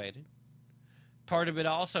motivated. Part of it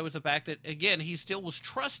also was the fact that, again, he still was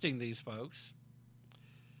trusting these folks,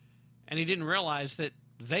 and he didn't realize that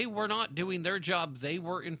they were not doing their job. They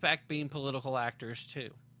were, in fact, being political actors,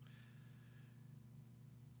 too.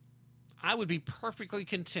 I would be perfectly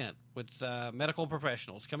content with medical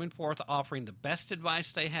professionals coming forth offering the best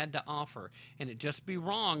advice they had to offer, and it'd just be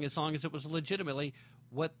wrong as long as it was legitimately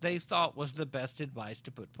what they thought was the best advice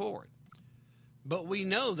to put forward. But we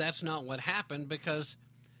know that's not what happened because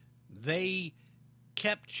they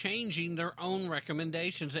kept changing their own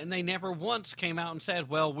recommendations, and they never once came out and said,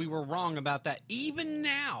 well, we were wrong about that. Even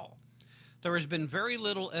now, there has been very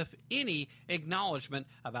little, if any, acknowledgement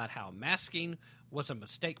about how masking was a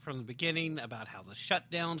mistake from the beginning, about how the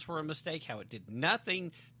shutdowns were a mistake, how it did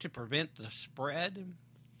nothing to prevent the spread.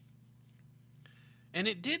 And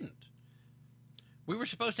it didn't. We were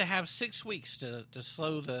supposed to have 6 weeks to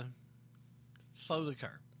slow the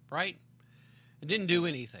curve, right? It didn't do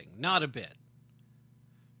anything, not a bit.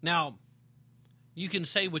 Now, you can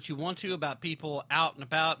say what you want to about people out and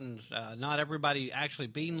about and not everybody actually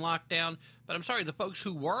being locked down, but I'm sorry, the folks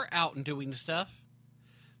who were out and doing stuff,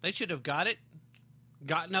 they should have gotten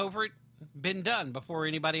over it, been done before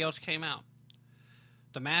anybody else came out.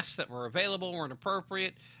 The masks that were available weren't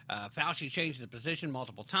appropriate. Fauci changed the position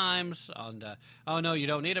multiple times on, oh, no, you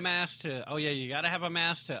don't need a mask, to, oh, yeah, you got to have a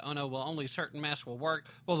mask, to, oh, no, well, only certain masks will work.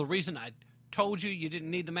 Well, the reason I told you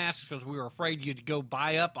didn't need the masks because we were afraid you'd go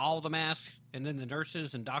buy up all the masks and then the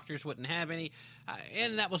nurses and doctors wouldn't have any.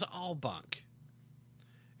 And that was all bunk.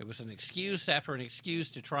 It was an excuse after an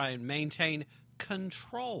excuse to try and maintain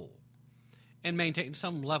control and maintain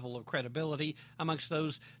some level of credibility amongst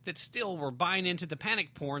those that still were buying into the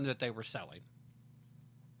panic porn that they were selling.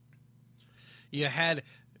 You had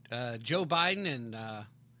Joe Biden and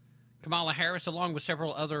Kamala Harris, along with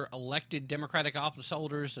several other elected Democratic office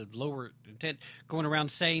holders of lower intent, going around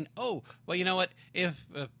saying, oh, well, you know what, if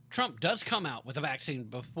Trump does come out with a vaccine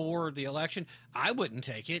before the election, I wouldn't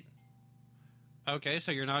take it. Okay,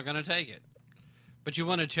 so you're not going to take it. But you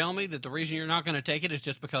want to tell me that the reason you're not going to take it is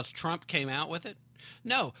just because Trump came out with it?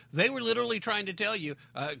 No, they were literally trying to tell you,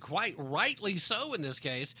 quite rightly so in this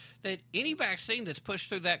case, that any vaccine that's pushed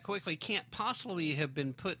through that quickly can't possibly have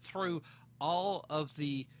been put through all of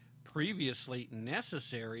the previously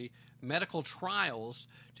necessary medical trials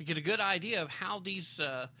to get a good idea of how these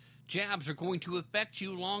jabs are going to affect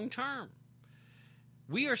you long term.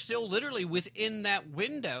 We are still literally within that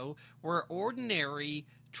window where ordinary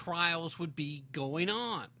trials would be going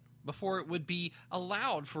on before it would be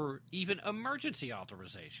allowed for even emergency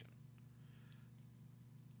authorization.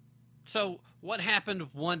 So what happened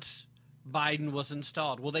once Biden was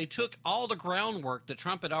installed? Well, they took all the groundwork that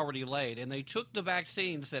Trump had already laid, and they took the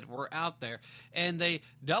vaccines that were out there, and they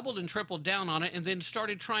doubled and tripled down on it, and then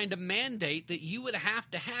started trying to mandate that you would have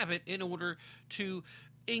to have it in order to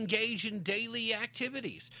engage in daily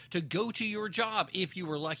activities, to go to your job if you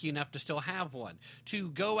were lucky enough to still have one, to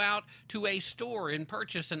go out to a store and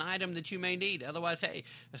purchase an item that you may need. Otherwise, hey,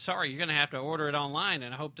 sorry, you're going to have to order it online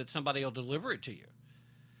and hope that somebody will deliver it to you.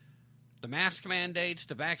 The mask mandates,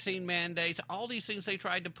 the vaccine mandates, all these things they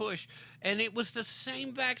tried to push, and it was the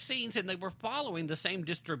same vaccines, and they were following the same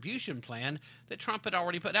distribution plan that Trump had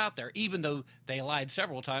already put out there, even though they lied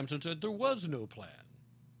several times and said there was no plan.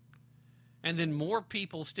 And then more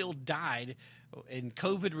people still died in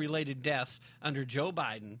COVID-related deaths under Joe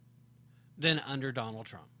Biden than under Donald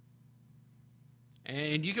Trump.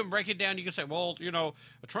 And you can break it down. You can say, well, you know,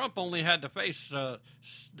 Trump only had to face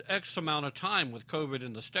X amount of time with COVID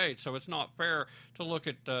in the States, so it's not fair to look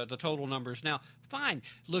at the total numbers now. Fine.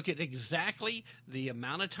 Look at exactly the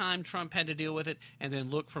amount of time Trump had to deal with it, and then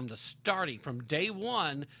look from the starting, from day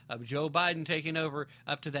one of Joe Biden taking over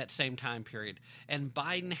up to that same time period. And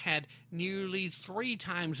Biden had nearly 3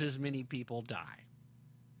 times as many people die.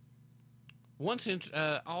 Once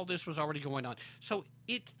all this was already going on. So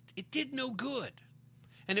it did no good.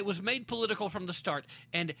 And it was made political from the start.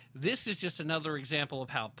 And this is just another example of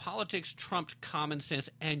how politics trumped common sense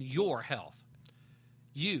and your health.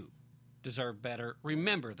 You deserve better.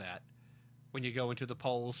 Remember that when you go into the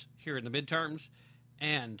polls here in the midterms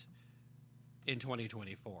and in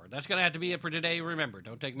 2024. That's going to have to be it for today. Remember,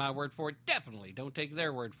 don't take my word for it. Definitely don't take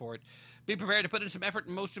their word for it. Be prepared to put in some effort,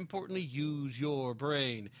 and most importantly, use your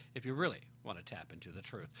brain if you really want to tap into the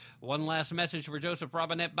truth. One last message for Joseph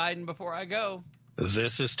Robinette Biden before I go.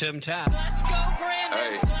 This is Tim Tapp. Let's go, Brandon.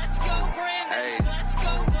 Hey. Let's go, Brandon. Hey. Let's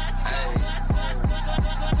go, let's go, Hey. let's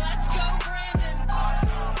go, Brandon.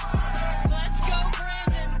 Let's go,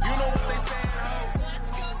 Brandon. You know what they say, ho?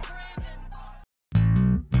 Let's go, Brandon.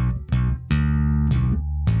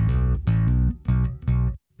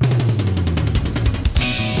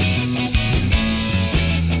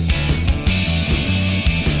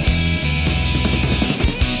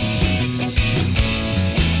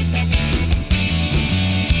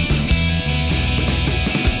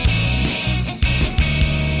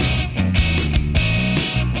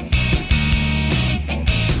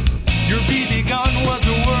 Your BB gun was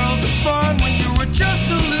a world of fun when you were just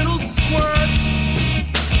a little squirt.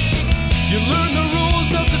 You learned the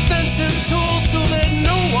rules of defensive tools so that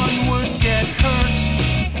no one would get hurt.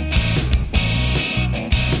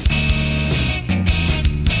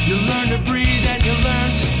 You learned to breathe and you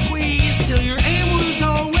learned to squeeze till your aim was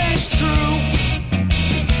always true.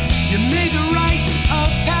 You made the rite of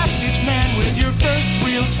passage, man, with your first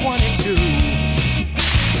real 22.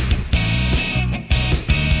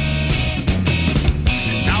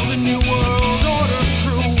 Now the New World Order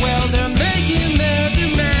crew, well, they're making their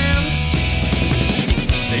demands.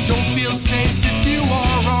 They don't feel safe if you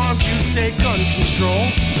are armed. You say gun control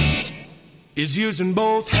is using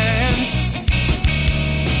both hands.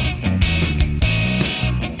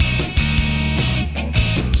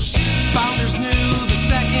 Founders knew the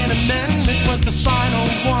Second Amendment was the final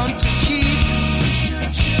one to keep,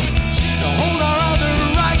 to hold our other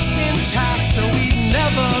rights intact so we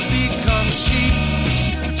never become sheep.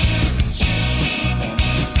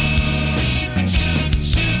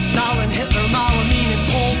 Stalin, Hitler, Mao, Amin, and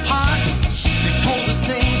Pol Pot, they told us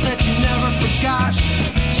things that you never forgot.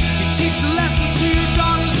 You teach the lessons to your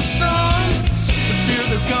daughters and sons, to fear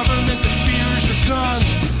the government that fears your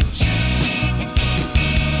guns.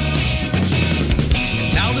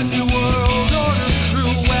 Now the New World Order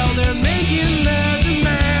crew, well, they're making their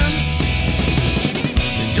demands.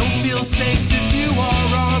 They don't feel safe if you are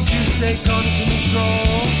armed. You say gun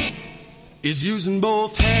control is using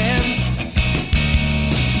both hands.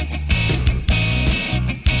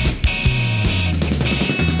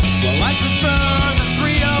 Well, I prefer the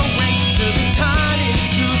 308 to the tiny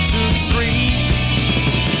 223.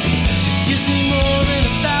 It gives me more than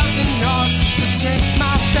 1,000 yards to protect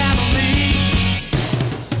my family.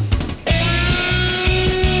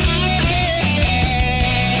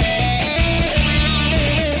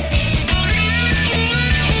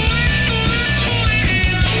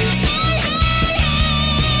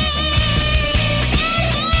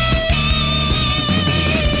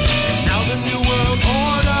 Now the New World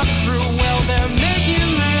Order crew, well, they're making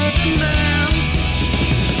their demands.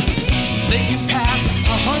 They can pass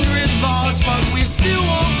 100 laws, but we still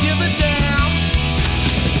won't give a damn.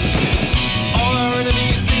 All our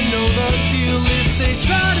enemies, they know the deal. If they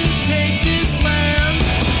try to take this land,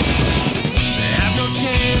 they have no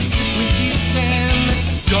chance if we keep saying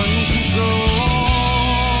gun control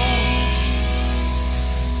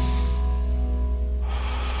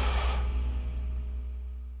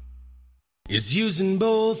is using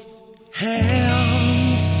both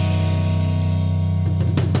hands.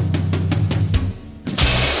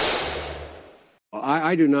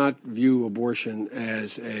 I do not view abortion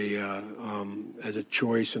as a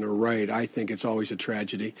choice and a right. I think it's always a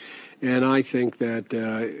tragedy, and I think that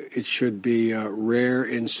it should be rare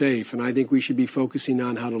and safe. And I think we should be focusing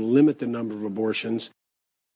on how to limit the number of abortions